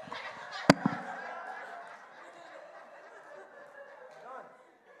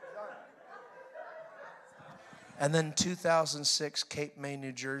 And then 2006, Cape May,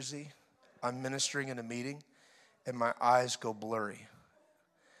 New Jersey, I'm ministering in a meeting, and my eyes go blurry.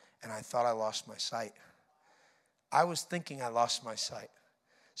 And I thought I lost my sight. I was thinking I lost my sight.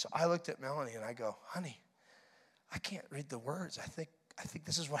 So I looked at Melanie and I go, honey, I can't read the words. I think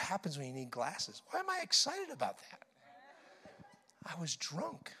this is what happens when you need glasses. Why am I excited about that? I was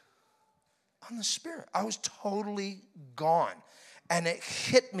drunk on the Spirit. I was totally gone. And it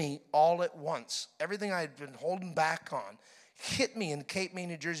hit me all at once. Everything I had been holding back on hit me in Cape May,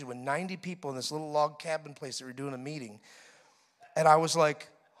 New Jersey, with 90 people in this little log cabin place that were doing a meeting. And I was like,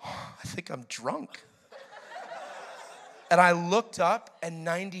 oh, I think I'm drunk. And I looked up, and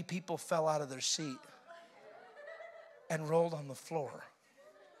 90 people fell out of their seat and rolled on the floor.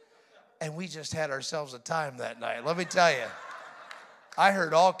 And we just had ourselves a time that night. Let me tell you, I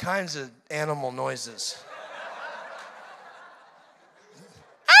heard all kinds of animal noises.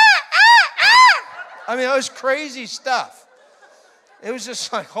 I mean, it was crazy stuff. It was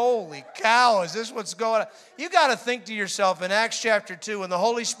just like, holy cow, is this what's going on? You got to think to yourself, in Acts chapter 2, when the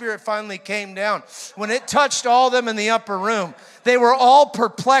Holy Spirit finally came down, when it touched all of them in the upper room, they were all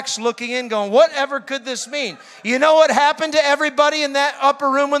perplexed looking in, going, whatever could this mean? You know what happened to everybody in that upper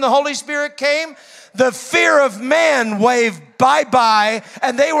room when the Holy Spirit came? The fear of man waved bye-bye,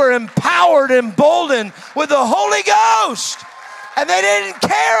 and they were empowered, emboldened with the Holy Ghost. And they didn't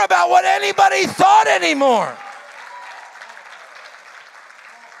care about what anybody thought anymore.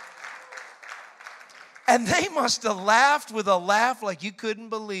 And they must have laughed with a laugh like you couldn't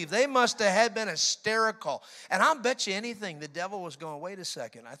believe. They must have had been hysterical. And I'll bet you anything, the devil was going, wait a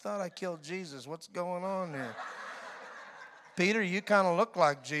second, I thought I killed Jesus. What's going on here? Peter, you kind of look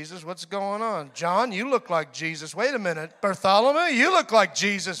like Jesus. What's going on? John, you look like Jesus. Wait a minute. Bartholomew, you look like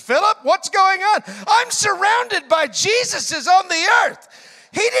Jesus. Philip, what's going on? I'm surrounded by Jesuses on the earth.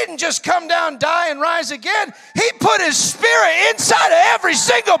 He didn't just come down, die, and rise again. He put his Spirit inside of every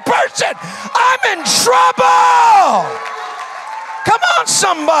single person. I'm in trouble. Come on,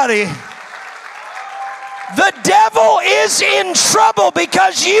 somebody. The devil is in trouble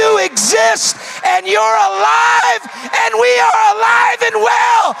because you exist and you're alive, and we are alive and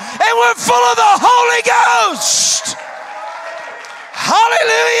well, and we're full of the Holy Ghost.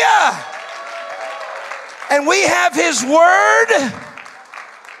 Hallelujah. And we have His Word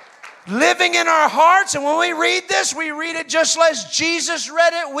living in our hearts, and when we read this, we read it just as Jesus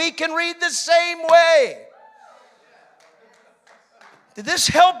read it. We can read the same way. Did this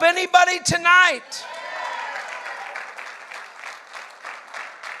help anybody tonight?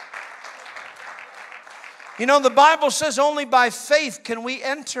 You know, the Bible says only by faith can we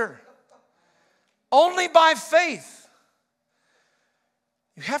enter. Only by faith.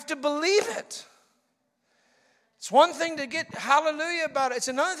 You have to believe it. It's one thing to get hallelujah about it. It's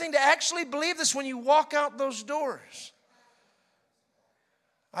another thing to actually believe this when you walk out those doors.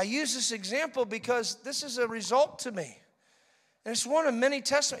 I use this example because this is a result to me. And it's one of many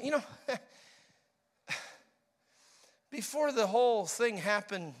testimonies. You know, before the whole thing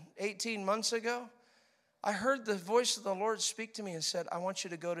happened 18 months ago, I heard the voice of the Lord speak to me and said, I want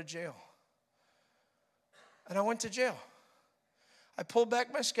you to go to jail. And I went to jail. I pulled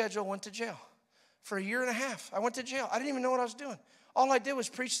back my schedule, went to jail. For a year and a half, I went to jail. I didn't even know what I was doing. All I did was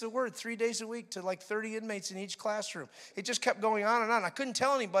preach the word 3 days a week to like 30 inmates in each classroom. It just kept going on and on. I couldn't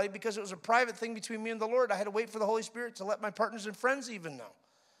tell anybody because it was a private thing between me and the Lord. I had to wait for the Holy Spirit to let my partners and friends even know.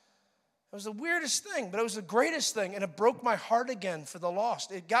 It was the weirdest thing, but it was the greatest thing, and it broke my heart again for the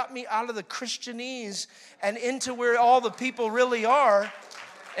lost. It got me out of the Christianese and into where all the people really are.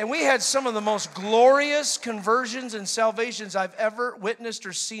 And we had some of the most glorious conversions and salvations I've ever witnessed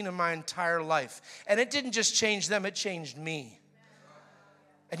or seen in my entire life. And it didn't just change them, it changed me.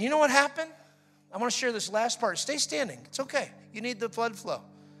 And you know what happened? I want to share this last part. Stay standing. It's okay. You need the blood flow.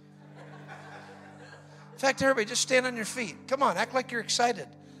 In fact, everybody, just stand on your feet. Come on, act like you're excited.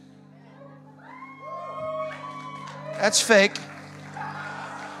 That's fake.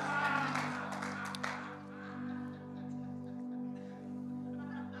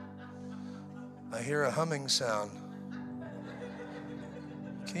 I hear a humming sound.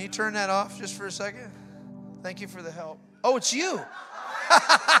 Can you turn that off just for a second? Thank you for the help. Oh, it's you.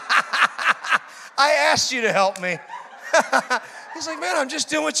 I asked you to help me. He's like, man, I'm just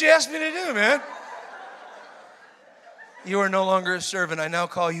doing what you asked me to do, man. You are no longer a servant. I now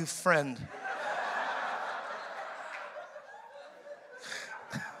call you friend.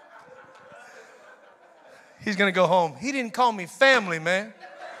 He's going to go home. He didn't call me family, man.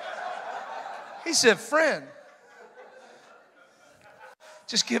 He said, friend.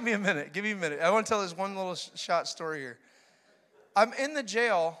 Just give me a minute. Give me a minute. I want to tell this one little short story here. I'm in the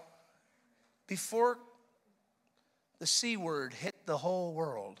jail before the C word hit the whole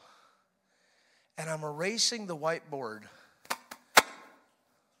world. And I'm erasing the whiteboard.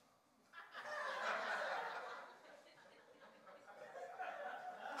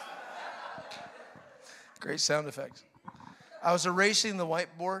 Great sound effects. I was erasing the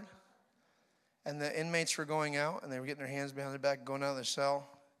whiteboard, and the inmates were going out, and they were getting their hands behind their back, going out of their cell.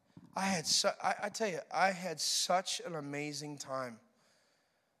 I tell you, I had such an amazing time.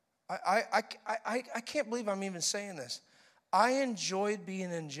 I can't believe I'm even saying this. I enjoyed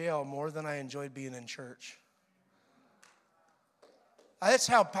being in jail more than I enjoyed being in church. That's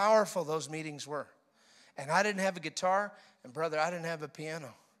how powerful those meetings were. And I didn't have a guitar, and brother, I didn't have a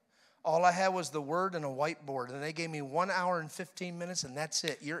piano. All I had was the word and a whiteboard, and they gave me 1 hour and 15 minutes, and that's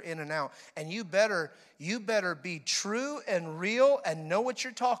it. You're in and out. And you better be true and real and know what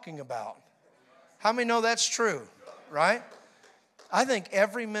you're talking about. How many know that's true, right? I think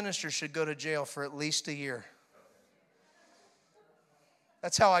every minister should go to jail for at least a year.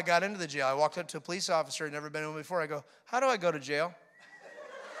 That's how I got into the jail. I walked up to a police officer I'd never been in before. I go, how do I go to jail?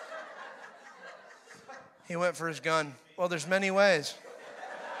 He went for his gun. Well, there's many ways.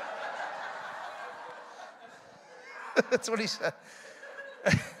 That's what he said.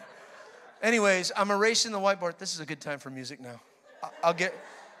 Anyways, I'm erasing the whiteboard. This is a good time for music now. I'll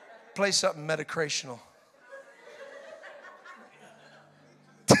play something metacrational.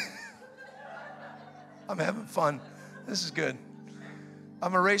 I'm having fun. This is good.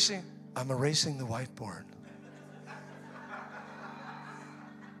 I'm erasing the whiteboard.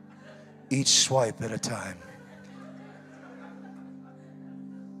 Each swipe at a time.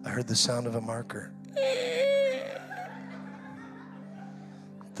 I heard the sound of a marker.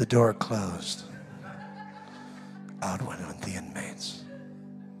 The door closed. Out went the inmates.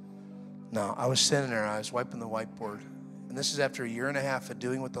 Now, I was sitting there, I was wiping the whiteboard. And this is after 1.5 years of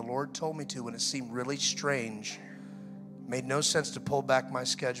doing what the Lord told me to when it seemed really strange. Made no sense to pull back my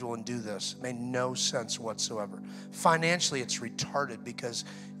schedule and do this. Made no sense whatsoever. Financially, it's retarded because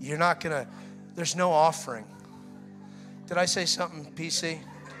there's no offering. Did I say something, PC?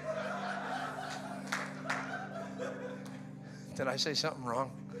 Did I say something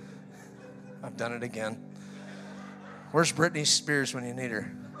wrong? I've done it again. Where's Britney Spears when you need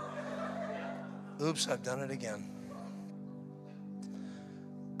her? Oops, I've done it again.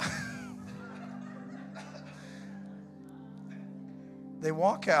 They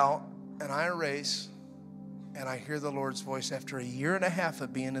walk out, and I erase, and I hear the Lord's voice after 1.5 years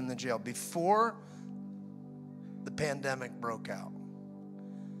of being in the jail, before the pandemic broke out.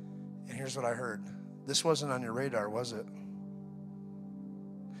 And here's what I heard. This wasn't on your radar, was it?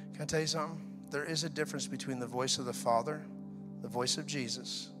 Can I tell you something? There is a difference between the voice of the Father, the voice of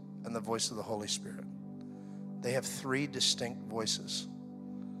Jesus, and the voice of the Holy Spirit. They have 3 distinct voices.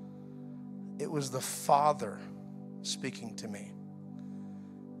 It was the Father speaking to me.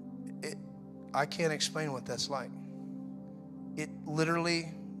 I can't explain what that's like. It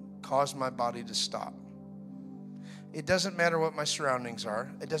literally caused my body to stop. It doesn't matter what my surroundings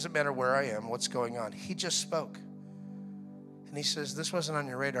are. It doesn't matter where I am, what's going on. He just spoke. And he says, this wasn't on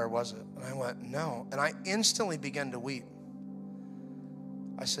your radar, was it? And I went, no. And I instantly began to weep.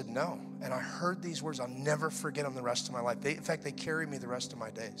 I said, no. And I heard these words. I'll never forget them the rest of my life. In fact, they carry me the rest of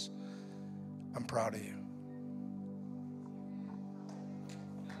my days. I'm proud of you.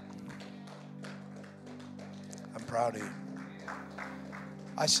 I'm proud of you.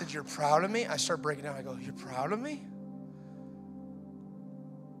 I said, you're proud of me? I start breaking down. I go, you're proud of me?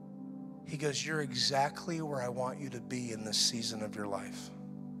 He goes, you're exactly where I want you to be in this season of your life.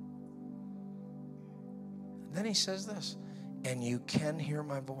 And then he says this, and you can hear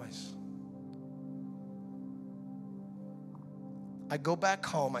my voice. I go back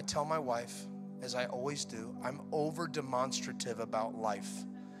home, I tell my wife, as I always do, I'm over demonstrative about life.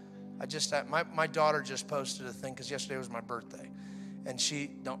 My daughter just posted a thing, because yesterday was my birthday. And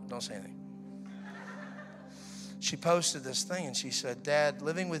she, don't say anything. She posted this thing and she said, Dad,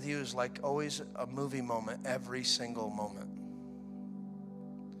 living with you is like always a movie moment, every single moment.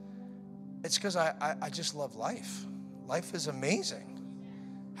 It's because I just love life. Life is amazing.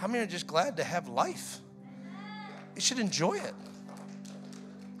 How many are just glad to have life? You should enjoy it.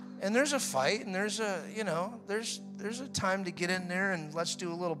 And there's a fight and there's a time to get in there and let's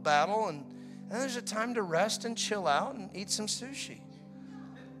do a little battle. And there's a time to rest and chill out and eat some sushi.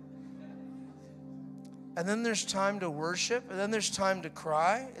 And then there's time to worship, and then there's time to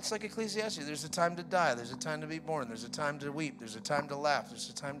cry. It's like Ecclesiastes. There's a time to die. There's a time to be born. There's a time to weep. There's a time to laugh. There's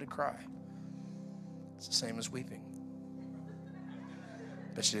a time to cry. It's the same as weeping.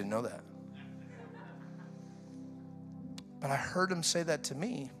 Bet you didn't know that. But I heard him say that to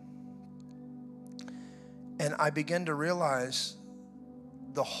me. And I began to realize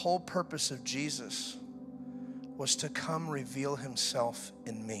the whole purpose of Jesus was to come reveal himself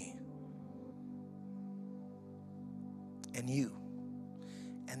in me and you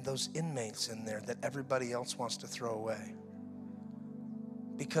and those inmates in there that everybody else wants to throw away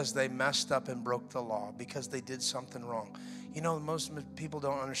because they messed up and broke the law, because they did something wrong. You know, most people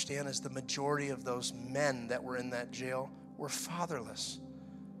don't understand is the majority of those men that were in that jail were fatherless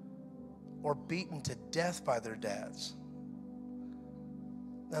or beaten to death by their dads.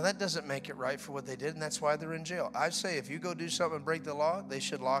 Now, that doesn't make it right for what they did, and that's why they're in jail. I say if you go do something and break the law, they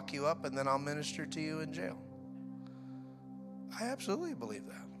should lock you up, and then I'll minister to you in jail. I absolutely believe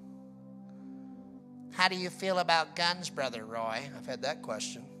that. How do you feel about guns, Brother Roy? I've had that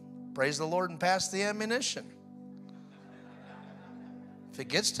question. Praise the Lord and pass the ammunition. If it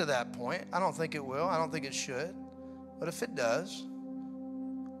gets to that point, I don't think it will. I don't think it should. But if it does,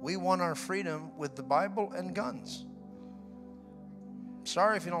 we won our freedom with the Bible and guns.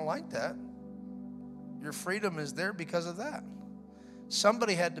 Sorry if you don't like that. Your freedom is there because of that.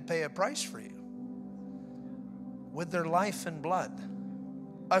 Somebody had to pay a price for you with their life and blood.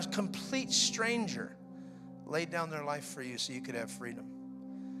 A complete stranger laid down their life for you so you could have freedom.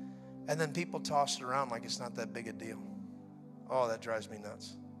 And then people toss it around like it's not that big a deal. Oh, that drives me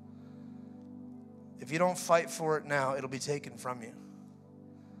nuts. If you don't fight for it now, it'll be taken from you.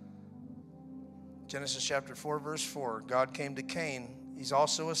 Genesis chapter 4, verse 4, God came to Cain. He's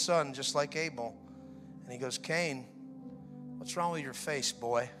also a son, just like Abel. And he goes, Cain, what's wrong with your face,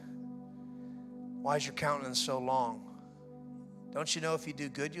 boy? Why is your countenance so long? Don't you know if you do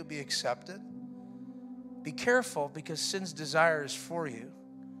good, you'll be accepted? Be careful, because sin's desire is for you,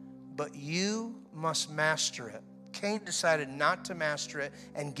 but you must master it. Cain decided not to master it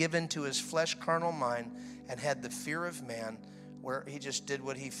and give in to his flesh carnal mind and had the fear of man, where he just did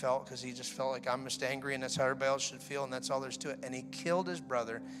what he felt because he just felt like, I'm just angry and that's how everybody else should feel and that's all there's to it. And he killed his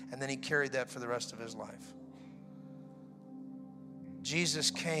brother, and then he carried that for the rest of his life.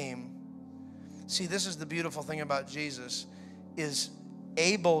 Jesus came. See, this is the beautiful thing about Jesus, is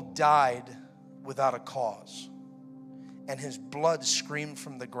Abel died without a cause, and his blood screamed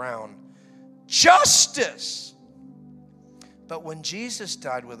from the ground, justice! But when Jesus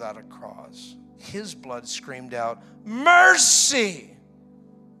died without a cause, his blood screamed out, mercy!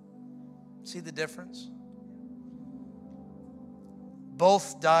 See the difference?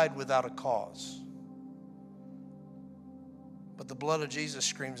 Both died without a cause, but the blood of Jesus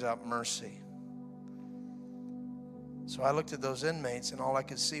screams out mercy. So I looked at those inmates, and all I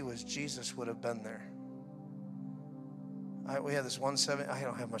could see was Jesus would have been there. We had this I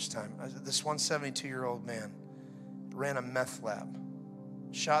don't have much time. This 172-year-old man ran a meth lab,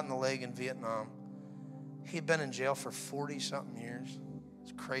 shot in the leg in Vietnam. He had been in jail for 40-something years.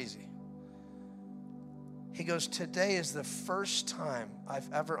 It's crazy. He goes, today is the first time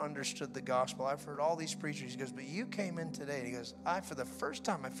I've ever understood the gospel. I've heard all these preachers. He goes, but you came in today. And he goes, for the first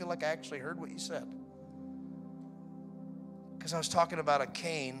time, I feel like I actually heard what you said. Because I was talking about a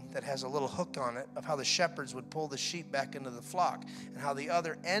cane that has a little hook on it of how the shepherds would pull the sheep back into the flock, and how the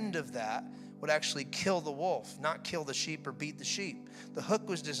other end of that would actually kill the wolf, not kill the sheep or beat the sheep. The hook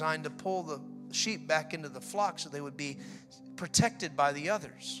was designed to pull the sheep back into the flock so they would be protected by the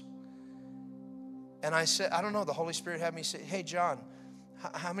others. And I said, I don't know, the Holy Spirit had me say, hey, John,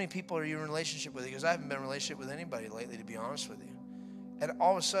 how many people are you in a relationship with? He goes, I haven't been in a relationship with anybody lately, to be honest with you. And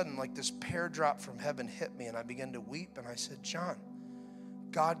all of a sudden, like this pear drop from heaven hit me, and I began to weep. And I said, John,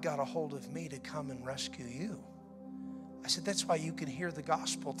 God got a hold of me to come and rescue you. I said, that's why you can hear the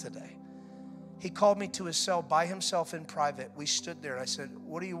gospel today. He called me to his cell by himself in private. We stood there, and I said,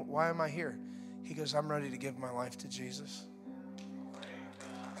 why am I here? He goes, I'm ready to give my life to Jesus.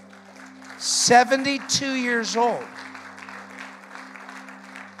 72 years old.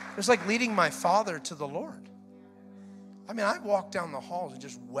 It was like leading my father to the Lord. I mean, I walked down the halls and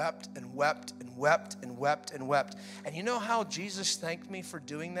just wept and wept and wept and wept and wept. And you know how Jesus thanked me for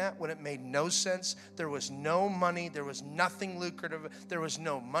doing that when it made no sense? There was no money. There was nothing lucrative. There was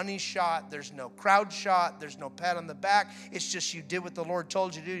no money shot. There's no crowd shot. There's no pat on the back. It's just you did what the Lord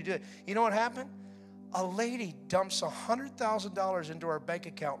told you to do. You do it. You know what happened? A lady dumps $100,000 into our bank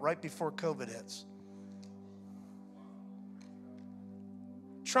account right before COVID hits.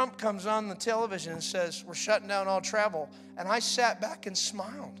 Trump comes on the television and says, we're shutting down all travel. And I sat back and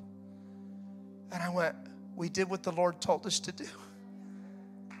smiled. And I went, we did what the Lord told us to do.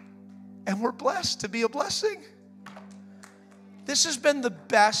 And we're blessed to be a blessing. This has been the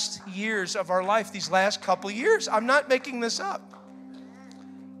best years of our life, these last couple years. I'm not making this up.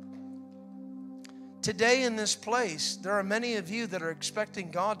 Today in this place, there are many of you that are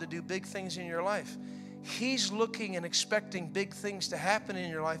expecting God to do big things in your life. He's looking and expecting big things to happen in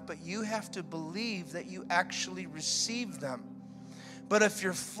your life, but you have to believe that you actually receive them. But if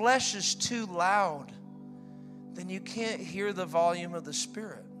your flesh is too loud, then you can't hear the volume of the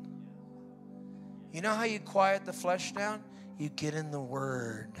Spirit. You know how you quiet the flesh down? You get in the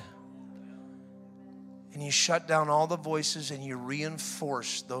Word. And you shut down all the voices and you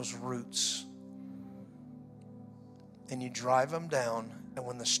reinforce those roots. And you drive them down, and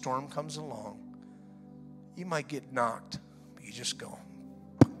when the storm comes along, you might get knocked, but you just go.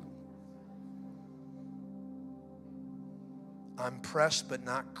 I'm pressed but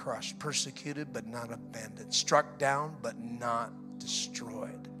not crushed, persecuted but not abandoned, struck down but not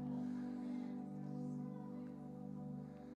destroyed.